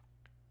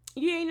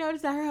ain't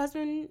noticed that her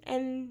husband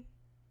and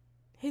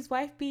his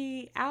wife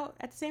be out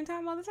at the same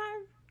time all the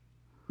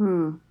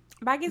time?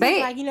 But I guess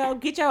it's like, you know,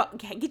 get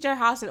your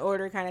house in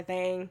order kind of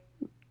thing.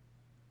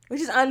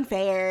 Which is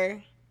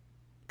unfair.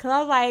 Because I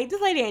was like,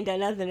 this lady ain't done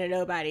nothing to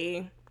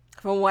nobody.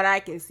 From what I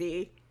can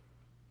see.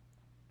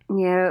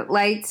 Yeah,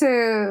 like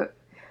to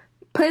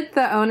put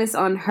the onus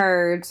on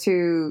her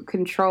to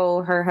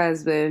control her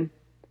husband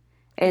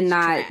and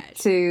not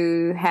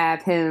to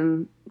have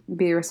him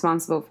be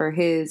responsible for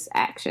his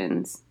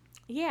actions.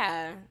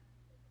 Yeah.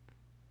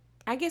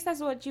 I guess that's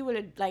what you would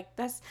have, like,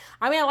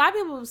 I mean, a lot of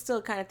people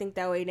still kind of think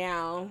that way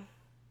now.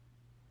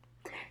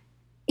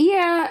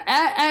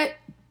 Yeah,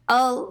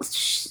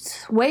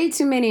 way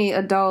too many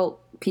adult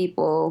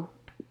people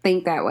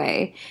think that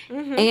way.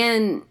 Mm-hmm.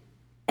 And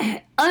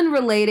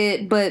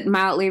unrelated, but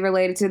mildly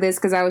related to this,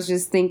 because I was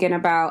just thinking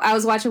about, I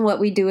was watching What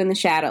We Do in the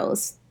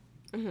Shadows.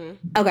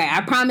 Mm-hmm. Okay,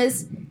 I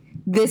promise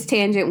this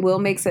tangent will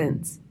make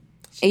sense.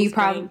 And you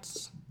probably...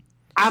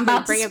 I'm about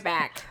to bring it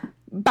back.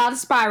 About to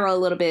spiral a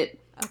little bit.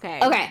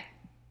 Okay.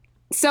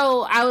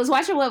 So I was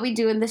watching What We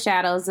Do in the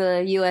Shadows,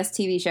 a U.S.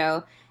 TV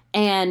show,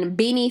 and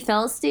Beanie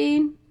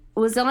Feldstein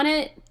was on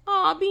it.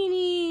 Aw,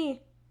 Beanie.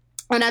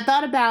 And I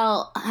thought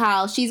about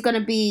how she's going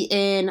to be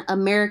in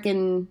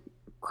American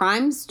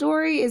Crime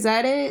Story. Is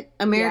that it?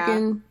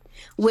 American...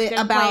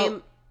 Yeah.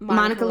 About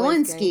Monica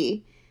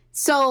Lewinsky.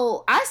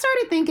 So I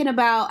started thinking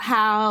about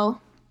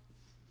how,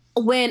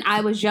 when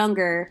I was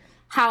younger,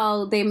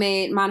 how they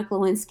made Monica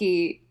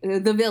Lewinsky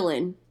the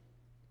villain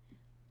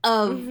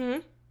of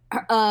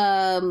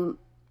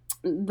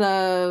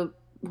the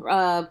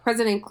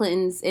President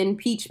Clinton's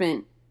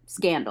impeachment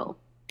scandal.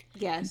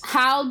 Yes.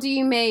 How do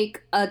you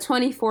make a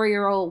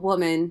 24-year-old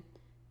woman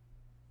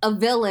a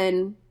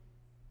villain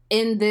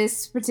in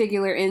this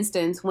particular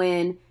instance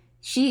when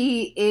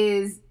she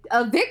is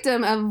a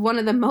victim of one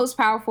of the most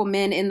powerful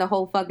men in the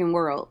whole fucking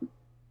world?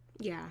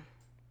 Yeah.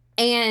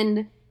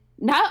 And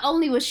not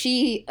only was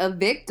she a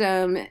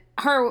victim,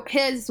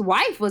 his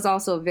wife was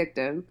also a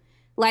victim.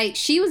 Like,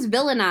 she was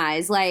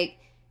villainized. Like,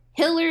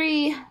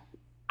 Hillary,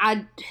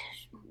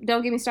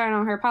 don't get me started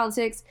on her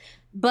politics,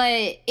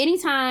 but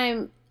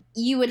anytime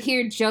you would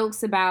hear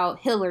jokes about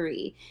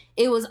Hillary,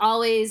 it was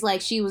always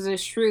like she was a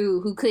shrew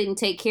who couldn't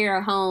take care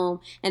of home,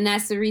 and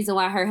that's the reason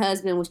why her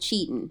husband was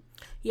cheating.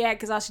 Yeah,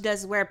 because all she does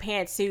is wear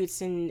pantsuits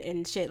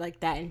and shit like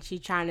that, and she's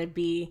trying to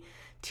be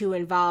too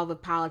involved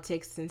with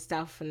politics and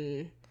stuff,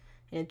 and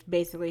it's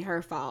basically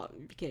her fault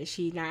because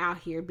she's not out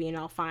here being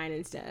all fine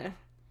and stuff.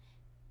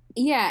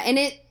 Yeah, and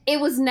it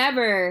was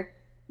never...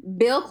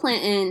 Bill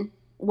Clinton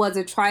was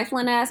a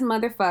trifling ass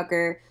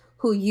motherfucker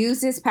who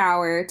used his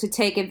power to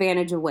take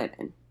advantage of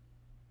women.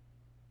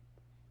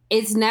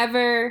 It's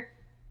never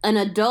an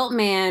adult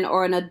man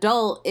or an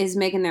adult is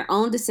making their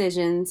own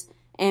decisions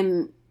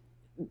and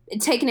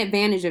taking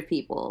advantage of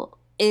people.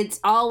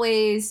 It's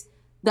always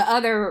the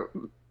other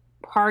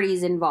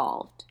parties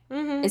involved,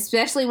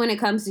 especially when it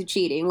comes to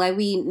cheating. Like,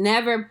 we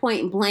never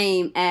point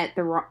blame at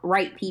the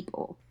right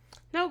people.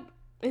 Nope.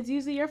 It's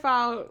usually your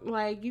fault.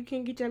 Like, you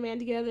can't get your man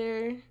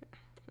together.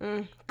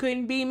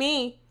 Couldn't be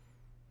me.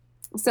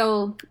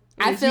 So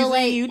I feel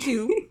like you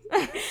too.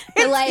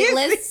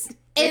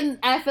 And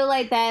I feel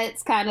like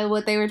that's kind of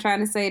what they were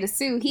trying to say to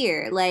Sue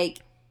here. Like,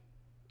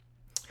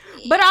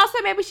 but also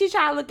maybe she's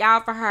trying to look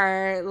out for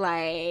her.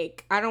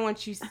 Like, I don't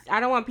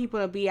want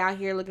people to be out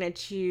here looking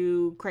at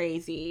you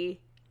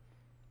crazy.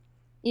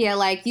 Yeah,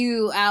 like,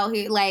 you out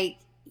here, like,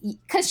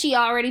 because she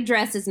already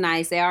dresses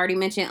nice. They already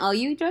mentioned, oh,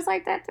 you dress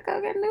like that to go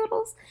get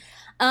noodles?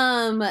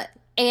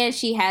 And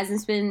she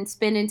hasn't been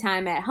spending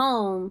time at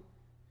home.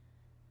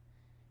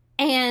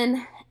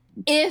 And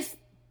if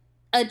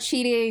a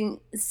cheating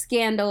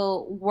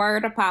scandal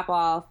were to pop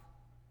off,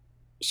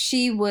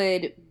 she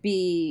would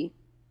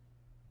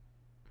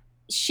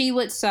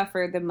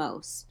suffer the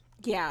most.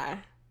 Yeah.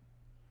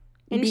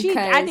 And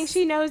I think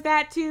she knows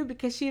that too,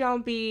 because she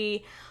don't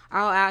be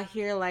all out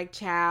here like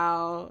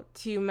chow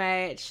too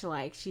much.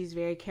 Like, she's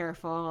very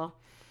careful.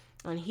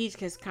 And he's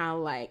just kind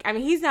of like, I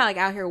mean, he's not like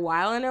out here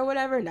wilding or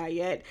whatever, not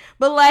yet.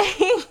 But like,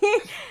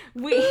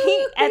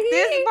 at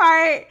this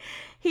part,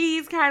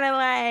 he's kind of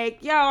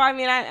like, yo, I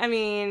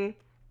mean,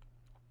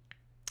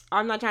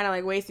 I'm not trying to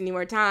like waste any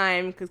more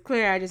time, because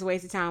clearly I just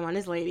wasted time on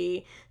this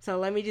lady. So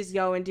let me just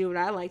go and do what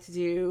I like to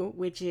do,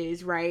 which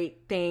is write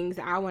things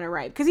I want to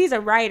write. Because he's a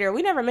writer.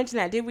 We never mentioned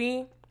that, did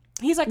we?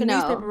 He's like a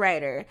newspaper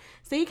writer.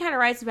 So he kind of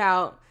writes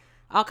about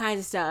all kinds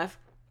of stuff,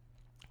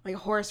 like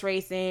horse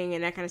racing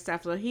and that kind of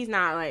stuff. So he's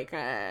not like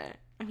a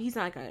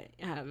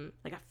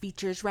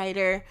features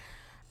writer.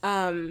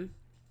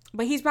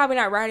 But he's probably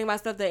not writing about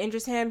stuff that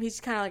interests him. He's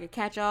kind of like a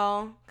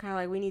catch-all, kind of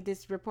like, we need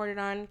this reported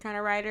on kind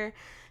of writer.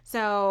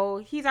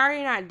 So he's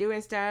already not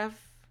doing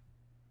stuff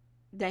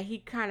that he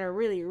kind of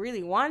really,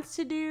 really wants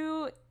to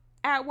do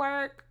at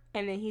work.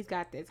 And then he's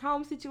got this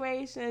home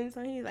situation.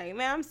 So he's like,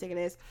 man, I'm sick of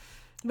this.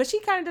 But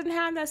she kind of doesn't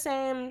have that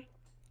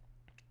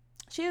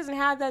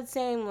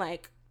same,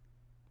 like,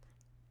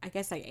 I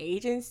guess, like,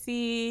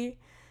 agency,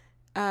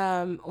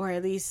 or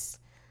at least,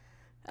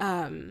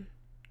 like,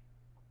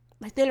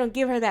 they don't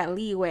give her that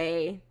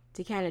leeway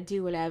to kind of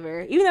do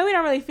whatever, even though we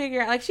don't really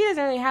figure out, like, she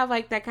doesn't really have,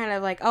 like, that kind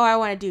of, like, oh, I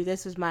want to do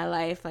this with my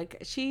life. Like,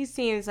 she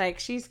seems like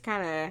she's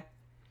kind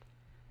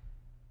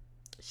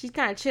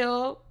of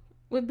chill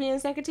with being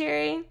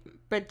secretary,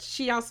 but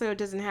she also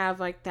doesn't have,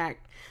 like, that,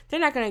 they're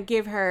not going to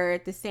give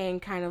her the same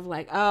kind of,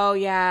 like, oh,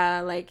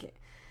 yeah, like,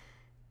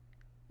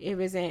 it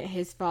wasn't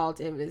his fault,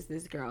 it was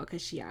this girl,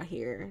 because she out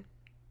here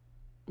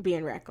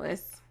being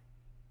reckless.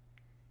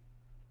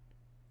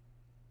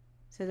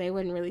 So they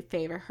wouldn't really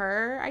favor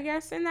her, I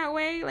guess, in that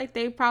way. Like,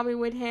 they probably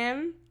would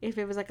him if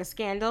it was, like, a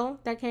scandal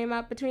that came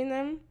up between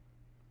them.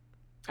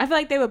 I feel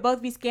like they would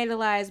both be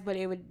scandalized, but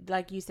it would,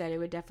 like you said, it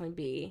would definitely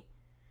be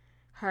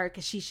her,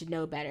 because she should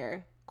know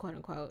better, quote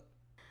unquote.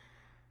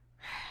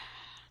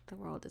 The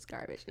world is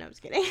garbage. No, I'm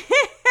just kidding.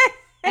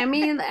 I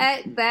mean,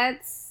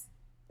 that's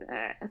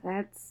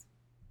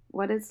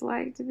what it's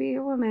like to be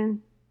a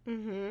woman.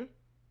 Mm-hmm.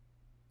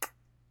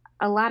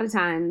 a lot of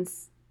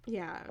times,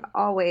 Yeah.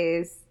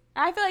 always.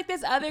 I feel like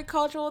there's other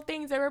cultural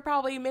things that we're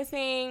probably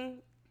missing,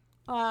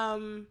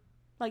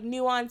 like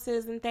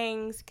nuances and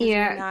things, because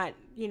we're not,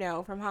 you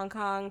know, from Hong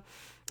Kong,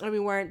 or we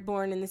weren't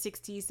born in the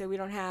 60s, so we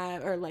don't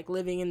have, or like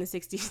living in the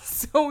 60s,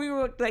 so we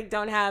were, like,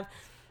 don't have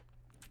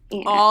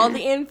all the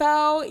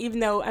info, even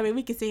though, I mean,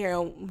 we could sit here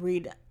and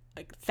read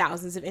like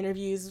thousands of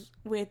interviews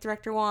with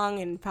Director Wong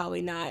and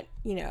probably not,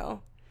 you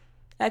know,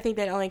 I think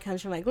that only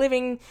comes from like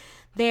living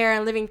there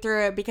and living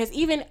through it, because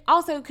even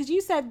also, because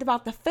you said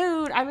about the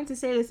food, I meant to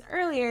say this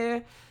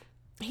earlier,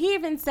 he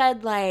even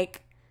said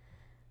like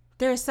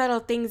there are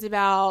subtle things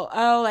about,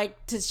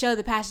 like to show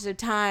the passage of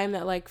time,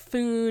 that like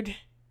food,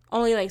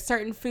 only like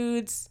certain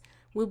foods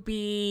would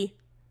be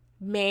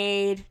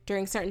made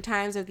during certain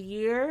times of the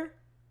year,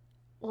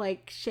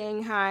 like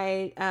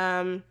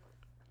Shanghainese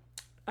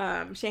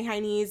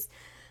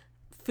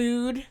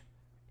food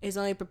is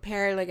only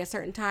prepared like a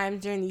certain time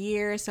during the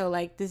year, so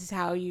like this is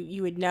how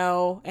you would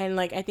know. And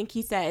like I think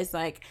he says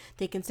like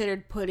they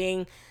considered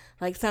putting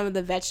like some of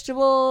the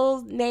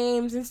vegetable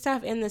names and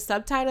stuff in the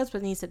subtitles,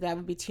 but then he said that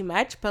would be too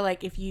much. But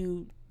like if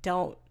you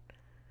don't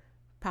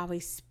probably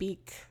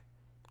speak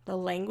the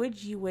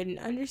language, you wouldn't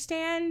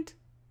understand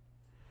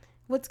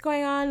what's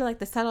going on, like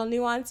the subtle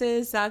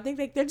nuances. So I think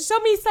like there's so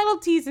many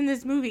subtleties in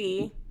this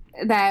movie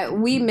that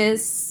we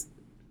miss,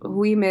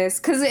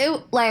 because it,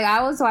 like,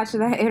 I was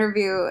watching that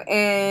interview,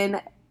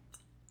 and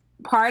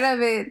part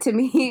of it to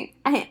me,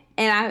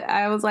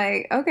 I was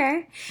like,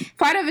 okay,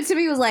 part of it to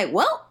me was like,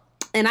 well,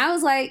 and I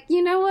was like,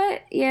 you know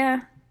what,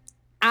 yeah,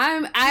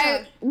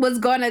 I was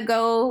gonna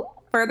go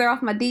further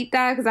off my deep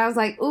dive, because I was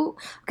like, ooh,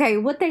 okay,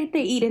 what they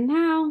eating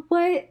now,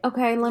 what,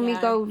 okay, let me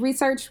go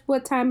research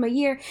what time of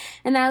year.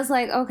 And I was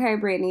like, okay,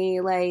 Brittany,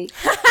 like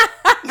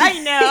I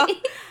know.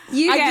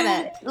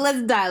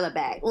 Let's dial it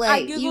back.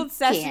 Like, I googled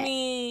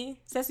sesame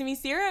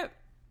syrup.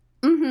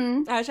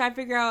 Mm-hmm. I was trying to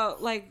figure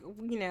out, like,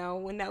 you know,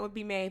 when that would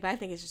be made, but I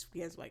think it's just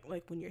because like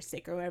when you're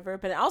sick or whatever.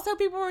 But also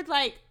people were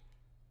like,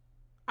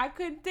 I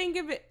couldn't think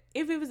of it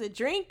if it was a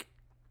drink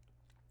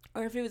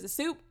or if it was a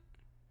soup,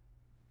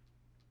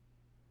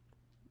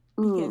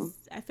 because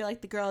I feel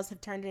like the girls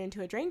have turned it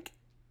into a drink.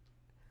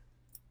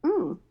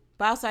 But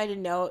also I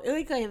didn't know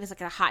it was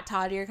like a hot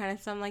toddy or kind of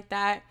something like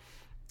that,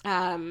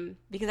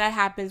 because that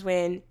happens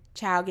when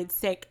Chow gets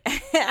sick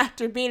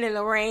after being in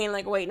the rain,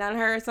 like waiting on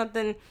her or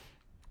something.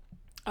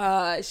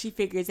 She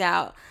figures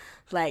out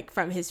like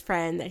from his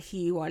friend that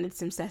he wanted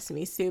some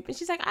sesame soup, and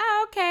she's like,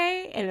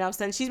 okay. And then all of a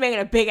sudden she's making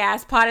a big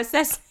ass pot of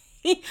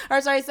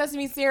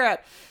sesame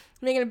syrup,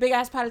 making a big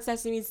ass pot of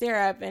sesame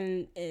syrup,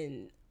 and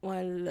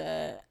one of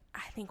the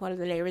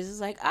neighbors is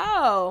like,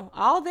 oh,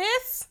 all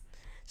this?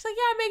 She's like,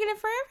 yeah, I'm making it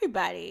for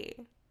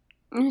everybody.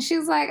 And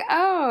she's like,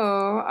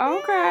 oh,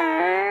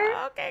 okay.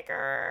 Yeah, okay,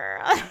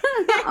 girl.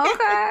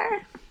 Okay.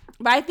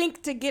 But I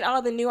think to get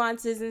all the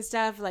nuances and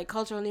stuff, like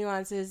cultural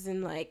nuances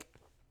and like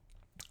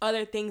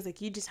other things, like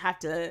you'd have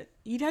to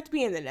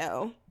be in the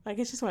know. Like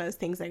it's just one of those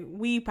things, like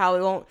we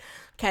probably won't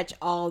catch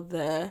all of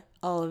the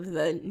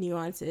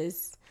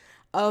nuances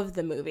of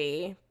the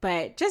movie.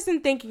 But just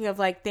in thinking of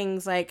like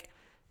things like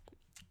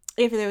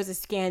if there was a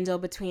scandal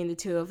between the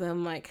two of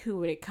them, like who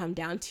would it come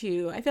down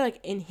to? I feel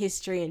like in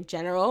history in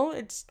general,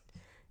 it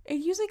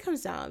usually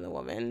comes down on the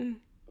woman.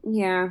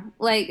 Yeah,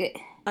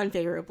 like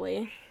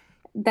unfavorably.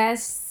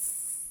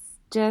 That's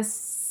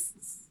just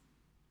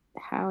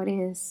how it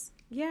is.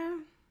 Yeah.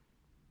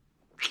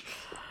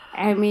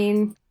 I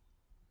mean,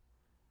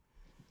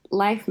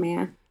 life,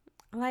 man.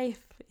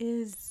 Life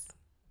is,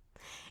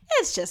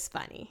 it's just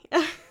funny.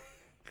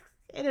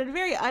 In a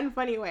very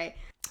unfunny way.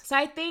 So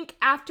I think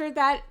after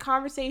that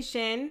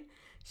conversation,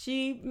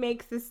 she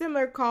makes a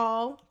similar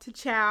call to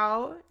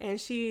Chow, and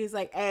she's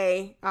like,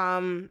 hey,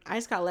 I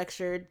just got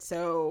lectured,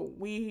 so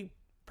we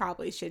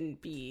probably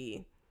shouldn't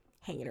be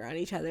hanging around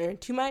each other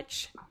too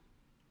much.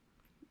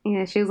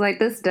 Yeah, she was like,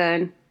 this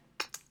done.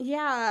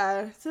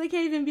 Yeah, so they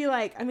can't even be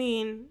like, I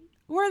mean,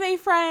 were they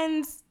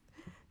friends?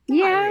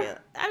 Yeah.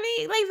 I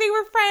mean, like, they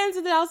were friends,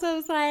 and then also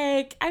it's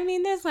like, I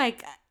mean, there's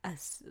like,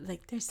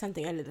 there's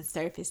something under the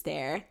surface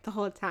there the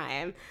whole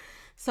time.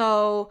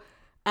 So,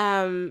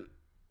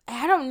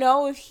 I don't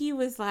know if he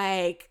was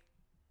like,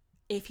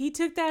 if he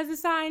took that as a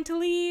sign to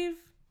leave,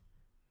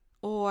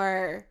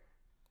 or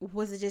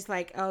was it just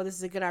like, oh, this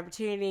is a good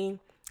opportunity?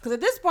 Because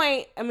at this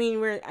point, I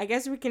mean, I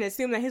guess we can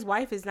assume that his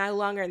wife is no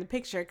longer in the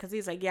picture, because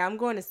he's like, yeah, I'm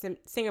going to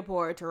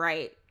Singapore to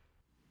write.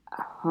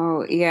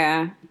 Oh,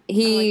 yeah.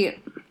 He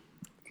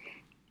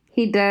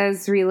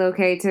does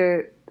relocate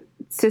to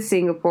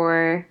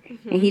Singapore,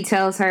 and he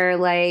tells her,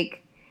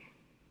 like,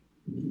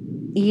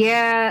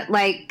 yeah,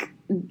 like,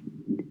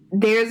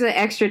 there's an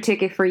extra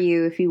ticket for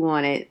you if you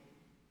want it.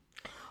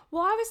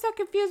 Well, I was so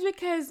confused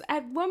because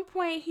at one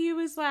point he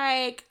was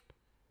like,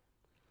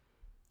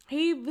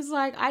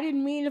 I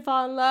didn't mean to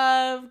fall in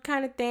love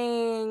kind of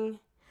thing,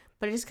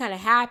 but it just kind of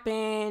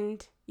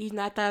happened. Even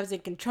though I thought I was in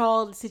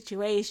control of the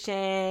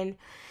situation.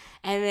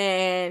 And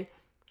then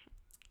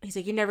he's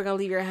like, you're never going to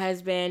leave your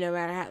husband, no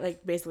matter how,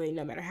 like, basically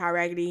no matter how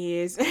raggedy he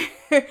is.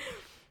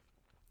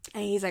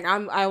 And he's like,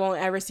 I won't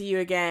ever see you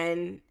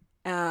again.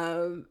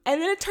 And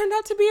then it turned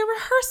out to be a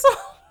rehearsal.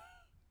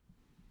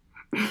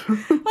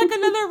 Like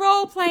another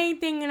role-playing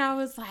thing. And I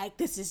was like,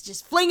 this is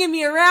just flinging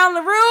me around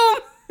the room.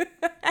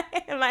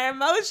 And my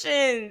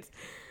emotions.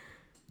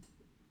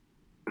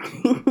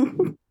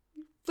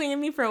 Flinging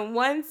me from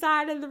one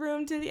side of the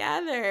room to the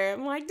other.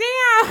 I'm like,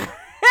 damn.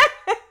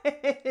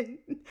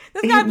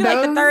 This gotta be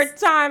like the third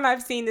time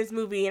I've seen this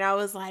movie. And I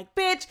was like,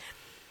 bitch,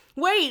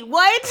 wait,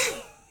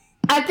 what?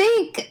 I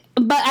think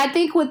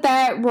with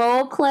that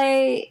role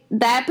play,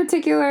 that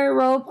particular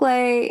role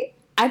play,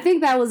 I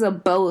think that was a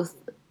both.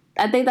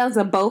 I think that was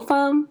a both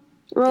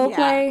role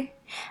play.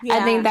 Yeah.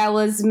 I think that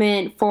was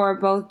meant for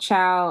both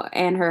Chow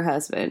and her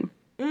husband.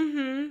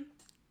 Mm-hmm.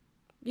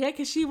 Yeah,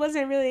 because she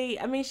wasn't really,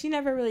 I mean, she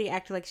never really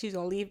acted like she was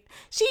going to leave.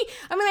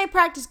 They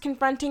practiced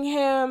confronting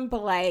him,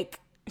 but,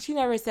 like, she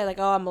never said, like,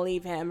 oh, I'm going to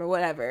leave him or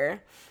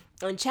whatever.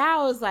 And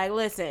Chow was like,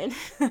 listen,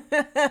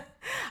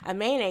 a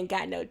man ain't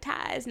got no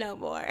ties no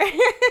more.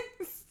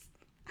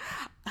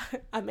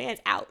 A man's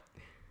out.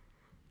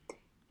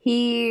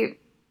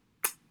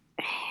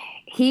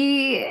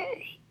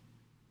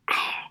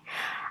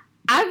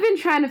 I've been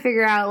trying to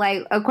figure out,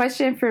 like, a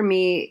question for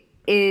me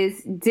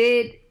is,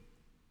 did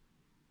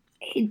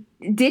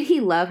he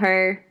love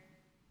her?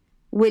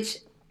 Did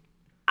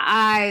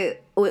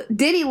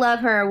he love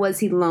her or was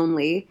he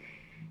lonely?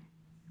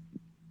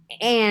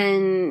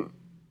 And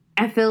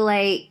I feel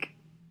like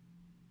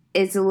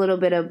it's a little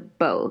bit of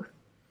both.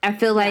 I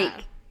feel like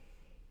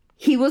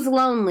he was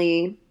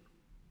lonely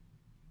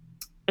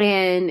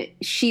and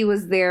she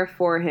was there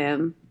for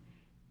him.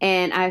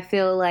 And I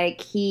feel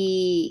like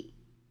he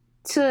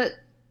took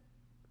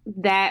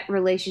that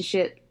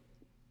relationship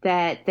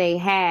that they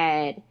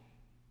had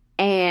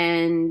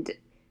and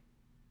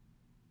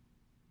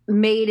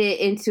made it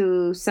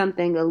into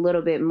something a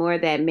little bit more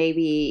that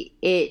maybe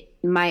it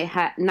might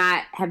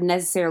not have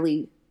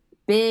necessarily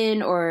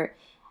been or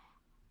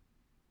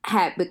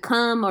had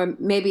become, or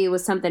maybe it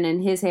was something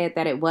in his head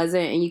that it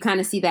wasn't, and you kind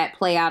of see that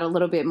play out a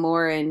little bit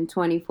more in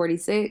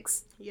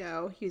 2046.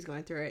 Yo, he's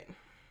going through it.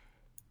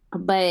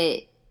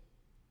 But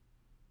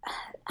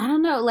I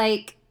don't know,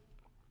 like,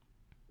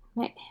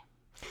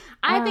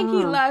 I think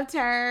he loved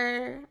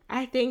her.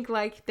 I think,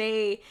 like,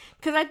 because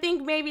I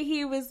think maybe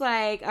he was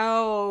like,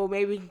 oh,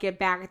 maybe we can get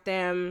back at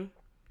them.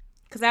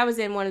 Because I was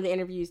in one of the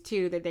interviews,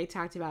 too, that they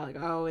talked about,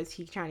 like, oh, is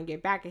he trying to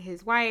get back at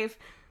his wife?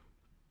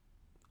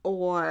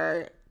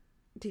 Or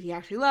did he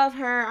actually love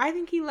her? I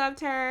think he loved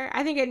her.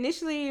 I think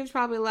initially he was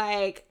probably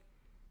like,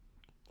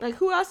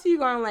 who else are you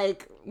going to,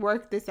 like,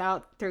 work this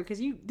out through? Because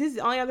this is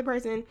the only other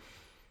person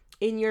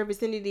in your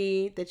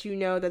vicinity that you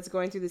know that's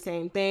going through the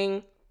same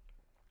thing.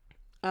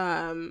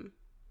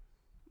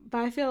 But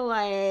I feel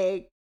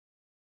like,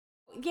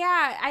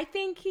 yeah, I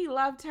think he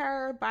loved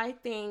her, but I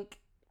think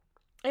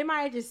it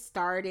might have just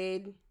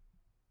started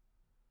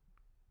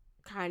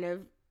kind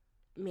of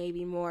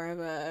maybe more of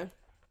a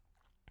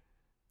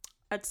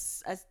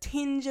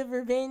tinge of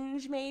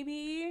revenge,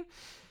 maybe.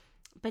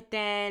 But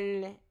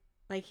then,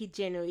 like, he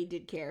genuinely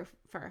did care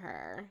for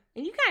her.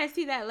 And you kind of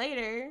see that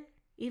later,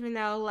 even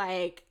though,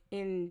 like,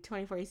 in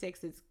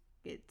 2046,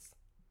 it's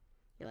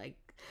you're like,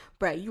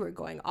 bruh, you were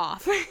going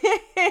off.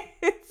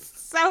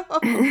 So,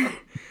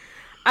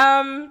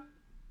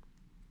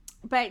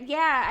 but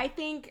yeah, I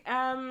think,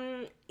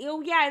 in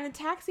the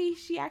taxi,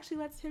 she actually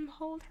lets him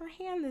hold her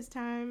hand this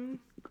time.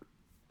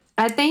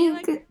 I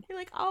think you're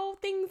like, oh,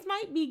 things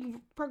might be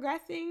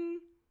progressing.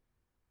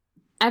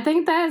 I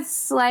think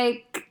that's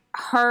like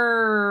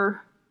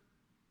her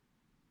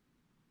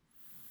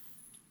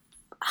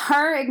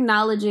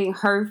acknowledging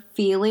her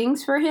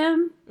feelings for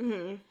him.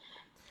 Mm-hmm.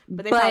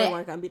 But they probably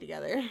weren't gonna be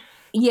together.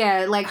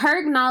 Yeah, like her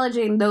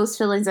acknowledging those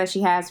feelings that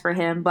she has for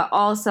him, but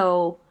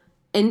also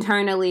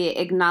internally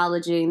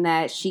acknowledging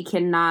that she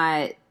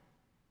cannot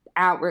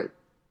outwardly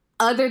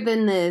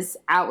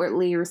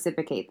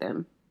reciprocate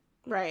them.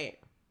 Right.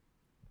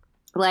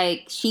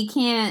 Like, she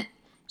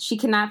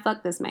cannot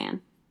fuck this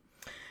man.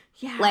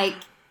 Yeah. Like,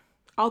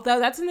 although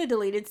that's in the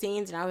deleted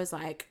scenes, and I was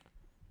like,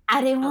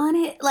 I didn't want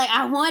it. Like,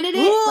 I wanted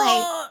it.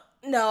 Like,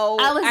 no.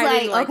 I was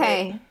like,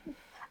 okay.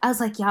 I was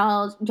like,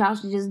 y'all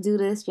should just do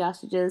this. Y'all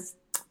should just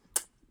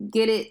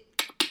get it,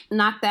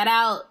 knock that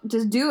out.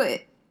 Just do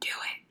it. Do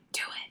it.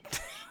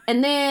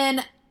 And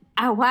then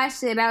I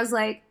watched it, and I was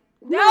like,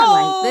 no,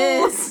 like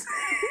this.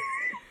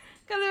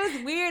 Because it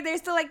was weird. They're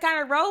still, like, kind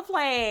of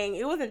role-playing.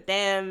 It wasn't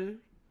them.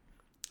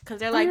 Because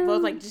they're, like,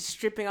 both, like, just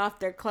stripping off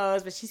their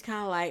clothes. But she's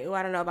kind of like, oh,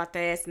 I don't know about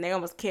this. And they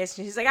almost kiss.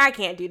 And she's like, I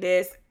can't do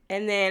this.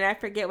 And then I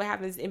forget what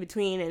happens in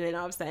between. And then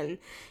all of a sudden,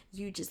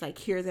 you just, like,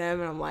 hear them.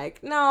 And I'm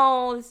like,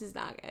 no, this is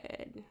not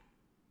good.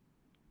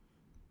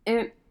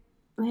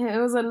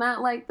 It was a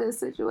not like this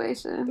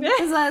situation.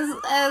 Because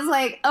I was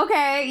like,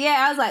 okay,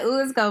 yeah. I was like, ooh,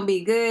 it's going to be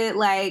good.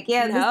 Like,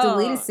 yeah, this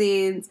deleted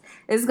scenes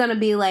is going to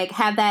be, like,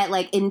 have that,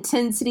 like,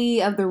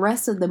 intensity of the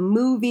rest of the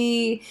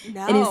movie.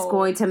 No. And it's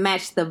going to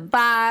match the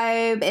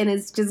vibe. And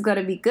it's just going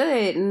to be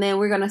good. And then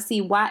we're going to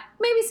see why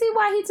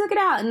he took it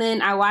out. And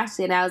then I watched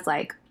it and I was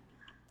like,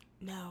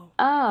 no.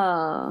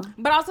 Oh.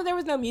 But also there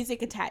was no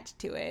music attached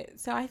to it.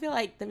 So I feel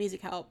like the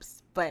music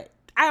helps, but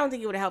I don't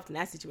think it would have helped in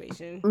that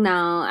situation.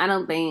 No, I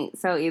don't think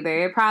so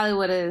either. It probably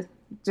would have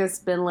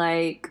just been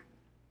like,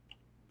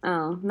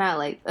 oh, not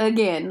like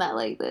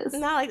this.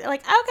 Not like okay,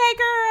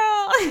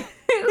 girl.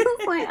 It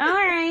was like, all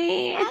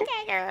right.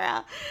 Okay,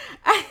 girl.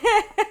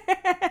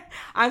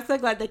 I'm so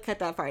glad they cut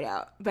that part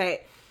out.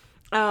 But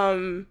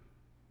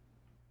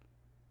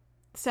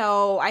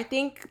so I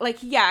think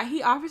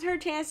he offers her a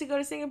chance to go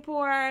to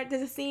Singapore.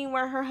 There's a scene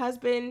where her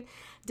husband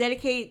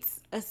dedicates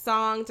a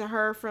song to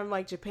her from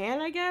like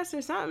Japan, I guess,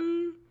 or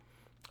something,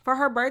 for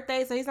her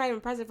birthday. So he's not even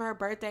present for her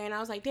birthday. And I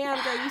was like,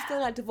 damn, girl, you still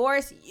not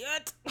divorced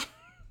yet.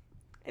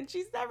 And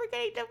she's never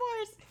getting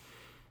divorced.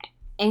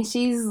 And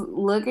she's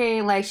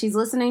looking like she's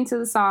listening to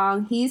the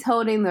song. He's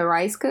holding the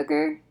rice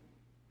cooker.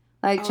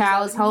 Like,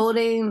 Child's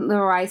holding the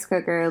rice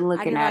cooker and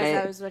looking at it.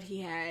 That was what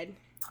he had.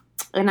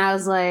 And I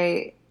was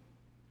like,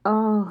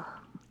 oh.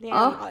 Damn.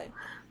 Oh,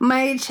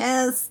 my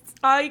chest.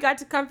 All you got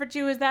to comfort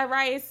you is that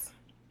rice.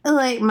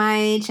 Like,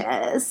 my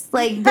chest.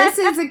 Like, this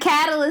is a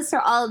catalyst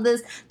for all of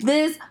this.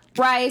 This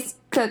rice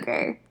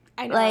cooker.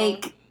 I know.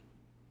 Like,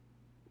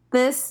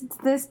 this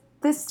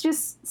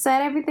just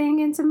set everything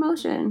into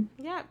motion.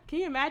 Yeah. Can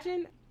you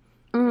imagine?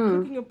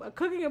 Mm. A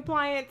cooking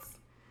appliance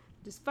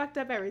just fucked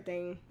up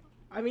everything.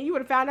 I mean, you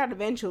would have found out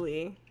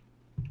eventually.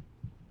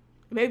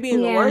 Maybe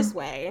in the worst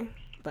way.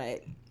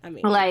 But, I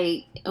mean.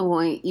 Like,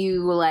 when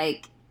you,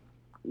 like,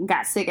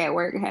 got sick at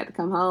work and had to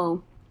come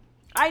home.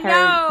 I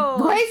know.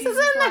 Voice is in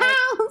the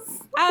house.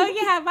 Oh,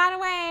 yeah. By the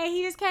way,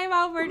 he just came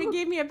over to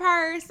give me a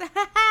purse.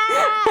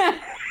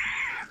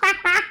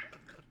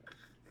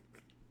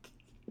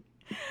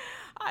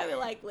 I was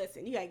like,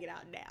 listen, you gotta get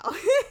out now.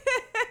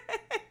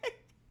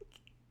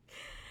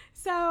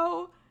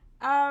 So,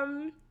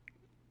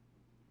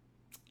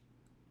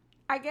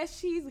 I guess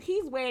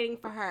he's waiting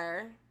for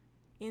her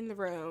in the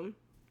room,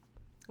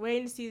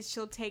 waiting to see if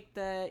she'll take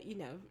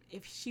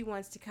if she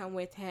wants to come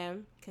with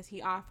him, because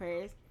he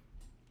offers.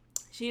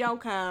 She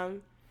don't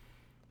come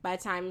by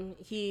the time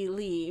he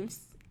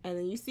leaves, and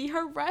then you see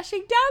her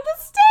rushing down the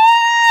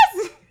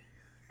stairs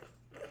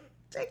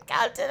to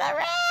go to the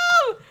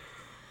room.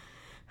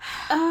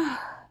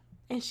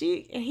 And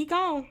he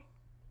gone.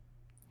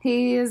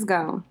 He is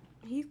gone.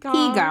 He's gone.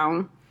 He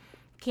gone.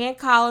 Can't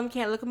call him.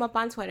 Can't look him up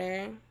on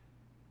Twitter.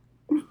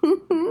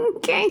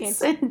 Can't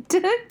see him.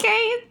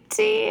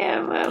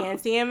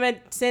 Can't see him.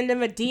 Send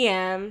him a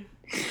DM.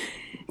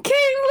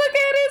 Can't look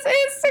at his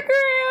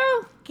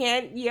Instagram.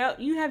 Can't.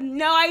 You have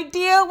no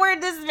idea where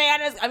this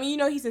man is. I mean,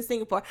 he's in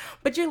Singapore,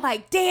 but you're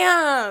like,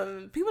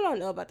 damn. People don't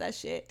know about that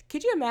shit.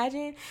 Could you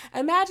imagine?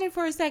 Imagine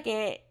for a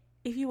second,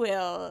 if you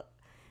will,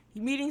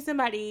 you meeting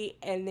somebody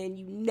and then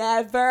you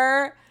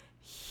never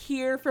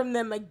hear from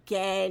them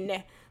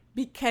again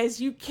because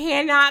you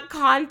cannot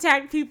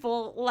contact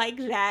people like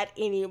that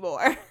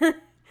anymore.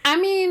 I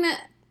mean, like,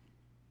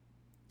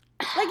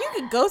 you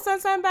could ghost on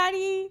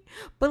somebody,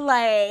 but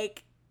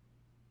like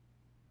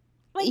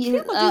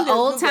people do their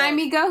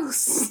old-timey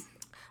ghosts.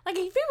 Like,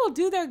 if people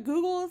do their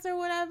Googles or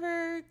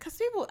whatever, because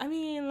people, I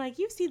mean, like,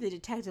 you see the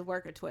detective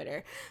work of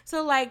Twitter.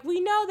 So, like, we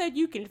know that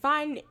you can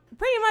find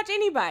pretty much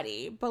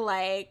anybody, but,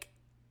 like,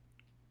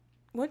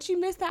 once you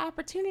miss the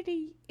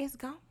opportunity, it's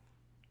gone.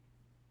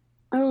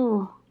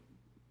 Oh.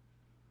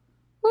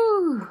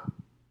 Ooh.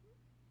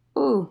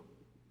 Ooh.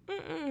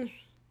 Mm-mm.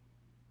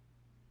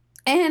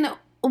 And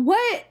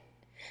what?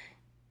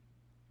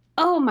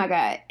 Oh, my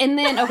God. And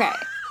then, okay.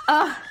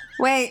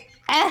 Wait.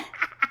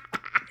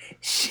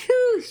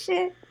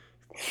 Shit.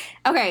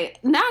 Okay,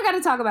 now I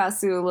gotta talk about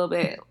Sue a little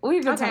bit.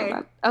 We've been talking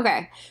about.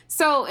 Okay,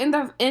 so in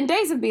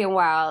Days of Being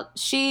Wild,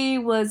 she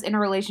was in a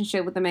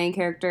relationship with the main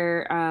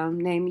character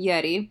named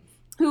Yeti,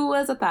 who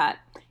was a thought.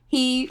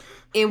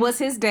 It was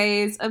his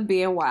days of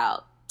being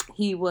wild.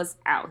 He was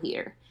out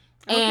here,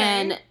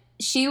 and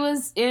she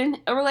was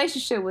in a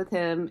relationship with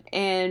him.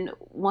 And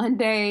one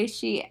day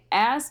she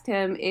asked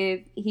him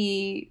if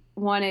he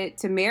wanted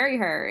to marry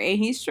her, and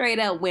he straight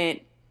up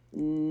went,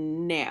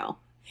 "No."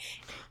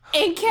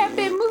 And kept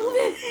it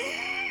moving.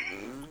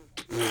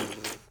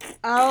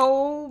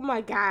 Oh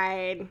my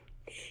God.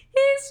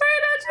 He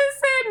straight up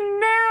just said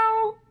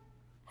no.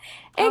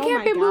 And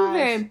kept it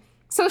moving.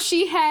 So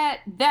she had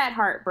that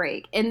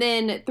heartbreak. And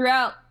then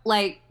throughout,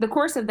 like, the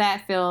course of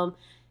that film,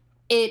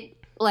 it,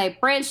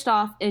 like, branched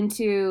off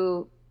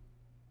into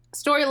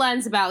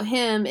storylines about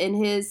him and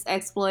his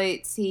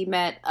exploits. He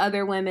met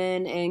other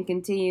women and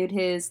continued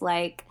his,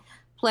 like,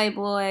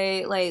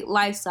 playboy, like,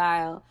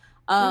 lifestyle.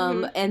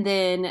 And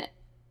then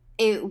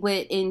it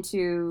went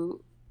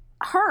into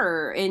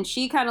her, and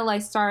she kind of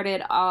like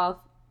started off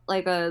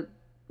like a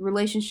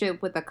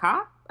relationship with a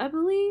cop, I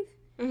believe.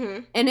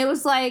 Mm-hmm. And it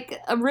was like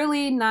a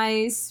really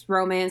nice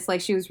romance.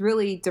 Like, she was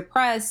really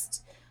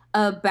depressed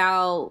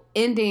about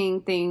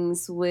ending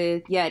things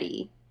with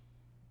Yeti.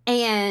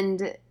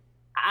 And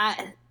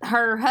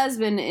her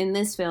husband in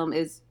this film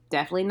is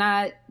definitely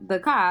not the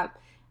cop,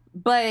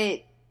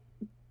 but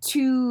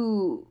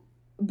to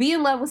be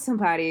in love with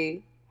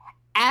somebody,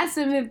 ask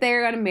them if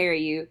they're going to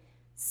marry you,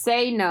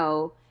 say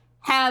no,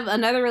 have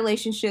another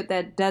relationship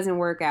that doesn't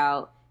work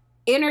out,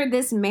 enter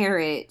this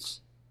marriage,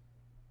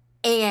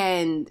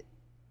 and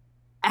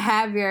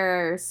have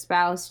your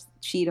spouse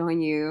cheat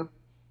on you,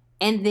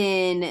 and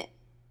then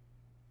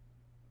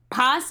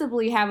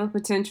possibly have a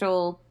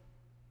potential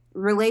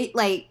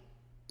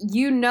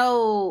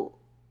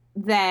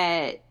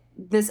that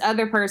this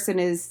other person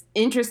is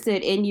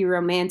interested in you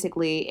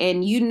romantically,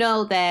 and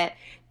that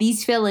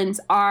these feelings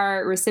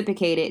are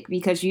reciprocated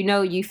because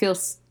you feel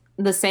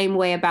the same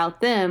way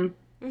about them,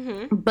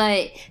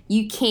 but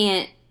you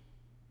can't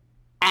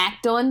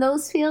act on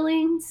those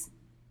feelings.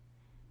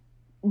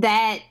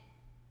 That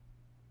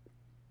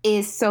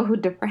is so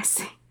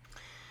depressing.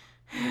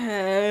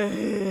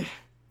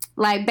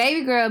 Like,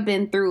 baby girl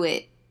been through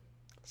it.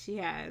 She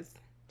has.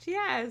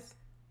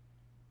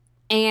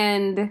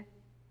 And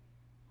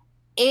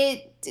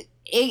it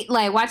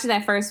like, watching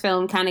that first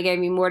film kind of gave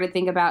me more to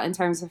think about in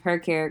terms of her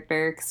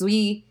character, because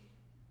we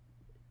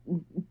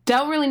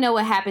don't really know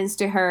what happens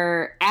to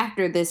her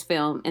after this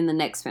film in the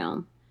next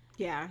film.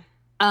 Yeah.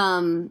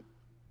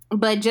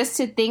 But just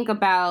to think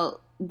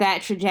about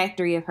that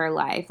trajectory of her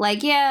life,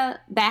 like, yeah,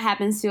 that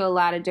happens to a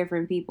lot of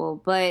different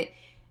people, but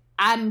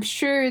I'm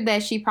sure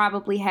that she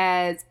probably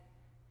has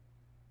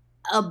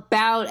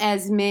about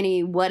as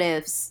many what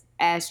ifs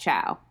as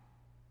Chow.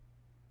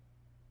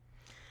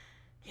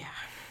 Yeah.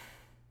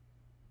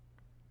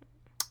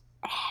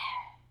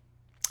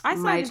 I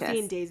still haven't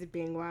seen Days of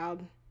Being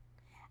Wild.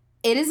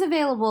 It is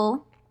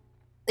available.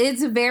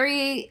 It's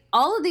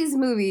all of these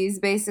movies,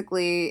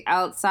 basically,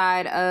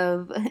 outside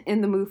of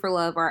In the Mood for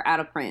Love, are out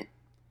of print.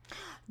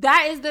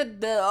 That is the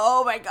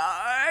oh my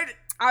God.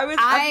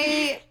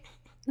 Okay.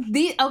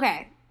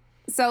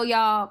 So,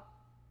 y'all,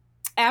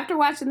 after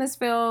watching this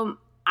film,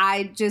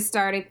 I just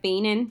started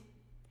fiending.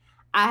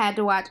 I had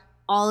to watch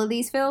all of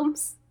these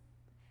films.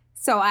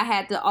 So I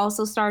had to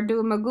also start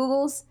doing my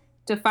Googles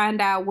to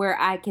find out where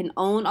I can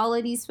own all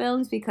of these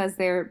films, because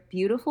they're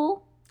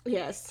beautiful.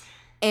 Yes.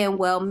 And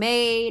well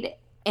made.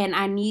 And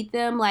I need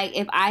them. Like,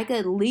 if I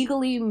could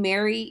legally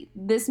marry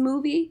this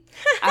movie,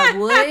 I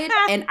would.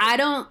 And I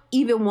don't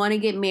even want to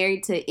get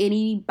married to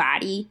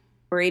anybody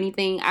or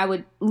anything. I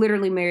would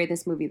literally marry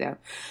this movie, though.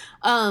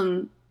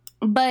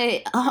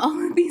 But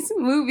all of these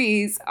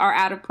movies are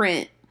out of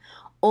print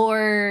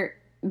or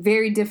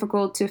very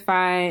difficult to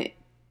find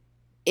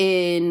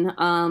in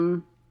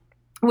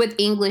with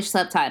English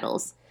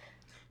subtitles.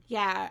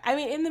 Yeah, I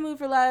mean, In the Mood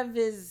for Love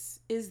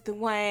is the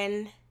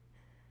one,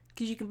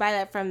 because you can buy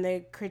that from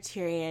the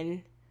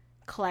Criterion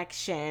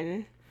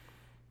collection.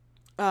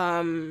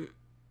 But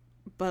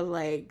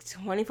like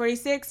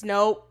 2046,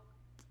 nope.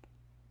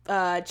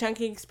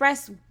 Chungking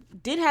Express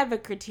did have a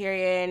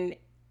Criterion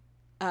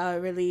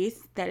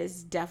release that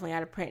is definitely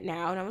out of print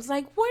now, and I was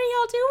like, what are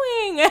y'all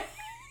doing?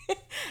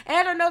 And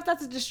I don't know if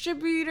that's a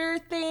distributor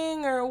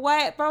thing or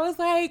what, but I was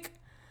like,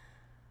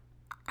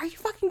 are you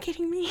fucking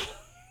kidding me?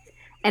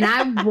 And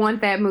I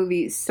want that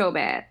movie so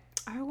bad.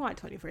 I want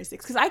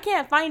 2046 because I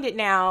can't find it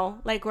now,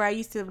 like where I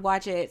used to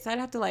watch it, so I'd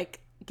have to like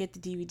get the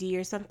DVD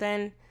or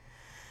something,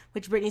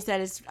 which Brittany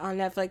said is on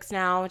Netflix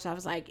now, which I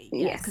was like,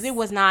 yes, because it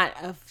was not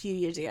a few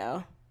years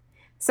ago.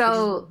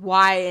 So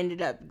why I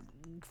ended up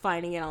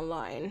finding it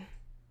online.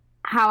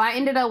 How I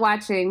ended up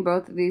watching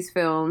both of these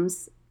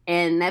films,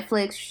 and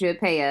Netflix should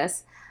pay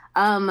us.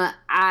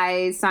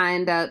 I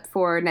signed up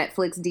for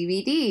Netflix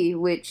DVD,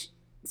 which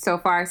so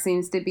far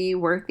seems to be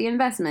worth the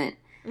investment.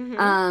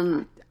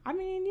 Mm-hmm. I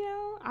mean,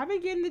 I've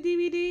been getting the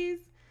DVDs.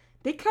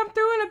 They come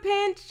through in a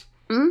pinch.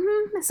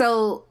 Mm-hmm.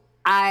 So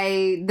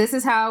this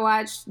is how I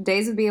watched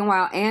Days of Being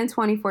Wild and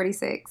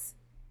 2046.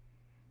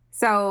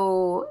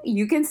 So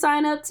you can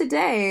sign up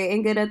today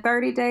and get a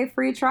 30-day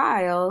free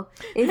trial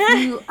if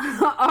you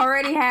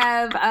already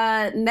have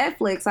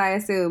Netflix, I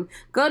assume.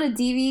 Go to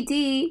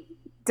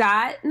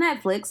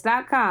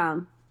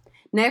dvd.netflix.com.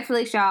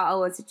 Netflix, y'all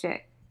owe us a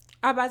check.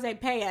 I'm about to say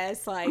pay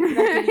us. Like, we're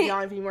not giving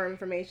y'all any more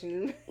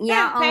information.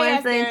 Y'all owe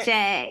us a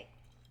check.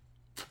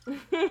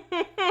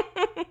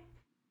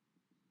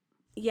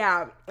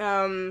 Yeah.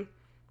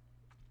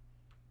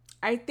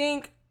 I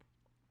think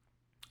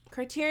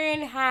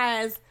Criterion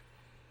has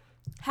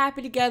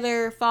Happy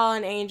Together,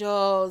 Fallen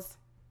Angels,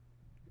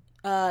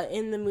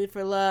 In the Mood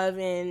for Love,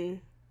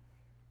 and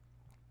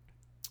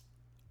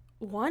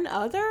one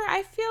other,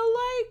 I feel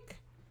like.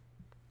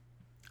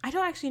 I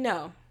don't actually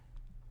know.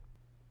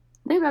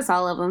 I think that's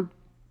all of them.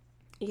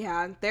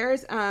 Yeah,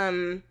 there's,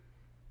 they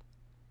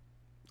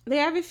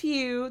have a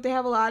few. They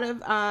have a lot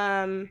of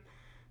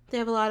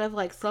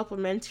like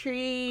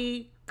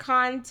supplementary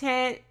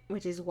content,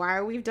 which is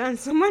why we've done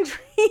so much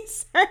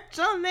research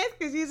on this,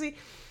 because usually,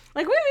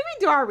 like, we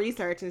do our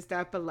research and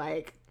stuff, but,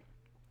 like,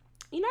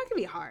 it can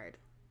be hard.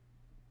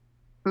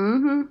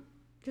 Mm-hmm.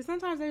 Because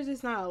sometimes there's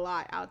just not a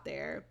lot out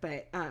there.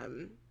 But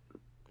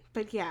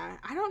yeah,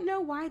 I don't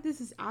know why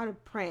this is out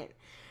of print.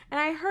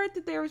 And I heard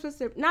that they were supposed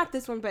to, not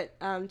this one, but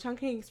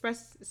Chungking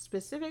Express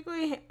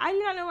specifically, I do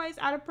not know why it's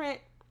out of print.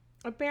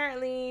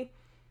 Apparently,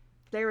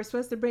 they were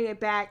supposed to bring it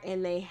back,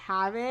 and they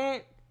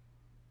haven't.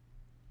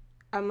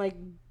 I'm, like,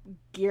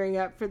 gearing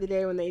up for the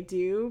day when they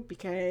do,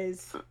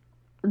 because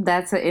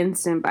That's an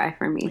instant buy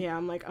for me. Yeah,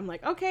 I'm like,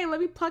 okay, let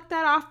me pluck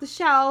that off the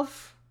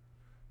shelf.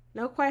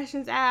 No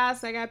questions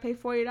asked. I gotta pay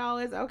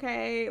 $40.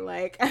 Okay,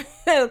 like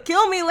it'll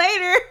kill me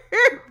later,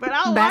 but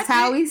I'll That's watch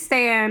how it. we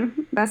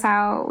stand. That's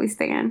how we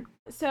stand.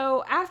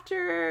 So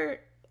after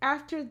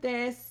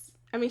this,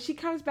 I mean, she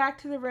comes back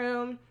to the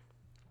room.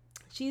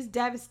 She's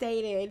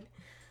devastated.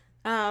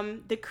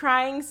 The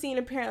crying scene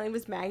apparently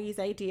was Maggie's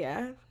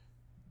idea.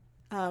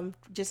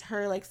 Just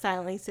her like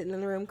silently sitting in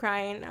the room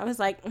crying. I was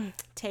like,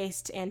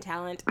 taste and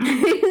talent.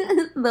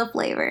 The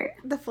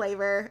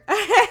flavor.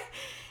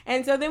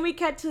 And so then we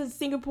cut to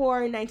Singapore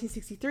in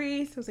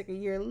 1963. So it's like a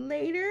year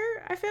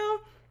later, I feel.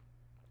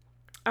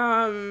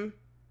 I don't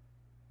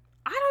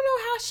know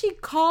how she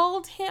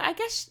called him. I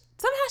guess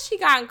somehow she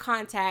got in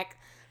contact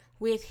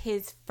with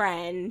his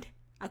friend,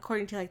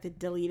 according to like the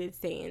deleted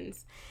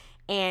scenes.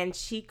 And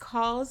she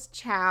calls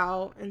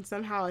Chow and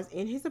somehow is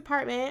in his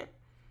apartment.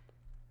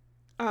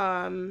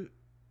 And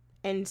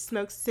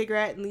smokes a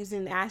cigarette and leaves it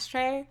in the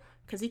ashtray.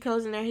 Because he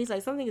goes in there, he's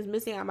like, something is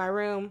missing out of my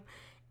room.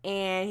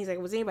 And he's like,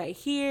 was anybody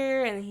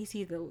here? And he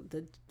sees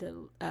the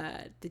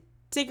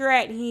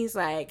cigarette, and he's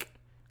like,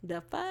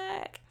 the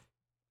fuck?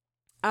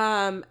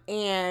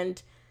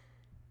 And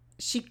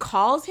she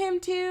calls him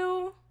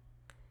too,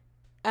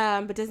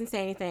 but doesn't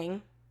say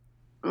anything.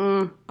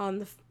 I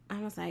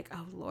was like,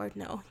 oh Lord,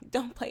 no,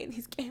 don't play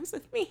these games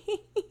with me. No,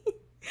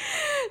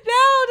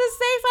 just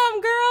say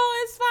something, girl.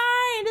 It's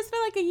fine. It's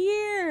been like a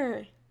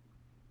year.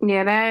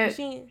 Yeah, that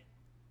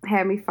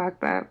had me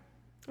fucked up.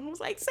 I was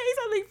like, say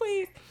something,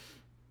 please.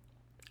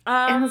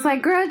 And I was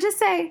like, girl, just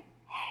say,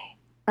 hey,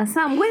 or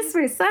something,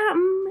 whisper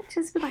something.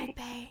 Just be like,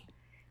 babe,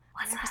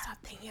 what's never up? stop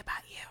thinking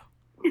about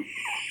you.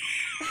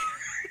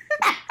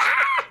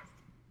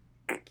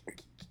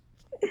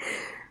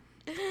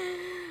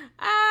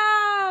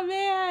 Oh,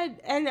 man.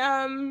 And,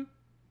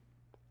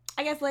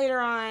 I guess later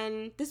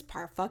on, this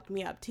part fucked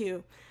me up,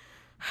 too.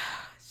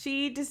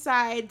 She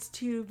decides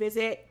to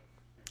visit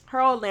her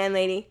old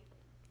landlady.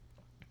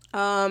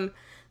 So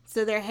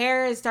their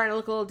hair is starting to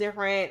look a little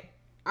different.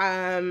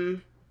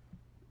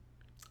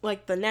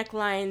 Like the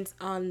necklines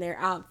on their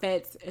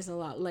outfits is a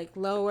lot like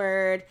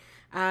lowered.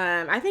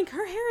 I think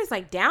her hair is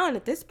like down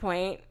at this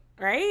point,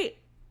 right?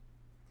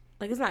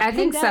 Like it's not. I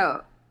think up.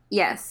 so.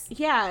 Yes.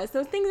 Yeah.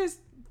 So things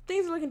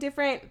are looking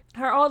different.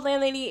 Her old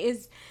landlady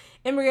is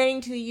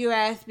immigrating to the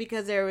U.S.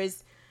 because there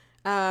was,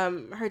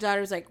 her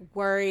daughter was like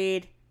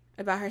worried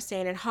about her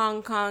staying in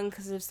Hong Kong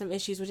because of some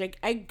issues, which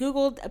I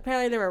Googled.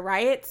 Apparently there were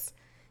riots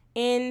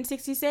in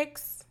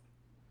 66.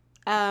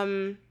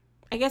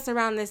 I guess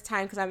around this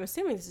time, because I'm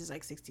assuming this is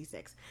like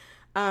 66.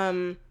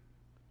 So,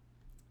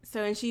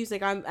 and she's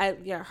like,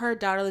 her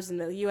daughter lives in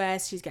the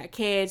U.S. She's got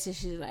kids, and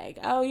she's like,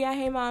 oh yeah,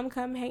 hey mom,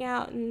 come hang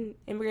out and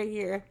immigrate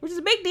here, which is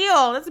a big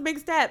deal. That's a big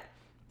step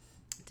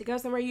to go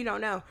somewhere you don't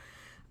know.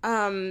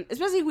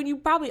 Especially when you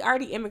probably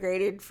already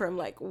immigrated from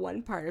like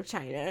one part of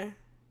China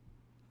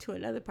to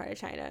another part of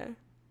China,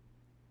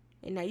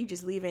 and now you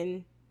just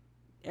leaving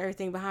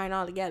everything behind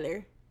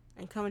altogether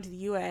and coming to the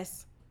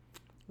U.S.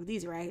 with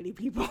these raggedy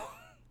people.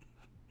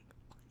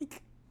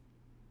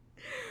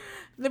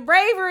 The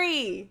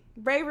braver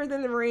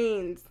than the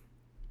Marines.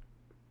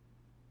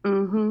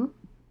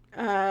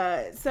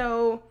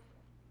 So,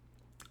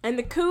 and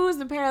the Coos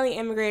apparently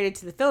immigrated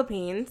to the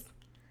Philippines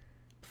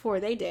before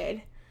they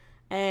did.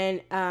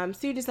 And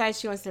Sue decides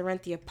she wants to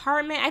rent the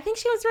apartment. I think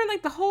she wants to rent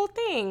like the whole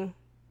thing.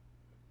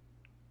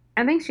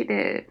 I think she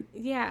did.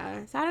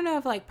 Yeah. So I don't know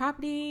if like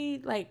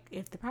property, like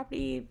if the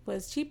property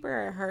was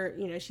cheaper or her,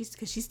 you know,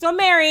 because she's still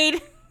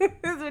married,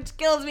 which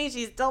kills me.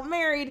 She's still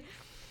married.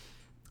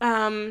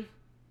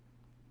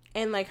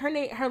 And like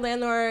her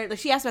landlord, like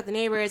she asked about the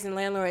neighbors, and the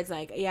landlord's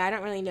like, yeah, I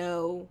don't really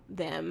know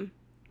them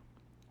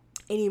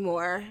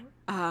anymore.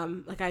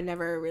 Like I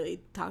never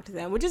really talked to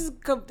them, which is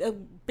a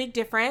big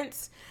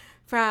difference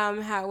from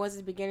how it was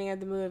at the beginning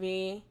of the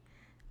movie.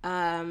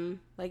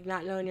 Like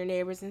not knowing your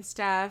neighbors and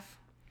stuff.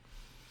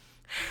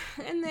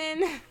 And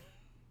then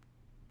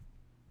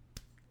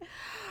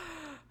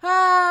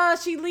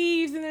she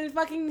leaves, and then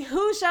fucking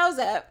who shows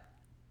up?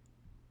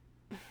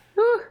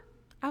 Whew.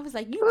 I was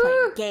like, you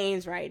playing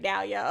games right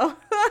now, yo.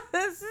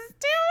 This is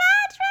too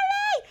much for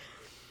me.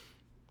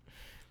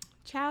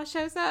 Chow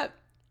shows up,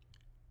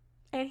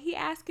 and he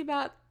asks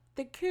about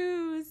the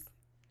Coos.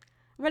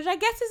 But I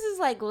guess this is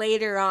like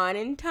later on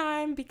in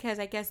time, because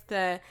I guess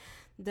the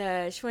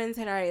Schwinns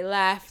had already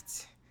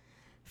left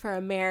for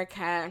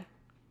America.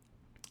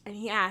 And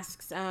he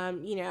asks,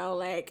 you know,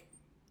 like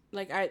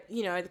are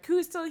the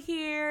Coos still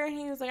here? And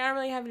he was like, I don't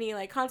really have any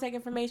like contact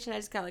information. I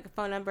just got like a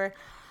phone number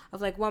of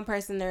like one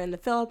person there in the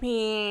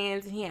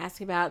Philippines. And he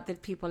asked about the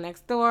people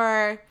next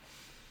door.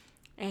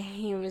 And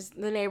he was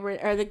the neighbor,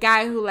 or the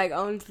guy who like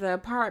owns the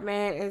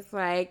apartment is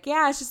like,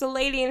 yeah, it's just a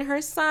lady and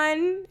her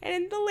son.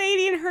 And the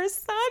lady and her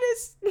son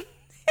is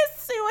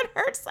suing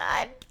her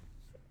son.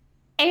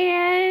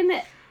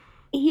 And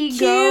he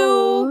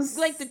goes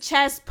like the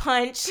chest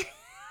punch.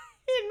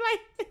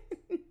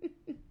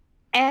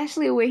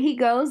 Ashley, when he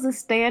goes to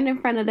stand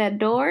in front of that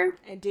door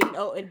and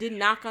didn't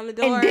knock on the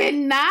door. And did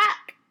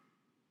knock.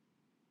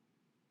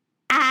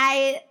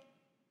 I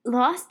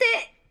lost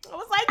it. I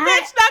was like,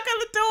 bitch, knock on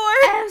the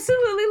door.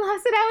 Absolutely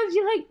lost it. I was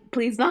just like,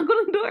 please knock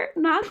on the door.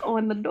 Knock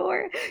on the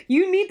door.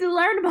 You need to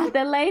learn about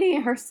that lady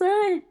and her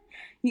son.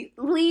 You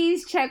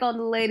please check on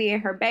the lady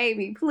and her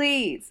baby.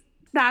 Please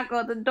knock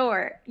on the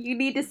door. You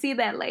need to see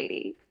that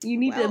lady. You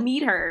need to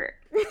meet her.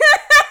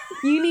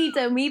 You need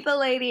to meet the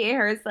lady and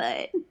her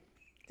son.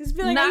 Just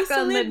be like, I used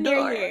to live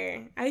near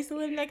here. I used to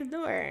live next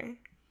door.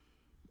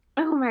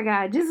 Oh my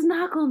God. Just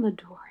knock on the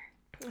door.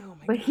 Oh my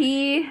God. But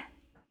he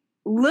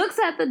looks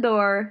at the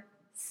door,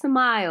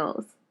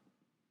 smiles,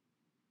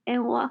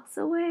 and walks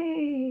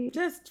away.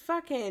 Just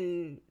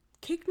fucking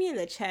kick me in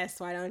the chest,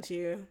 why don't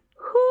you?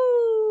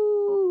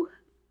 Whoo!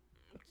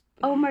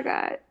 Oh my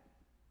God.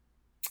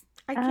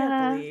 I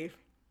can't believe.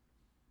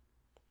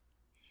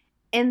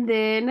 And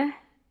then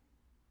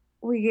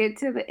we get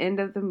to the end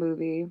of the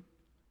movie.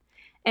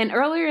 And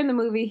earlier in the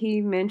movie,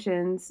 he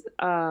mentions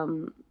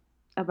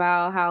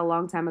about how a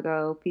long time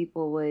ago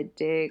people would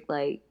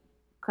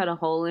cut a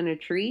hole in a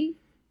tree.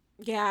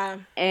 Yeah.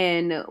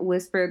 And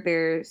whisper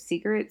their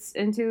secrets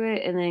into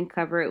it and then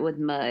cover it with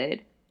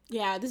mud.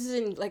 Yeah, this is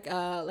in like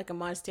a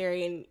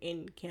monastery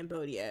in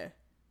Cambodia.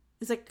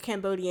 It's like a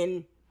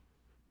Cambodian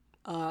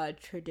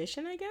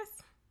tradition, I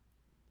guess.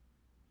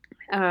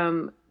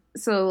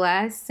 So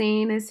last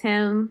scene is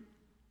him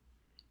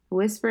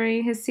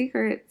whispering his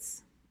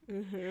secrets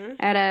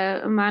at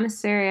a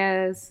monastery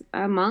as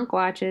a monk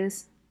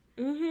watches.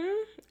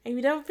 And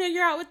you don't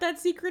figure out what that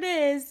secret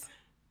is.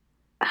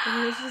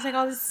 And it's just like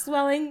all this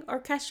swelling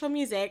orchestral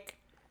music.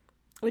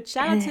 Which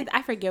shout out to,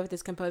 I forget what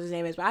this composer's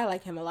name is, but I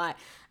like him a lot.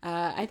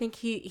 I think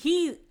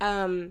he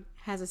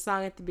has a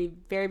song at the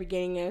very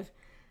beginning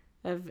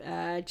of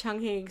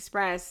Chungking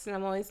Express, and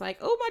I'm always like,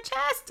 oh, my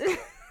chest.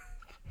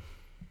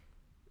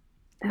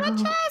 My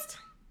chest.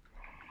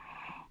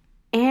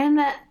 And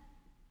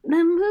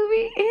the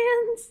movie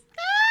ends.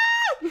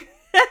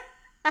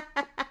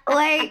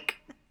 Like,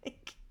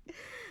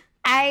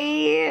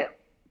 I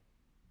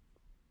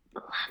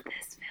love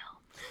this film.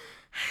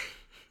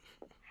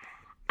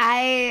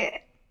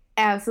 I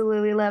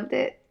absolutely loved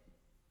it.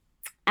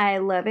 I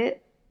love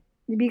it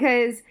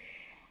because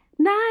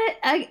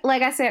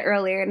like I said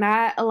earlier,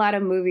 not a lot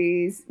of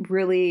movies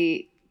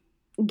really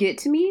get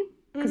to me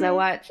because I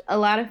watch a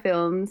lot of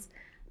films.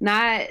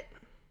 Not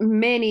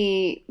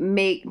many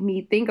make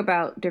me think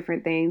about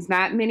different things.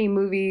 Not many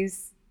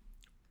movies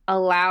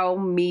allow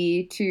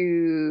me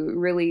to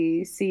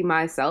really see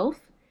myself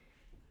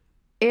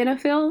in a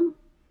film.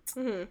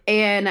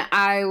 And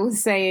I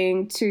was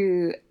saying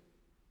to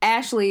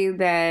Ashley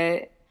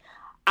that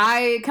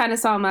I kind of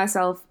saw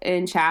myself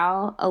in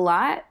Chow a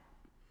lot,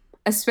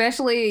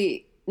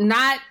 especially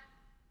not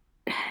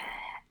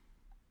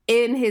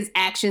in his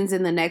actions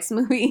in the next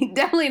movie.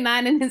 Definitely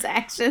not in his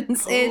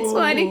actions in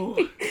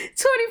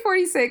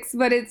 2046,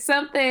 but it's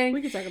something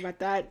we can talk about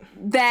that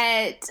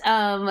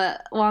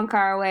Wong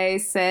Kar-wai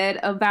said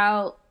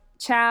about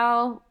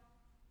Chow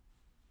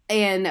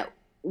and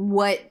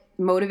what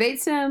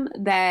motivates him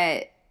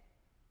that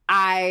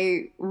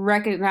I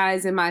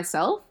recognize in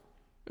myself.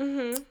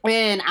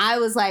 And I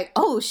was like,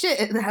 oh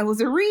shit, that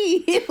was a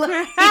read.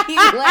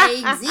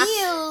 like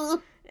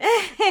zeal.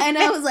 And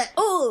I was like,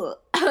 oh,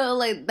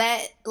 like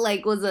that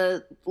was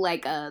a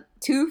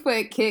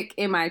 2-foot kick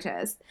in my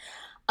chest.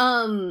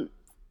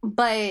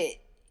 But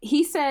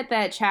he said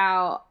that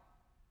Chow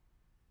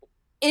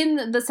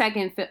in the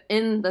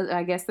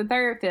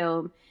third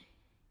film,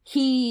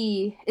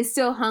 he is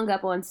still hung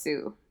up on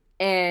Sue,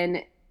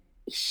 and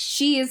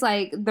she is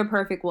like the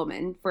perfect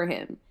woman for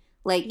him.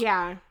 Like,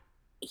 yeah,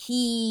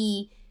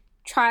 he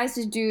tries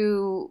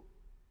to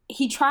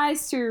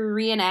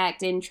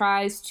reenact and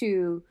tries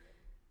to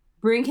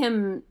bring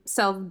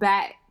himself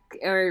back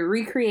or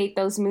recreate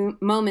those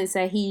moments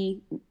that he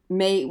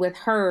made with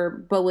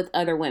her, but with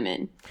other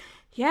women.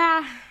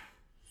 Yeah.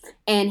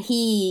 And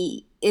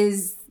he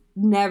is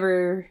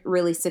never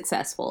really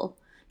successful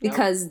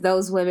because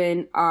those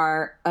women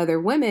are other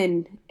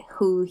women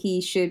who he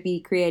should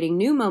be creating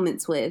new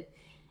moments with,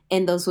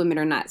 and those women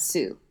are not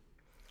Sue.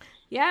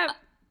 Yep.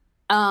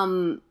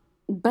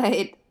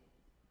 But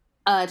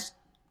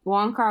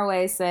Wong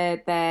Kar-wai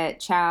said that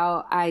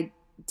Chow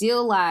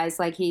idealized,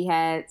 like he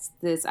had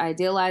this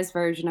idealized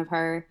version of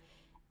her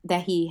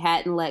that he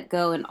hadn't let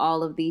go in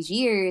all of these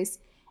years,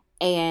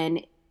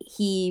 and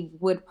he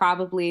would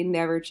probably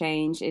never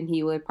change, and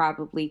he would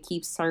probably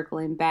keep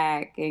circling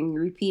back and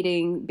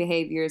repeating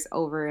behaviors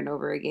over and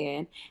over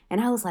again.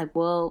 And I was like,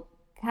 well,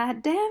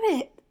 God damn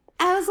it.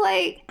 I was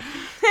like,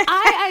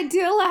 I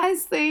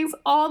idealize things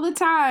all the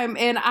time,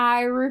 and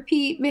I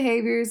repeat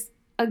behaviors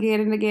again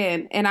and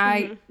again, and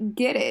I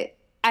get it.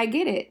 I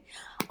get it.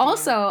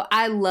 Also,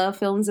 I love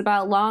films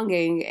about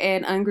longing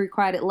and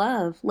unrequited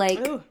love,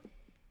 like the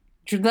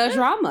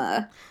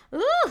drama.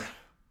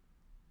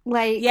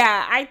 Like,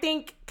 yeah, I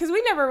think because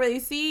we never really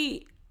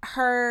see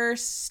her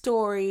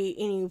story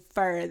any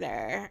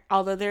further,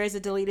 although there is a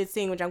deleted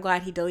scene, which I'm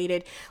glad he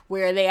deleted,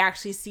 where they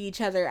actually see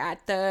each other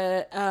at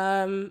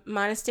the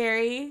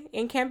monastery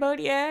in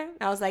Cambodia.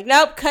 I was like,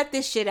 nope, cut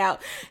this shit out.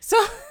 So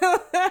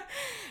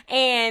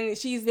and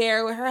she's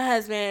there with her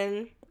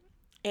husband,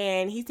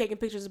 and he's taking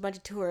pictures of a bunch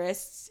of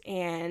tourists,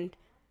 and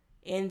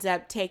ends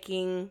up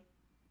taking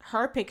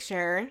her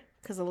picture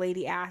because the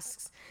lady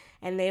asks,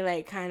 and they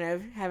like kind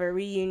of have a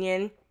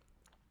reunion.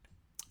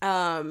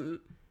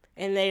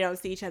 And they don't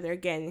see each other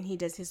again. And he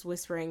does his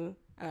whispering,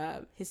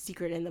 his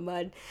secret in the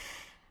mud. And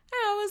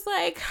I was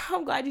like,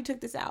 I'm glad you took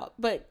this out.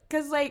 But,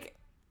 because, like,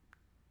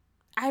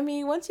 I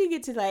mean, once you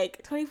get to, like,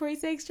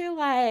 2046, you're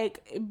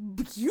like,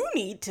 you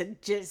need to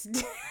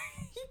just...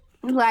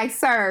 like,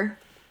 sir,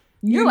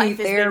 your life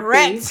has been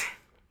wrecked.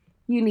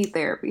 You need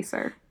therapy,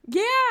 sir.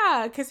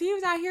 Yeah, because he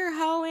was out here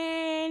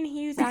hoeing.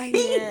 He was out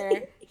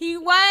here... He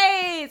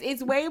was.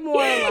 It's way more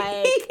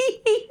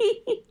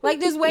like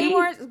there's way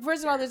more.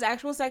 First of all, there's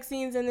actual sex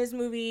scenes in this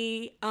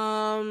movie.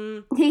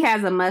 He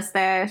has a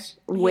mustache.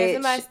 He has a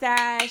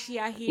mustache.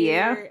 Yeah,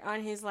 here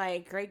on his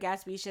like Great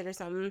Gatsby shit or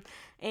something,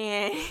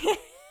 and he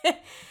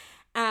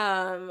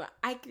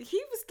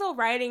was still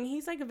writing.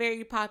 He's like a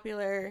very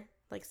popular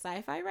like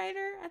sci-fi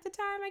writer at the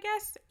time, I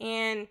guess,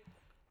 and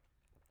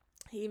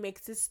he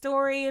makes this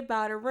story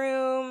about a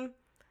room.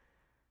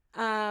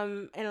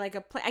 And like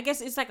I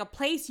guess it's like a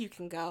place you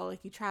can go,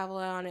 like you travel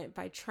on it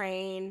by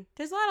train.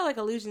 There's a lot of like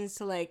allusions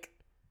to like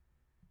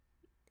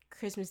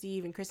Christmas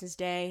Eve and Christmas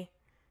Day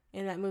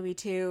in that movie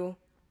too.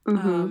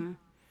 Mm-hmm.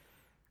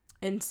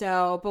 And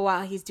so, but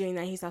while he's doing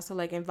that, he's also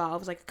like involved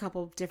with like a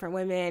couple of different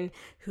women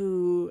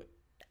who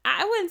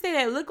I wouldn't say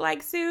that look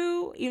like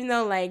Sue, even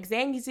though like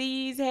Zhang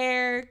Ziyi's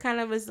hair kind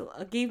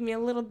of gave me a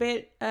little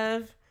bit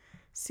of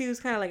Sue's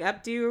kind of like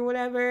updo or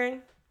whatever.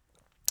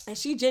 And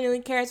she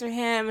genuinely cares for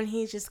him, and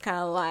he's just kind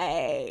of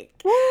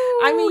like, Woo,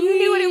 I mean, you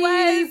knew what it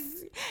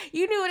was.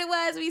 You knew what it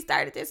was when we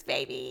started this,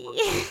 baby.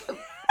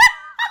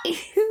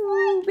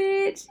 Ooh,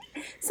 bitch.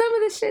 Some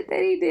of the shit that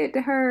he did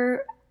to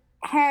her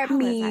had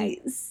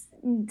me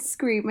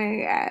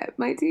screaming at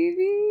my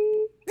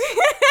TV.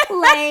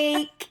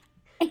 Like,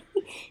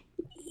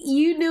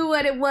 you knew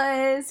what it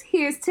was.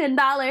 Here's $10.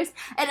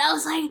 And I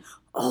was like,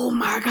 oh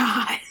my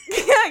God.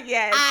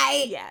 Yes.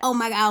 Oh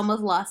my God, I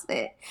almost lost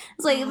it.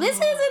 It's like, this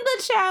isn't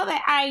the child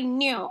that I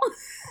knew.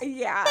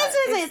 Yeah. This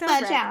isn't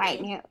the child I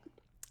knew.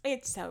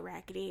 It's so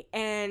rackety.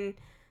 And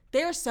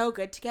they're so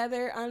good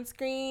together on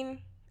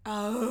screen.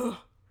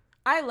 Oh,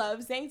 I love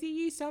Zhang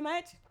Ziyi so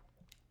much.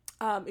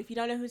 If you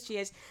don't know who she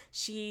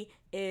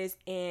is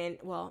in,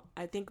 well,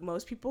 I think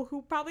most people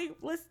who probably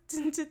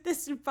listen to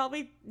this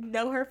probably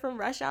know her from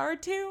Rush Hour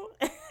 2.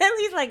 At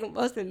least like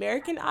most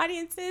American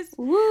audiences.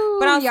 Woo,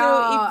 but also,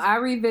 y'all, I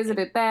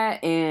revisited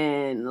that,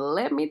 and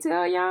let me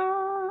tell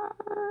y'all,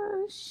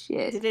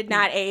 shit. Did it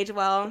not age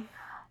well?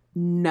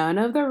 None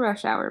of the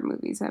Rush Hour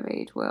movies have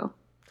aged well.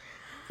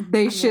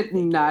 They should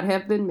not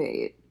have been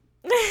made.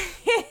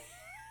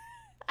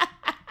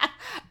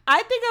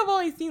 I think I've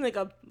only seen like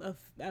a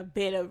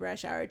bit of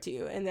Rush Hour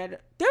 2, and then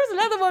there was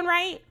another one,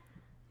 right?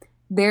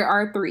 There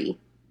are 3.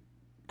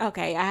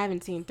 Okay, I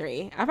haven't seen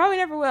 3. I probably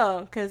never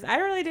will, because I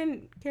really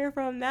didn't care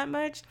for him that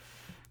much.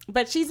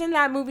 But she's in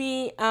that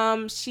movie.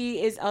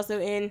 She is also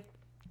in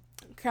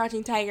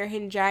Crouching Tiger,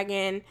 Hidden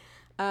Dragon.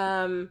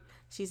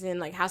 She's in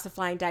like House of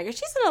Flying Daggers.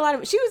 She's in a lot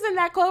of. She was in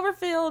that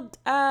Cloverfield.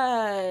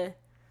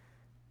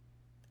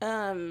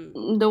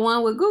 The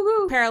one with Goo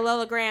Goo.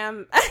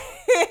 Parallelogram.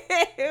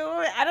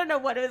 I don't know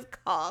what it was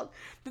called.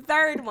 The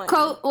third one.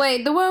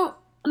 Wait, the one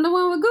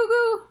with Goo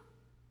Goo.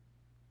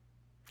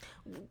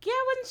 Yeah,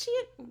 wasn't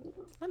she?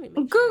 Let me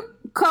make sure.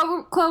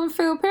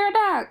 Cloverfield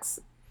Paradox.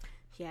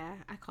 Yeah,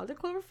 I called it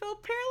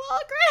Cloverfield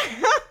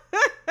Parallelogram.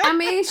 I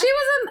mean, she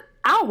was in.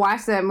 I'll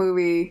watch that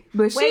movie,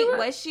 but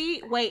was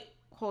she? Wait,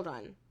 hold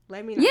on.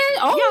 Let me know.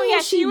 Yeah.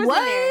 Yeah. She was. In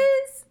there.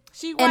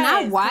 She was. And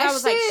I watched I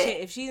was like, it.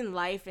 shit, if she's in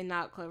Life and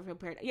not Cloverfield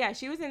Paradox. Yeah,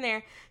 she was in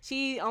there.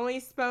 She only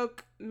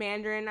spoke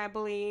Mandarin, I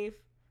believe.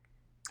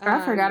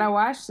 I forgot I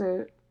watched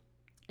it.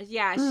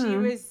 Yeah, she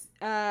was,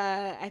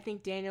 I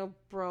think, Daniel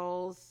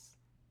Brohl's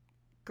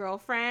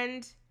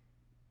girlfriend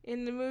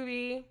in the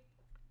movie.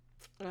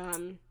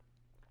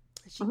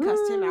 She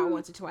cussed him out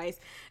once or twice.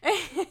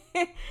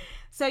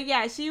 So,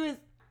 yeah, she was...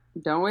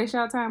 Don't waste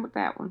your time with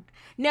that one.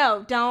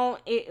 No, don't.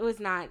 It was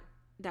not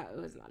that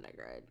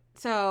good.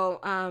 So,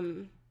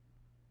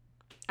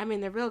 I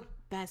mean, the real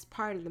best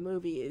part of the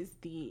movie is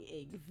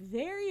the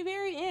very,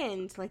 very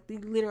end, like the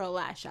literal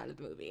last shot of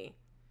the movie.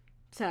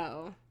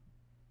 So,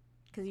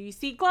 because you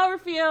see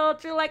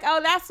Cloverfield, you're like, oh,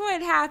 that's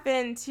what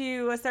happened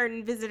to a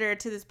certain visitor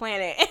to this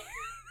planet.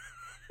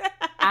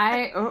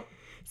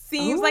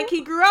 Seems like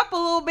he grew up a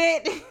little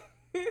bit.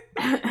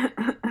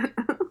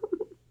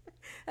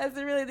 That's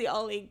the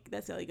only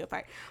good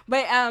part.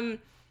 But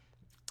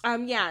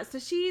yeah, so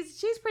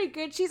she's pretty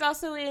good. She's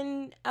also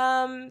in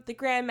The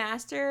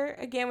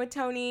Grandmaster again with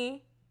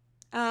Tony.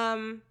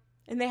 And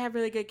they have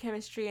really good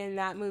chemistry in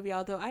that movie,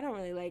 although I don't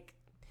really like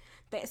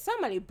that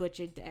somebody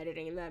butchered the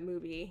editing in that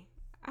movie.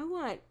 I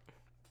want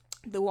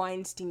the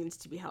Weinsteins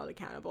to be held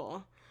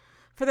accountable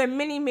for their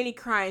many, many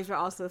crimes, but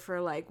also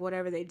for, like,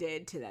 whatever they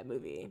did to that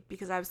movie.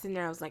 Because I was sitting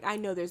there, I was like, I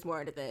know there's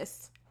more to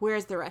this.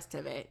 Where's the rest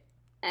of it?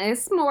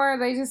 It's more,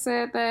 they just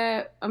said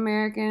that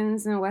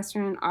Americans and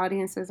Western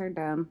audiences are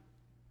dumb.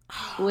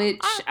 Which,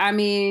 I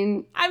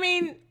mean,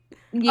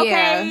 yeah,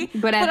 okay,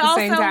 but at the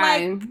same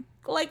time,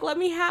 like let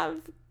me have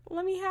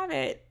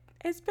it.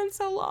 It's been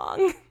so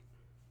long.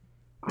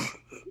 I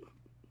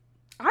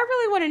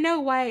really want to know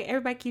why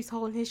everybody keeps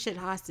holding his shit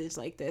hostage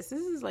like this. This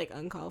is, like,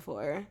 uncalled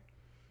for.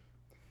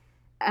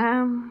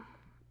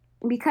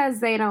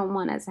 Because they don't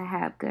want us to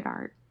have good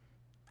art.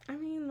 I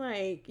mean,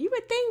 like, you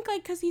would think,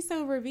 like, because he's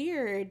so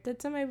revered,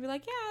 that somebody would be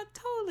like, yeah,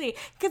 totally.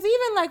 Because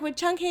even, like, with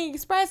Chungking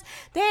Express,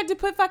 they had to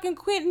put fucking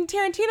Quentin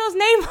Tarantino's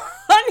name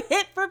on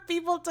it for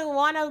people to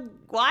want to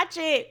watch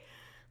it.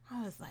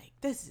 I was like,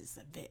 this is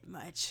a bit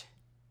much.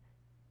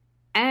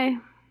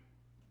 And,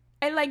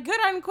 like, good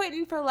on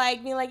Quentin for,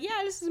 like, being like,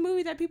 yeah, this is a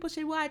movie that people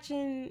should watch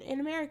in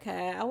America.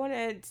 I want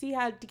to see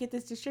how to get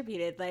this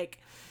distributed. Like,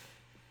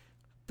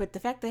 but the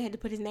fact they had to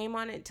put his name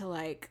on it to,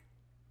 like,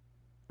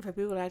 for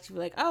people to actually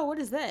be like, oh, what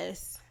is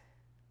this?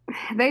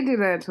 They do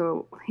that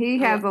too. He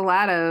has a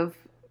lot of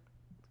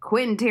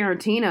Quentin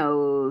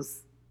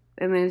Tarantino's,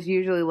 and then it's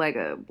usually like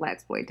a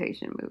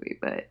blaxploitation movie,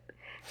 but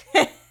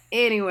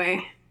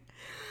anyway.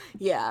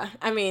 Yeah,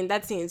 I mean,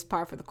 that seems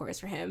par for the course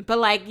for him. But,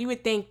 like, you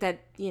would think that,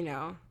 you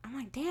know, I'm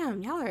like,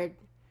 damn, y'all are, I know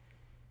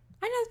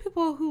there's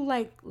people who,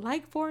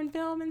 like foreign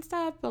film and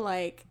stuff, but,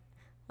 like,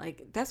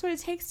 that's what it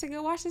takes to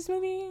go watch this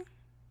movie?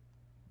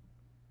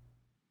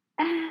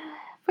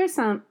 For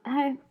some,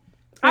 I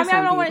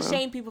don't want to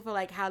shame people for,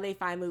 like, how they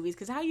find movies,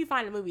 because how you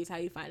find a movie is how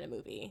you find a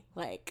movie.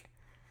 Like,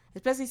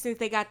 especially since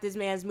they got this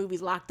man's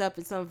movies locked up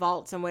in some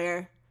vault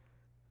somewhere.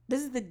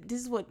 This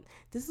is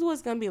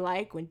what's gonna be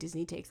like when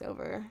Disney takes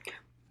over.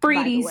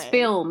 Free these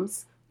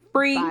films.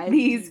 Free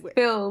these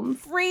films.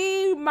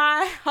 Free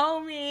my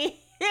homie.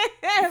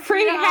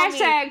 Free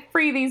hashtag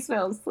free these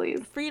films, please.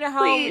 Free the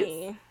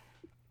homie.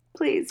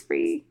 Please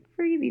free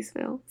these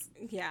films.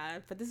 Yeah,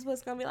 but this is what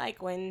it's gonna be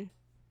like when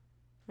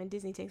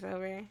Disney takes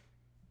over.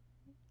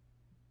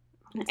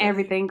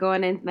 Everything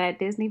going into that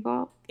Disney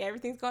vault. Yeah,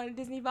 everything's going to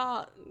Disney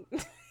vault.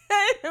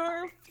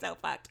 We're so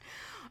fucked.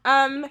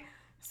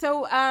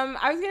 So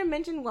I was gonna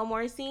mention one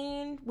more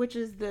scene, which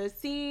is the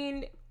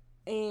scene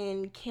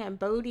in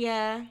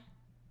Cambodia,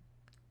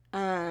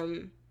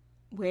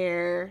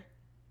 where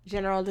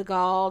General de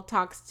Gaulle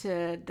talks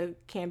to the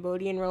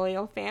Cambodian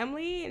royal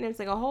family, and it's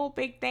like a whole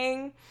big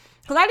thing.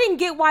 Because I didn't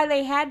get why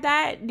they had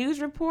that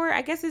news report.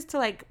 I guess it's to,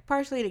 like,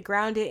 partially to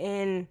ground it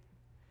in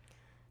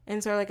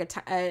sort of like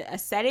a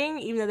setting,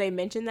 even though they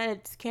mentioned that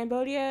it's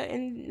Cambodia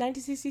in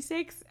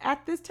 1966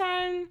 at this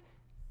time.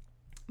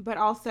 But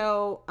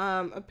also,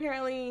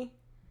 apparently,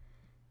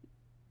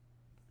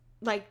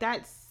 like,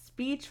 that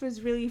speech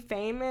was really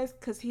famous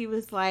because he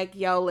was like,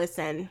 yo,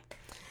 listen,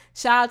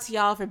 shout out to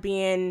y'all for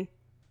being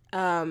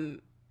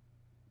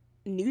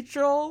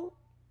neutral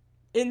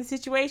in the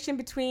situation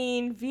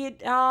between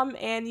Vietnam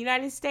and the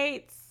United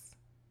States,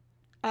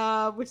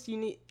 which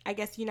I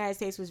guess the United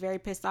States was very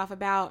pissed off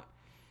about.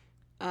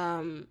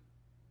 And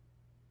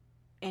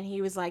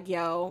he was like,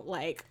 yo,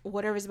 like,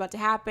 whatever's about to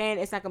happen,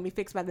 it's not going to be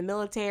fixed by the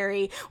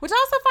military, which I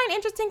also find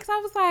interesting because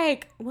I was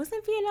like,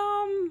 wasn't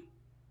Vietnam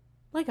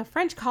like a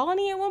French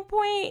colony at one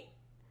point?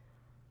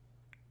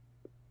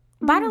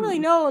 But I don't really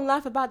know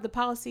enough about the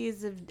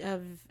policies of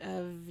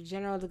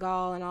General de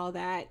Gaulle and all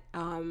that.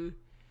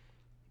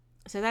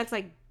 So that's,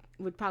 like,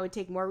 would probably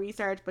take more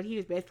research, but he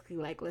was basically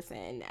like,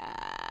 listen,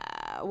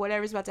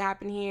 whatever's about to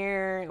happen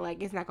here,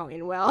 like, it's not going to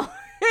end well.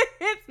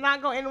 It's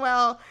not going to end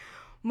well,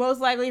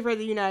 most likely for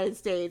the United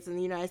States. And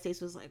the United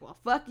States was like, well,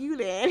 fuck you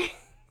then.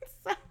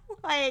 So,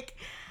 like,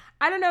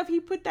 I don't know if he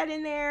put that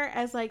in there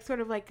as, like,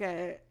 sort of like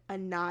a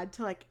nod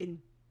to, like,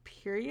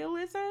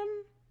 imperialism.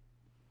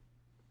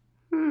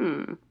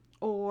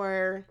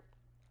 Or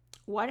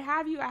what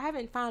have you. I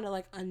haven't found,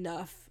 like,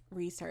 enough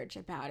research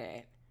about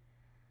it.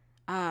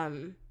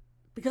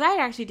 Because I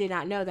actually did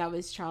not know that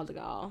was Charles de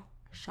Gaulle.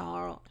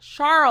 Charles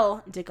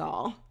de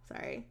Gaulle.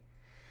 Sorry.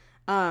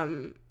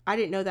 I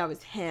didn't know that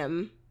was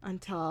him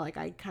until, like,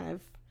 I kind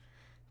of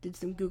did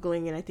some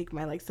Googling, and I think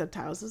my, like,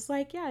 subtitles was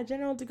like, yeah,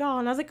 General de Gaulle.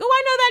 And I was like, oh,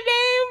 I know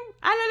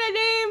that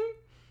name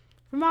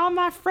from all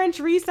my French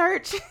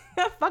research.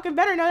 I fucking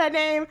better know that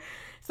name.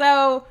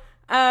 So,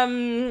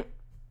 yeah,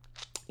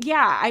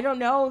 I don't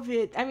know if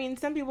it, I mean,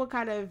 some people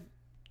kind of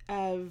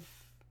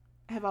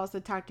have also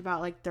talked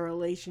about, like, the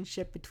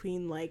relationship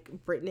between, like,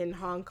 Britain and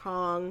Hong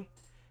Kong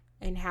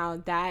and how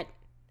that,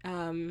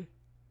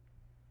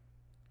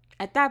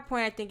 at that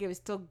point, I think it was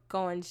still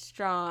going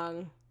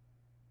strong.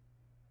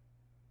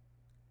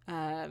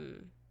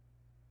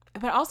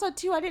 But also,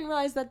 too, I didn't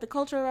realize that the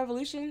Cultural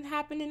Revolution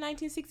happened in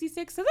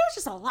 1966. So there was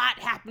just a lot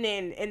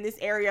happening in this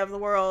area of the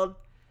world.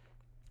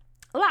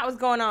 A lot was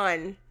going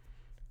on.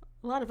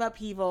 A lot of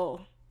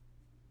upheaval.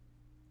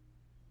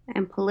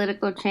 And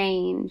political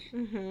change.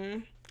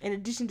 Mm-hmm. In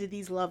addition to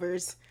these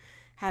lovers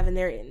having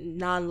their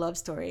non-love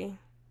story.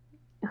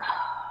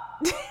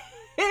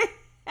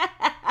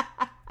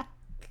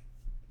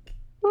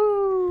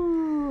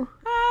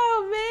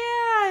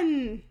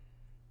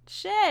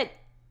 shit,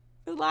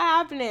 there's a lot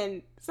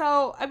happening.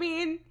 So, I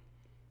mean,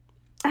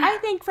 I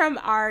think from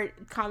our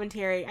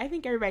commentary, I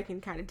think everybody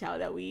can kind of tell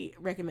that we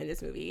recommend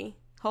this movie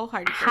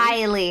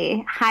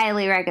wholeheartedly.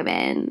 Highly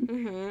recommend.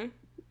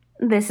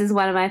 Mm-hmm. This is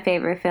one of my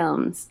favorite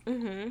films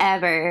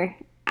ever.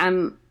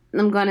 I'm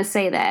gonna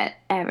say that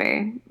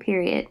ever.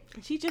 Period.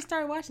 She just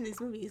started watching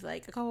these movies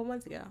like a couple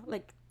months ago.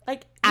 Like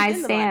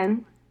I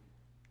stand.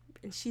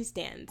 And she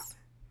stands.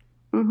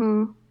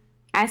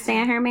 I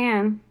stand her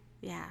man.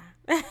 Yeah.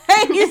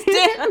 You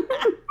stand.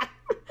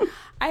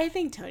 I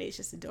think Tony's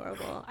just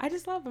adorable. I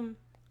just love him.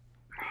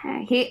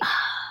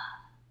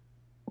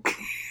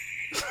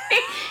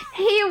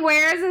 He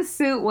wears a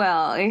suit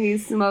well, and he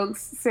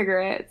smokes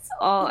cigarettes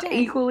all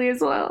equally as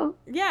well.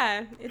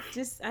 Yeah, it's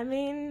just, I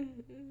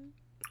mean,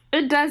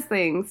 it does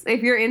things.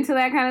 If you're into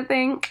that kind of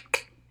thing,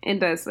 it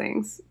does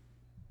things.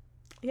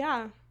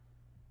 Yeah.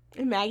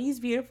 And Maggie's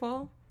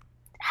beautiful.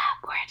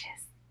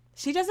 Gorgeous.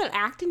 She doesn't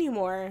act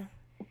anymore.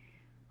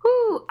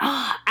 Whew.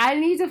 Oh, I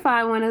need to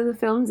find one of the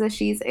films that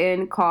she's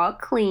in called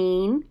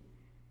Clean.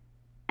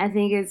 I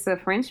think it's a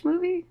French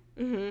movie.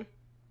 Mm-hmm.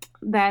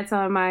 That's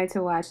on my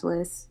to-watch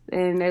list.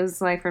 And it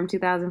was like from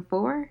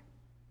 2004.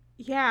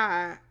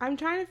 Yeah. I'm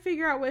trying to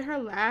figure out what her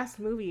last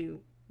movie...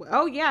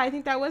 Oh, yeah. I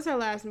think that was her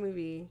last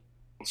movie.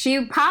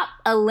 She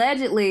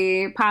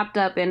allegedly popped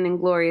up in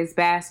Inglourious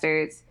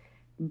Bastards,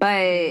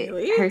 but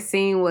really? Her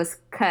scene was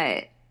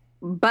cut.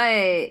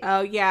 But...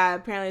 Oh, yeah.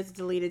 Apparently it's a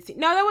deleted scene.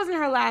 No, that wasn't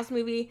her last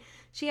movie.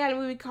 She had a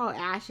movie called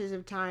Ashes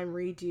of Time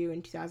Redo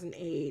in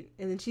 2008.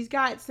 And then she's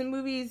got some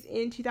movies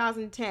in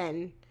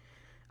 2010.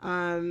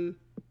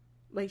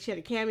 Like, she had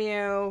a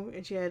cameo,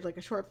 and she had, like,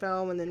 a short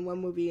film, and then one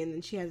movie, and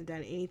then she hasn't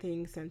done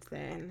anything since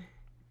then.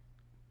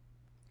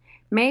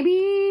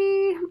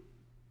 Maybe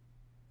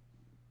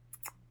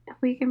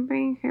we can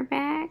bring her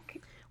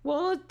back.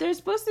 Well, there's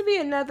supposed to be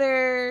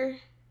another...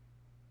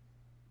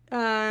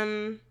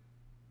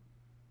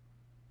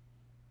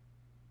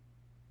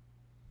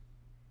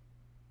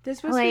 There's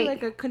supposed to be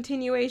like a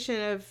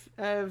continuation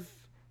of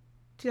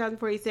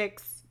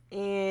 2046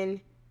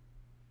 and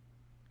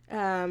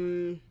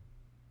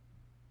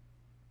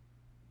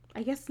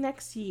I guess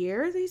next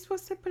year they're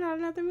supposed to put out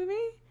another movie.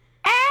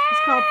 It's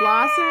called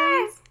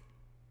Blossoms.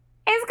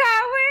 It's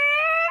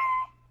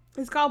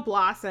called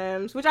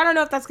Blossoms, which I don't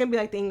know if that's gonna be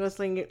like the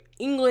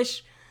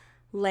English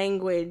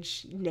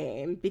language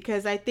name,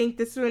 because I think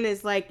this one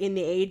is like In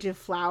the Age of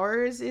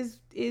Flowers is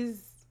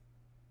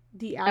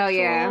the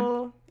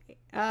actual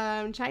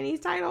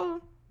Chinese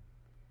title.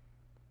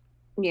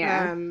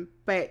 Yeah.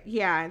 But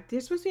yeah,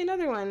 there's supposed to be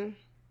another one.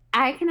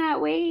 I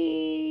cannot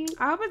wait.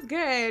 I hope it's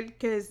good,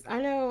 because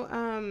I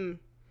know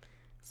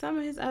some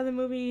of his other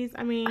movies,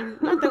 I mean,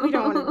 not that we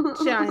don't want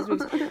to shit on his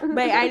movies,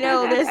 but I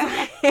know there's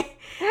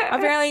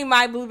apparently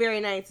My Blueberry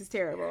Nights is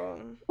terrible.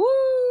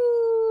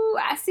 Woo!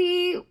 I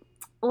see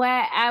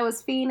what I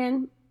was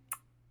feeling,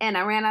 and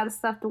I ran out of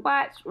stuff to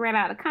watch, ran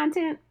out of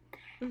content.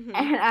 And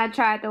I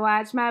tried to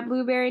watch My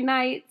Blueberry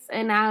Nights,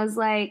 and I was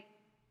like...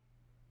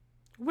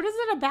 What is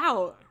it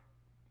about?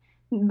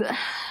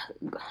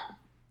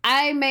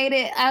 I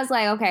was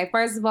like, okay,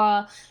 first of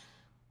all,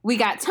 we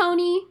got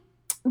Tony,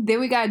 then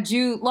we got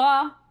Jude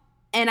Law,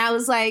 and I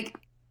was like,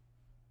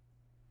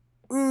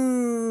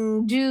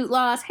 Jude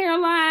Law's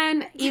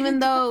hairline, even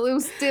though it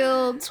was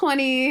still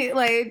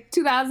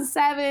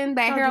 2007,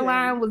 that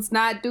hairline was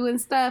not doing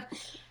stuff.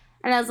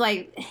 And I was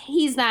like,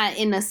 he's not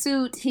in a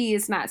suit. He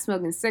is not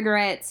smoking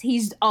cigarettes.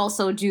 He's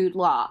also Jude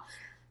Law.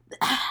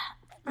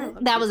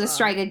 That was a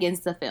strike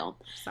against the film.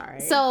 Sorry.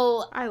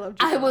 So I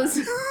was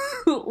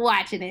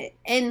watching it.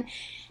 And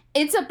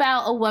it's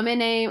about a woman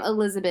named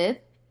Elizabeth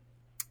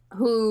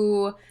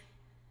who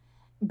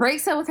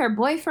breaks up with her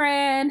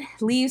boyfriend,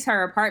 leaves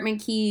her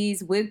apartment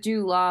keys with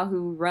Jude Law,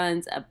 who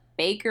runs a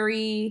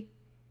bakery.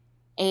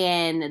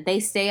 And they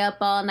stay up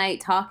all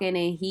night talking,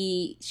 and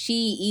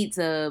she eats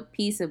a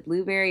piece of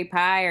blueberry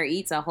pie or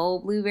eats a whole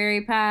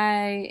blueberry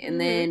pie. And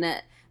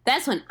then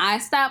that's when I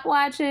stopped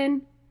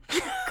watching,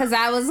 because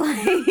I was like...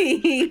 I'm not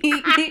saying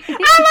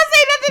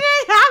nothing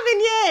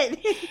happened yet.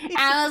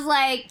 I was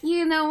like,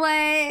 you know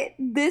what?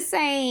 This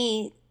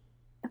ain't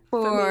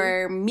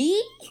for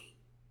me.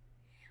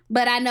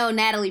 But I know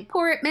Natalie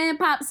Portman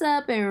pops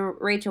up and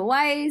Rachel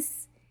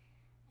Weisz.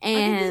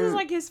 And I think this is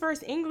like his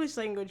first English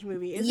language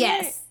movie, isn't it?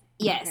 Yes.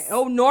 Okay.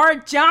 Oh,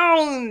 Norah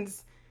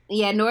Jones.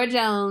 Yeah, Norah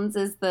Jones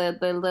is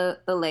the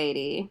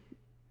lady.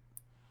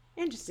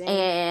 Interesting.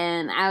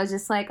 And I was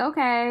just like,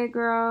 okay,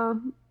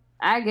 girl,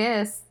 I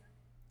guess.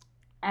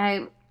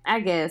 I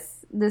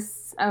guess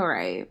this all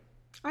right.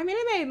 I mean,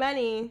 it made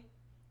money.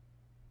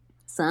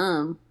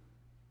 Some.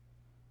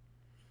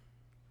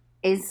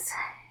 It's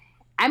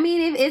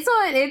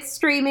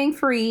streaming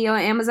free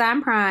on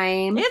Amazon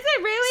Prime. Is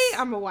it really?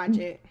 I'm gonna watch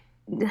it.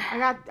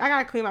 I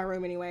gotta clean my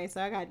room anyway,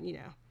 so I got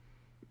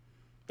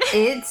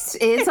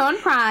It's on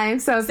Prime,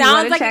 so if sounds you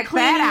want to like check a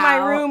clean that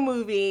out, my room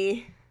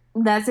movie.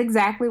 That's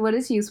exactly what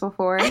it's useful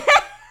for.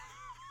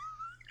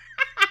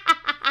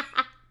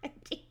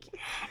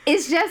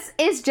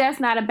 It's just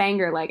not a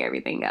banger like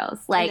everything else.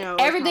 Like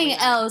everything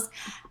else,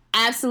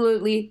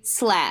 absolutely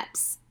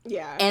slaps.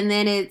 Yeah. And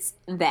then it's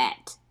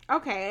that.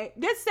 Okay,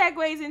 this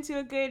segues into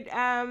a good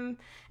and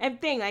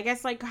thing. I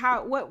guess like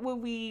what would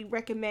we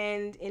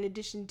recommend in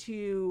addition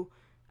to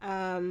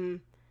In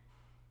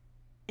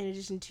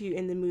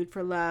the Mood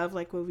for Love?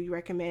 Like, would we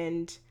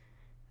recommend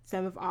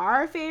some of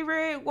our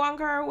favorite Wong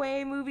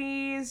Kar-wai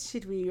movies?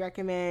 Should we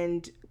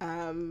recommend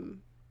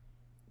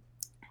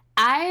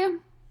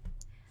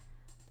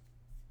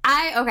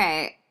I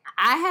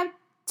have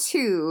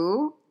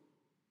two.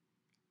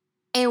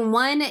 And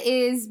one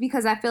is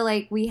because I feel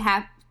like we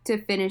have to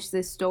finish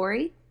this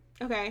story.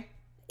 Okay.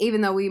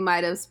 Even though we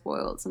might have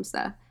spoiled some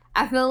stuff.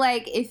 I feel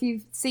like if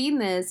you've seen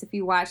this, if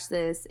you watch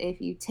this,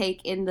 if you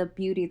take in the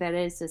beauty that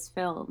is this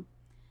film,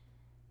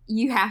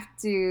 you have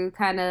to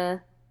kind of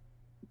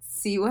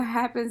see what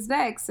happens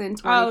next in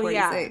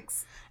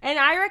 2046. Yeah. And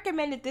I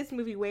recommended this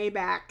movie way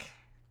back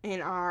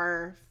in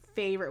our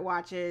favorite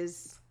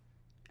watches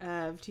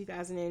of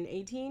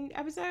 2018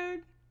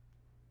 episode.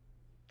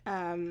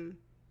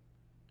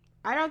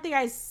 I don't think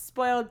I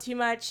spoiled too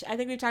much. I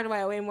think we've talked about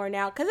it way more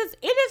now because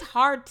it is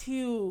hard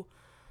to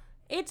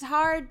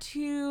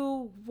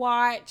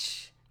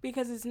watch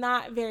because it's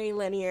not very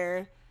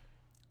linear.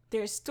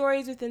 There's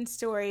stories within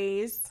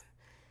stories,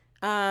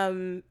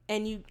 and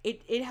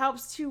it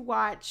helps to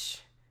watch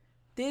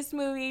this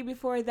movie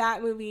before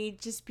that movie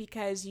just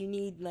because you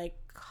need like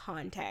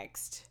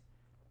context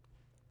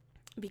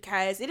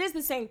because it is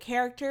the same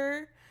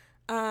character,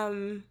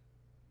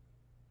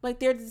 like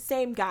they're the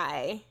same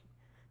guy.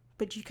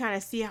 But you kind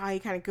of see how he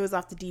kind of goes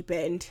off the deep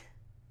end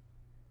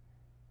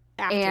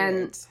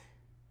afterwards.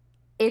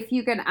 And if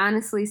you can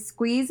honestly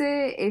squeeze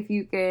it, if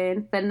you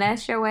can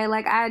finesse your way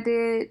like I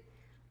did,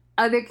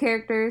 other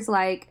characters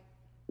like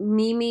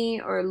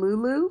Mimi or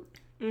Lulu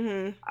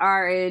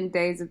are in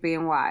Days of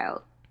Being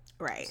Wild.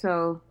 Right.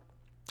 So,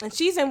 and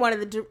she's in one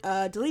of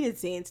the deleted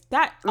scenes.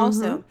 That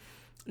also,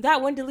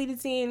 that one deleted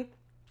scene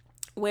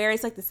where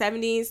it's like the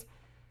 70s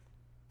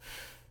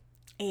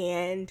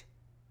and...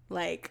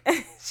 like,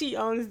 she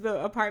owns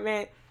the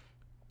apartment,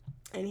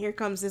 and here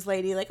comes this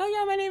lady, like, oh,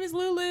 yeah, my name is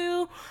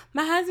Lulu.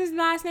 My husband's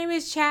last name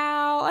is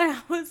Chow. And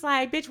I was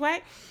like, bitch,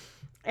 what?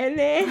 And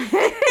then,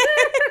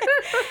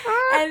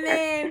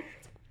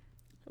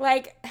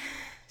 like,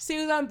 she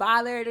was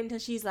unbothered until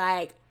she's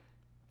like,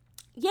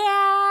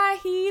 yeah,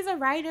 he's a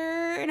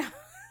writer. And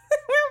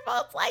we're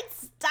both like,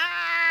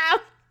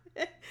 stop.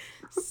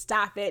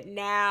 Stop it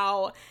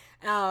now.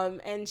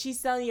 And she's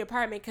selling the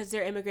apartment because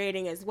they're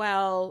immigrating as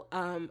well.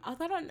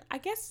 I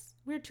guess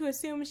we're to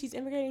assume she's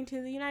immigrating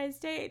to the United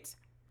States.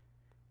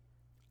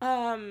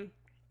 And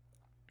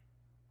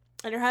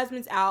her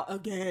husband's out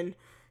again.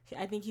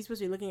 I think he's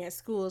supposed to be looking at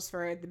schools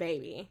for the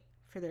baby,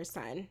 for their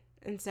son.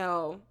 And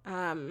so,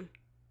 I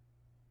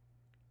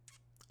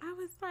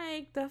was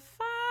like, the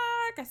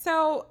fuck?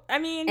 So, I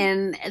mean...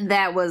 And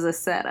that was a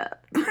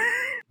setup.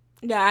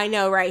 Yeah, I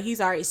know, right? He's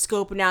already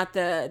scoping out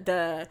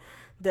the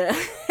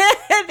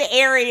the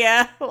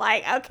area,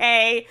 like,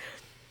 okay,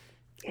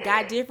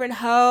 got different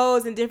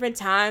hoes and different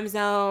time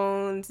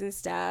zones and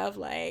stuff.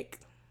 Like,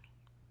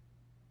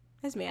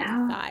 this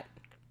man thought.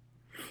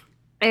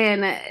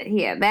 And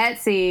that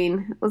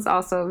scene was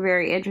also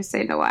very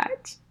interesting to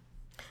watch.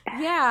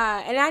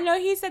 Yeah, and I know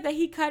he said that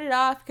he cut it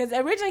off because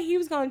originally he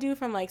was going to do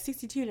from like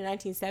 62 to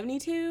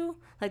 1972,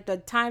 like the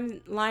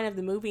timeline of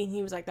the movie, and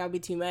he was like, that would be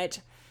too much.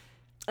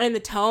 And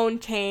the tone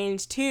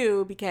changed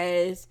too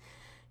because,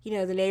 you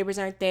know, the neighbors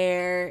aren't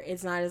there.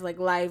 It's not as like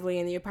lively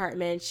in the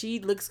apartment. She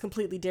looks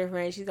completely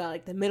different. She's got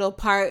like the middle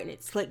part and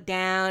it's slicked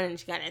down and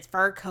she got a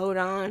fur coat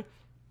on.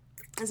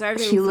 And so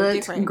everything she was looked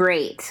different.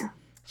 Great.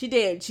 She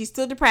did. She's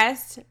still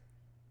depressed,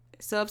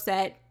 still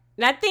upset.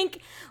 And I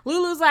think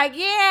Lulu's like,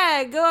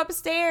 yeah, go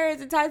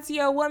upstairs and talk to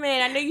your woman.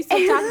 I know you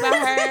still talk about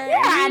her.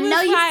 Yeah, I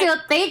know you're still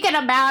thinking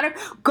about her.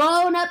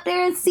 Go on up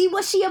there and see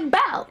what she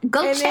about.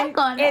 Go check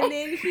on her. And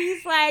then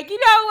he's like, you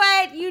know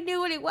what? You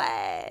knew what it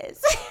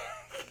was.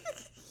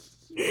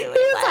 He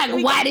was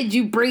like, why did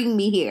you bring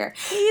me here?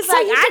 He's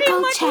like, I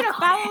didn't want you to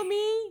follow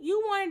me.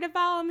 You wanted to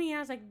follow me. I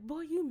was like,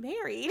 boy, you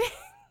married.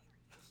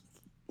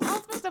 We're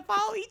supposed to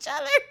follow each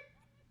other.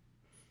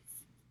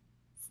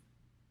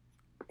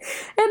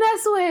 And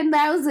that's when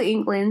that was the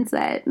inklings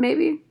that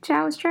maybe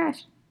Chow was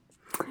trash.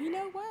 You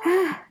know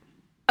what?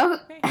 Oh.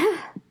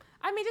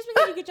 I mean, just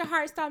because you get your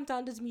heart stomped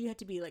on doesn't mean you have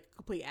to be like a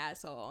complete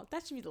asshole.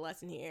 That should be the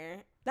lesson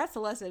here. That's the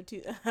lesson of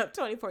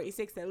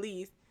 2046 at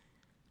least.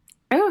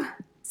 Oh,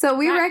 so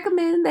we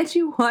recommend that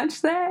you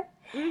watch that.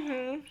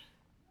 Mm-hmm.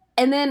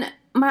 And then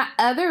my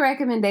other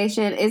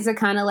recommendation is to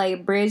kind of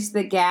like bridge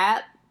the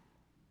gap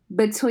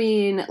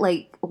between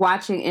like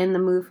watching In the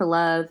Mood for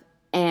Love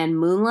and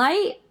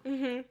Moonlight.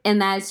 Mm-hmm.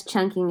 And that's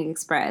Chungking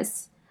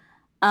Express.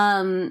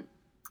 When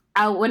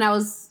I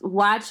was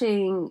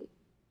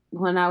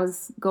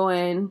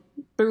going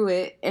through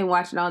it and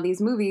watching all these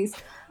movies,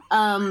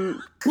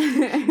 ooh,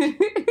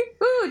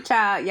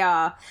 child,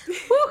 y'all,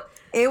 woo,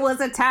 it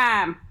was a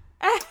time.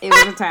 It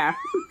was a time.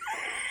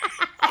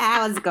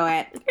 I was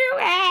going through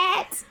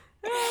it.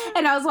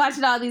 And I was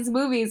watching all these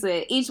movies,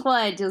 and each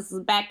one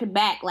just back to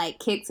back, like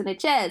kicks in the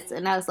chest.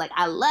 And I was like,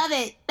 I love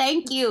it.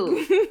 Thank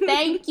you.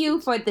 Thank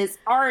you for this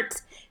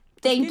art.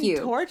 Thank you.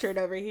 Tortured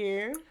over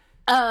here.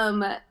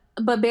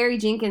 But Barry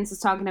Jenkins was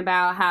talking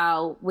about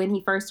how when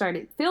he first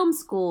started film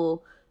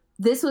school,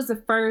 this was the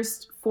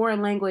first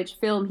foreign language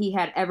film he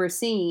had ever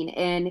seen.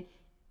 And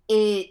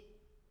it,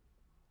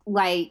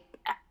 like,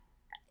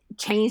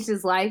 changed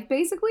his life,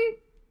 basically.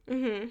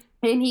 Mm-hmm.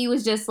 And he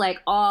was just, like,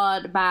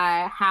 awed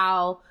by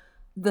how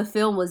the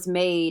film was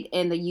made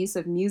and the use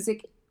of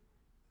music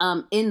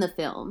in the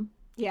film.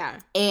 Yeah.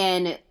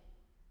 And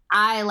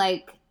I,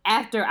 like,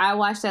 after I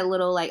watched the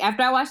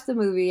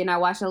movie and I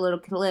watched a little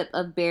clip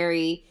of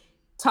Barry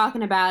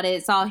talking about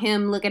it, saw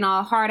him looking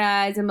all hard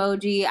eyes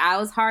emoji, I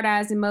was hard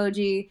eyes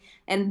emoji,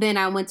 and then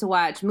I went to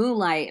watch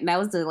Moonlight, and that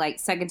was the, like,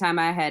 second time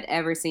I had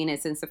ever seen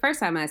it since the first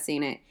time I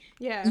seen it.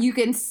 Yeah. You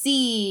can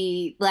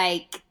see,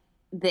 like,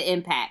 the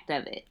impact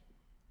of it.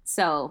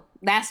 So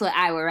that's what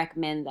I would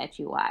recommend that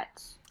you watch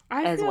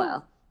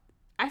well.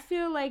 I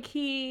feel like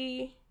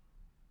he,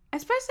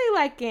 especially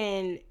like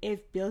in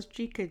If Beale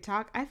Street Could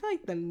Talk, I feel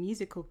like the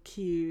musical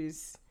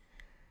cues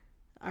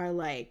are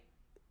like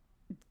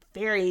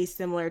very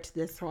similar to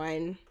this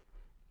one.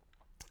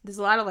 There's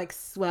a lot of like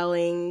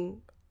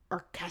swelling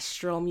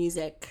orchestral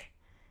music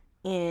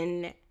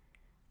in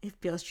If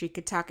Beale Street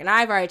Could Talk, and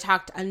I've already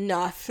talked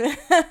enough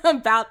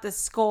about the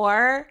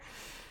score.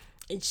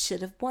 It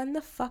should have won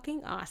the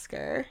fucking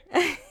Oscar.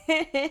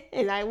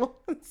 And I will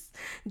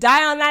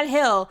die on that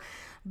hill.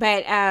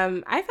 But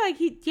I feel like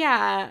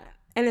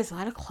and there's a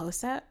lot of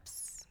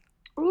close-ups.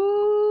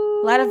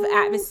 Ooh. A lot of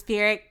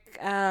atmospheric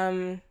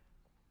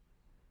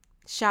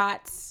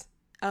shots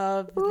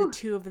of the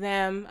two of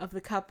them, of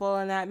the couple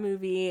in that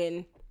movie,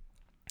 and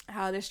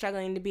how they're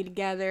struggling to be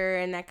together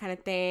and that kind of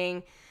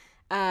thing,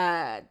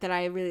 that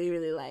I really,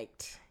 really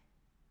liked.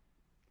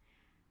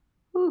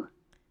 Ooh.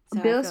 So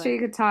Beale Street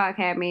Could Talk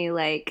had me,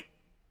 like,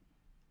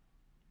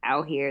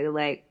 out here.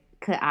 Like,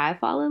 could I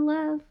fall in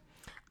love?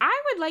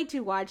 I would like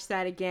to watch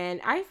that again.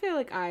 I feel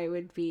like I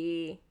would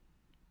be,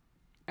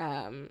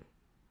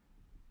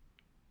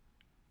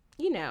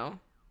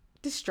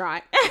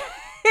 distraught.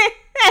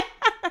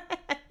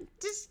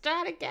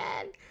 Distraught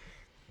again.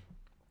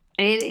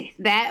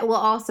 That will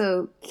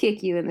also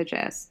kick you in the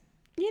chest.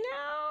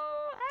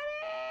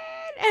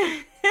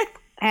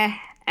 I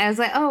was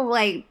like, oh,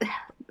 like,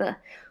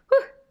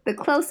 the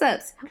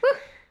close-ups,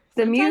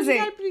 the music.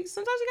 Sometimes you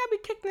gotta be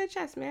kicked in the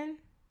chest, man.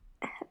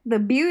 The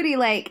beauty,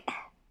 like,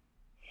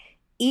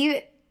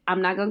 even I'm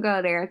not gonna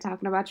go there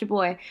talking about your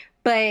boy,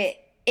 but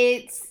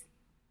it's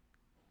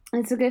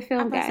a good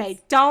film, guys. Say,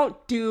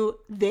 don't do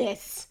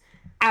this.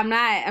 I'm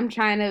not. I'm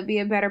trying to be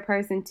a better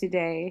person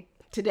today.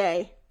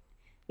 Today.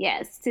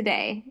 Yes,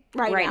 today.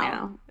 Right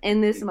now.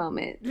 In this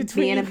moment.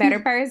 Being a better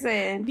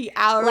person. The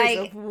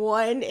hours of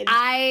 1 and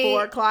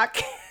 4 o'clock.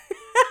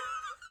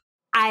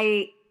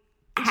 I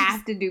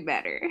have to do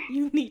better.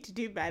 You need to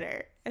do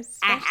better.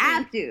 I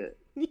have to.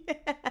 Yeah.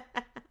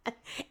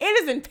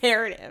 It is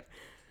imperative.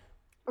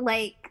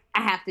 Like,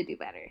 I have to do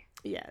better.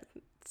 Yeah.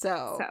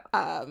 So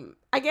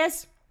I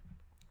guess,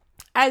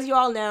 as you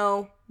all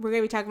know, we're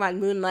going to be talking about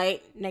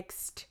Moonlight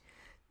next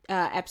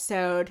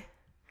episode.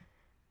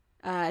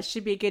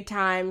 Should be a good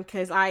time,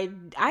 because I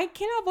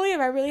cannot believe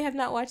I really have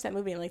not watched that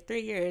movie in like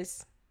 3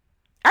 years.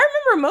 I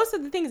remember most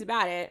of the things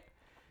about it.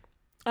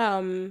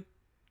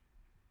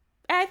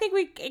 I think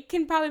we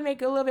can probably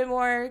make a little bit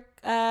more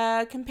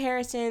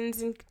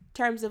comparisons in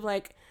terms of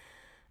like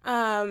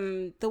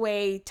the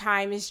way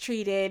time is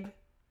treated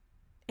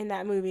in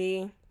that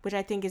movie, which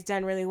I think is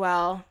done really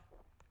well.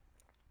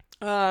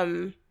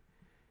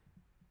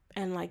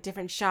 And like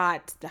different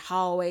shots, the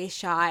hallway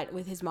shot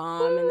with his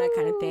mom and that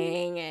kind of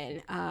thing,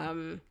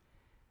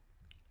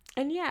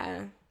 and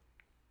yeah,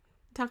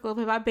 talk a little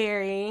bit about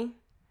Barry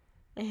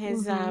and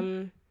his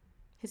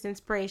his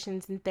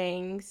inspirations and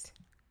things.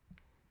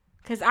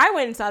 Because I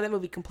went and saw the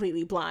movie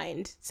completely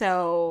blind.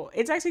 So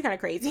it's actually kind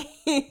of crazy.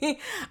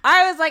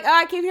 I was like, oh,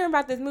 I keep hearing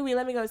about this movie.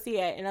 Let me go see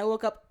it. And I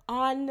woke up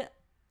on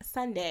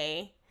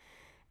Sunday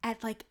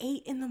at like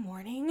 8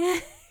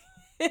 a.m.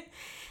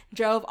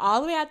 Drove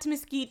all the way out to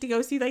Mesquite to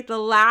go see like the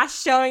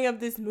last showing of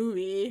this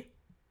movie.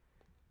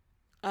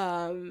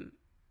 And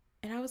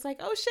I was like,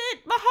 oh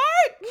shit, my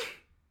heart.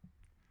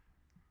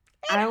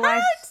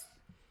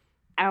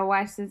 I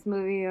watched this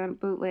movie on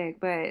bootleg,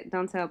 but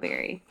don't tell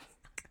Barry.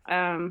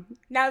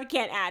 Now we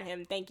can't add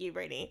him. Thank you,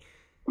 Brittany.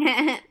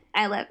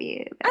 I love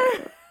you.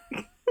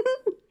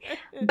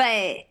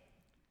 But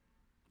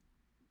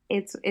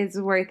it's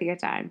worth your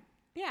time.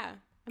 Yeah.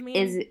 I mean,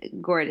 it's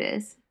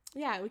gorgeous.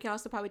 Yeah, we can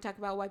also probably talk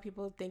about why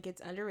people think it's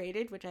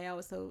underrated, which I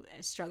also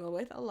struggle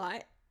with a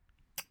lot.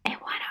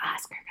 It won an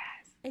Oscar,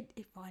 guys.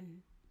 It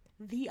won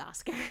the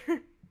Oscar.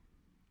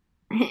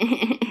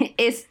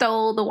 It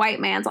stole the white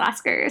man's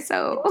Oscar,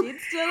 so. It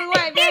did steal the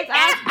white man's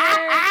Oscar.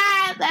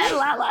 That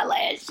La La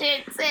Land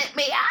shit set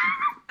me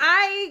off.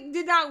 I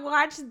did not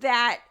watch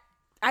that.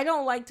 I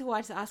don't like to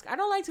watch the Oscar. I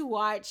don't like to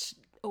watch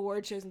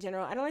award shows in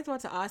general. I don't like to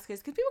watch the Oscars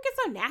because people get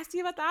so nasty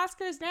about the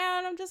Oscars now,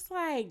 and I'm just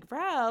like,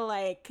 bro,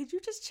 like, could you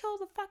just chill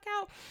the fuck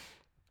out?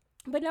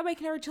 But nobody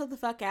can ever chill the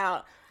fuck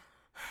out.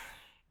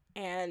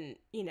 And,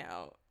 you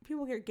know,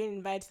 people are getting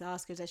invited to the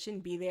Oscars that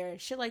shouldn't be there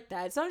and shit like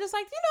that. So I'm just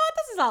like, you know what?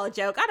 This is all a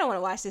joke. I don't want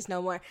to watch this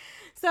no more.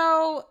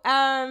 So,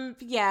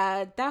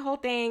 yeah, that whole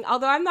thing.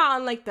 Although I'm not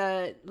on, like,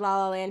 the La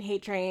La Land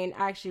hate train.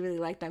 I actually really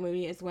like that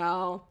movie as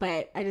well.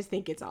 But I just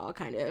think it's all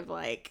kind of,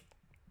 like,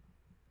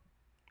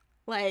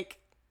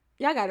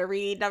 y'all got to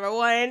read, number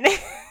one.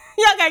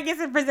 Y'all got to get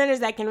some presenters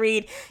that can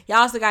read. Y'all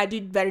also got to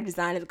do better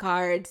design of the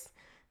cards.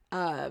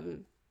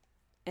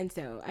 And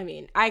so, I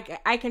mean, I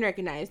can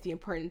recognize the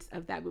importance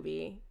of that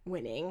movie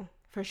winning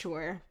for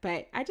sure.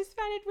 But I just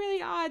found it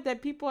really odd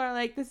that people are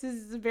like, this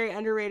is a very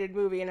underrated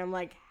movie. And I'm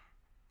like,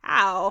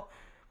 how?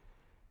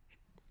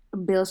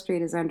 Beale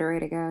Street is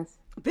underrated, guys.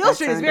 Beale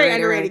Street is very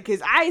underrated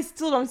because I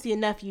still don't see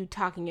enough of you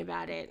talking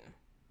about it.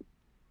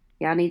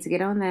 Y'all need to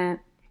get on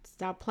that.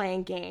 Stop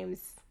playing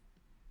games.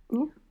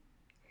 Yeah.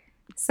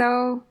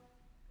 So,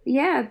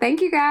 yeah, thank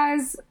you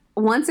guys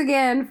once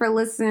again for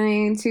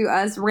listening to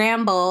us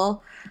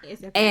ramble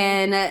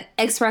and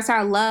express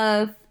our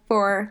love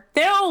for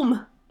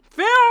film.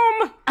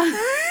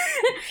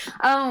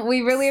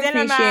 We really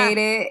Cinema. appreciate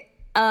it.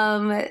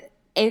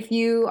 If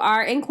you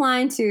are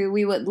inclined to,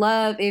 we would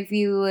love if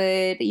you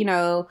would, you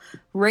know,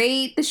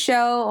 rate the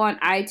show on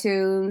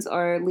iTunes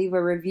or leave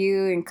a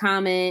review and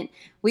comment.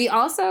 We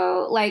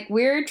also, like,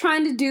 we're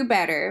trying to do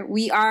better.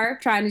 We are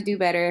trying to do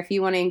better. If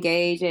you want to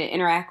engage and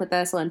interact with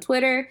us on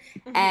Twitter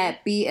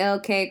at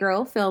BLK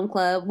Girl Film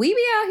Club. We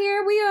be out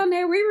here. We on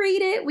there. We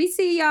read it. We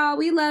see y'all.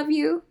 We love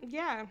you.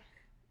 Yeah.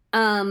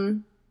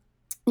 You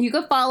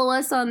can follow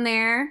us on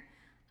there.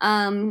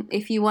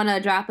 If you want to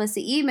drop us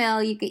an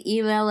email, you can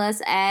email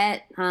us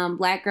at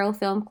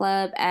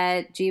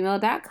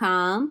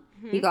blackgirlfilmclub@gmail.com.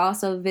 You can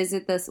also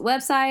visit this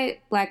website,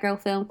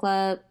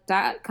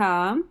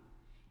 blackgirlfilmclub.com.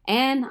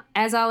 And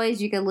as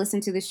always, you can listen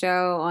to the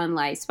show on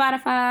like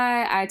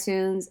Spotify,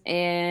 iTunes,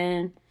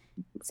 and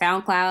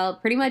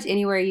SoundCloud. Pretty much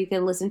anywhere you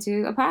can listen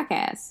to a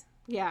podcast.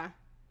 Yeah.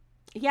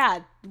 Yeah,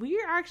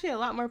 we are actually a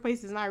lot more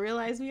places than I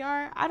realize we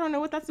are. I don't know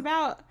what that's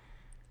about.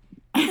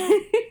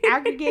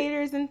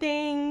 Aggregators and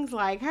things,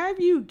 like,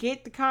 however you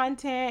get the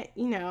content,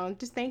 you know,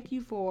 just thank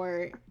you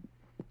for,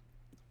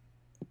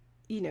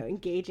 you know,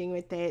 engaging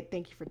with it.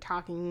 Thank you for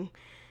talking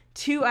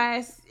to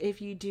us.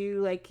 If you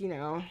do, like, you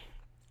know,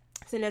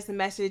 send us a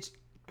message,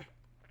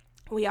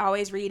 we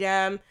always read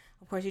them.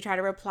 Of course, we try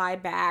to reply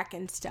back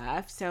and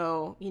stuff.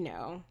 So, you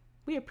know,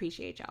 we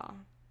appreciate y'all.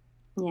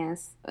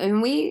 Yes,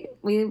 and we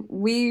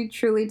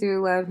truly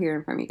do love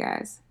hearing from you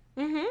guys.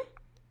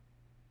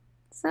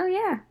 So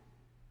yeah,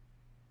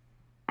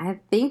 I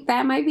think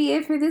that might be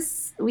it for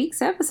this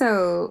week's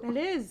episode.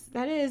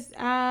 That is.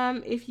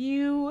 If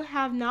you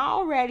have not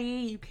already,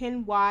 you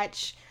can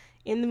watch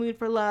In the Mood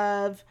for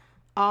Love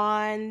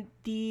on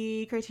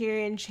the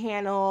Criterion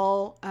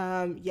channel.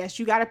 Yes,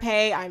 you gotta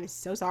pay. I'm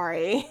so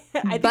sorry.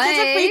 I think it's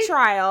a free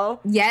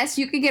trial. Yes,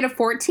 you could get a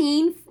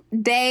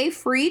 14-day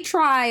free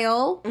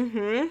trial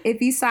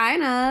if you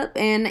sign up,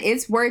 and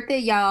it's worth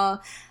it,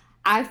 y'all.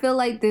 I feel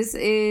like this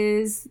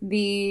is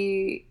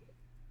the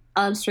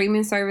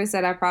streaming service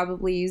that I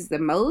probably use the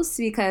most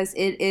because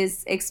it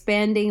is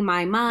expanding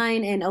my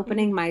mind and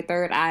opening my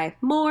third eye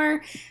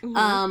more.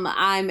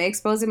 I'm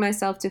exposing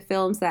myself to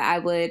films that I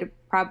would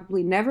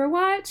probably never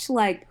watch,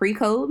 like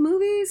pre-code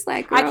movies.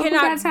 Like, girl, I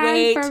cannot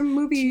wait for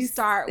movies to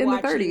start in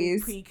watching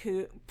the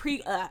 30s.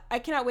 I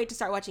cannot wait to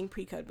start watching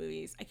pre-code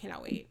movies. I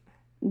cannot wait.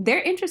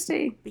 They're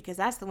interesting because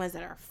that's the ones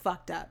that are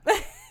fucked up.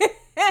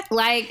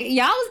 Like,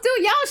 y'all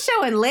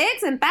showing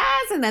legs and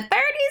thighs in the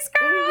 30s,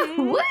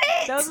 girl.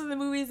 What? Those are the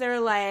movies that are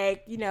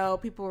like, you know,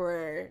 people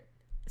were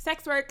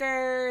sex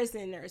workers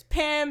and there's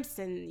pimps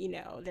and, you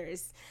know,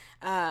 there's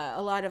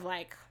a lot of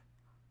like,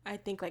 I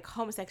think like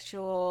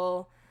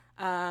homosexual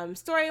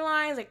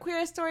storylines, like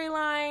queer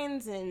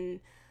storylines and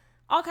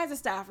all kinds of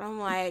stuff. And I'm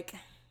like,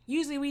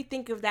 usually we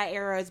think of that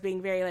era as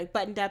being very like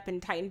buttoned up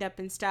and tightened up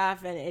and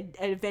stuff, and it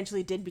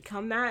eventually did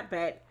become that,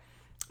 but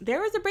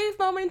there was a brief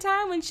moment in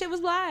time when shit was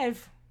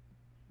live.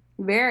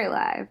 Very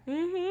live.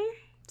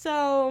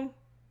 So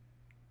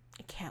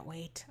I can't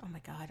wait. Oh my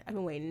God. I've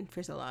been waiting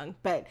for so long.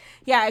 But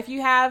yeah, if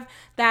you have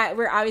that,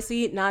 we're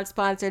obviously not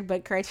sponsored,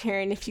 but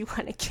Criterion, if you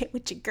want to get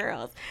with your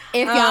girls.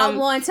 If y'all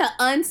want to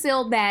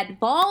unseal that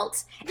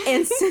vault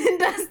and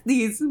send us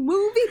these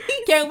movies.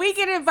 Can we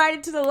get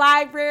invited to the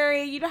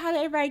library? You know how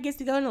everybody gets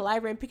to go in the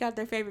library and pick out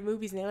their favorite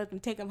movies and they let them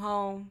take them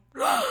home?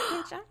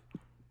 Bitch, I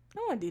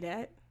want to do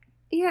that.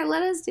 Yeah,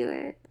 let us do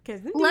it.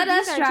 Let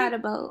us try the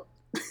boat.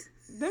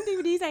 Them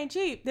DVDs ain't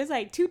cheap. There's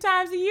like 2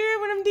 times a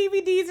year when them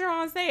DVDs are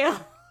on sale.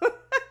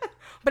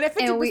 But at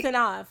 50%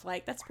 off,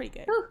 like, that's pretty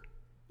good. Ooh,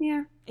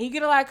 yeah. And you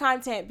get a lot of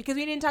content. Because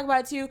we didn't talk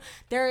about it too,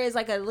 there is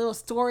like a little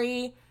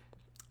story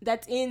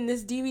that's in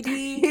this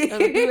DVD.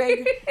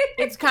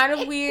 It's kind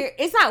of weird.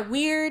 It's not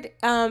weird.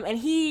 And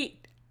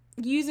he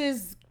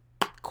uses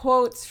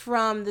quotes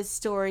from the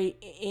story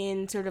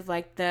in sort of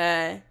like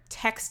the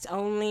text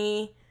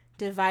only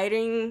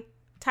dividing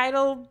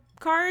title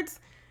cards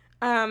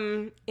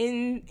in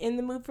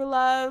The Mood for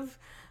Love.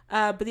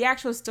 But the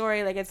actual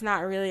story, like, it's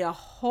not really a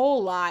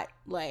whole lot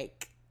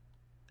like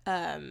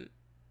the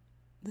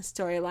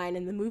storyline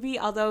in the movie.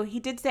 Although he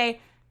did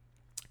say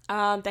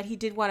that he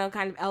did want to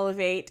kind of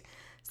elevate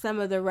some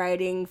of the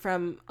writing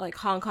from like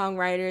Hong Kong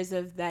writers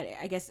of that,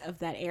 I guess, of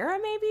that era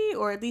maybe,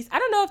 or at least, I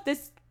don't know if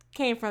this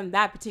came from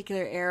that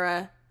particular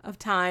era of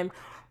time,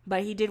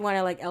 but he did want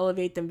to like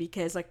elevate them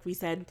because, like we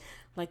said,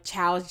 like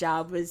Chow's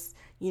job was,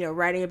 you know,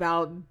 writing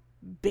about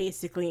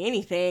basically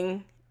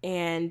anything,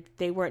 and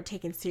they weren't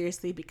taken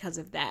seriously because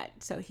of that.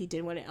 So he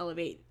did want to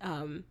elevate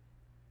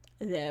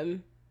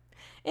them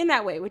in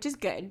that way, which is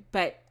good.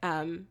 But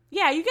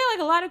yeah, you get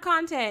like a lot of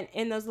content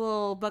in those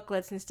little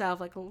booklets and stuff,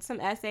 like some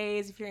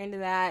essays if you're into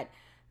that,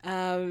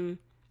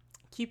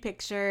 cute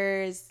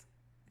pictures.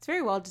 It's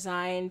very well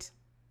designed,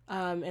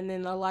 and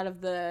then a lot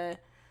of the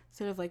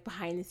sort of like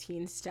behind the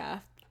scenes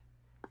stuff.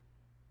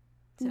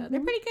 So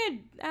they're pretty good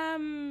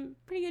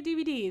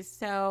DVDs.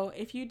 So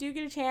if you do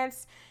get a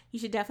chance, you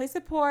should definitely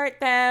support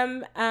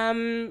them.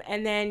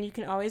 And then you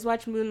can always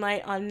watch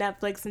Moonlight on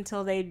Netflix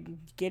until they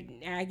get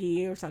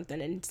Aggie or something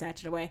and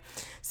snatch it away.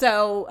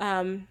 So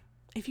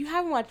if you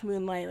haven't watched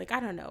Moonlight, like, I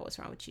don't know what's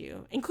wrong with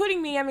you.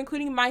 Including me. I'm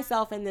including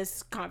myself in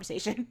this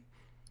conversation.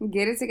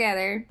 Get it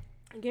together.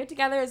 Get it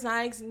together. It's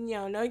not,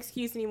 no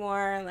excuse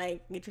anymore.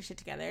 Like, get your shit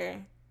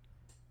together.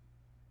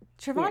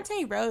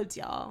 Trevante Rhodes,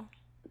 y'all.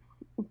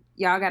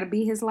 Y'all gotta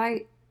be his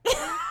light.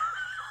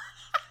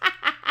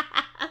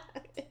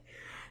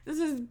 This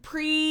is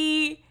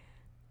pre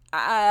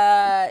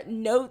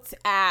notes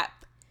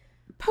app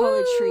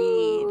poetry.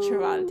 Woo.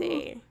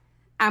 Trevante.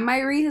 I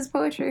might read his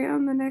poetry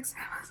on the next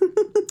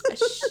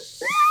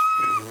episode.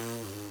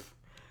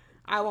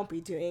 I won't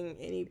be doing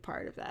any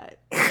part of that.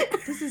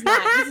 This is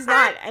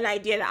not an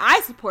idea that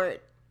I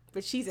support,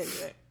 but she's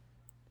into it.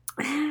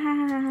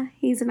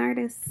 He's an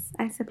artist,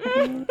 I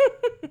suppose.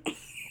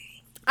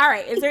 All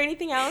right. Is there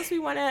anything else we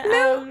want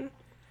to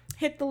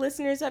hit the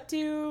listeners up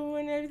to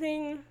and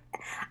everything?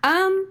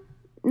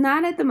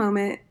 Not at the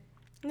moment.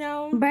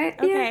 No.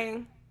 But okay. Yeah.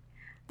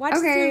 Watch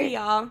the movie,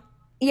 y'all.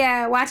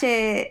 Yeah, watch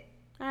it.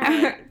 All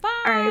right. Bye.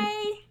 All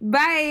right.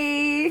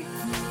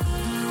 Bye.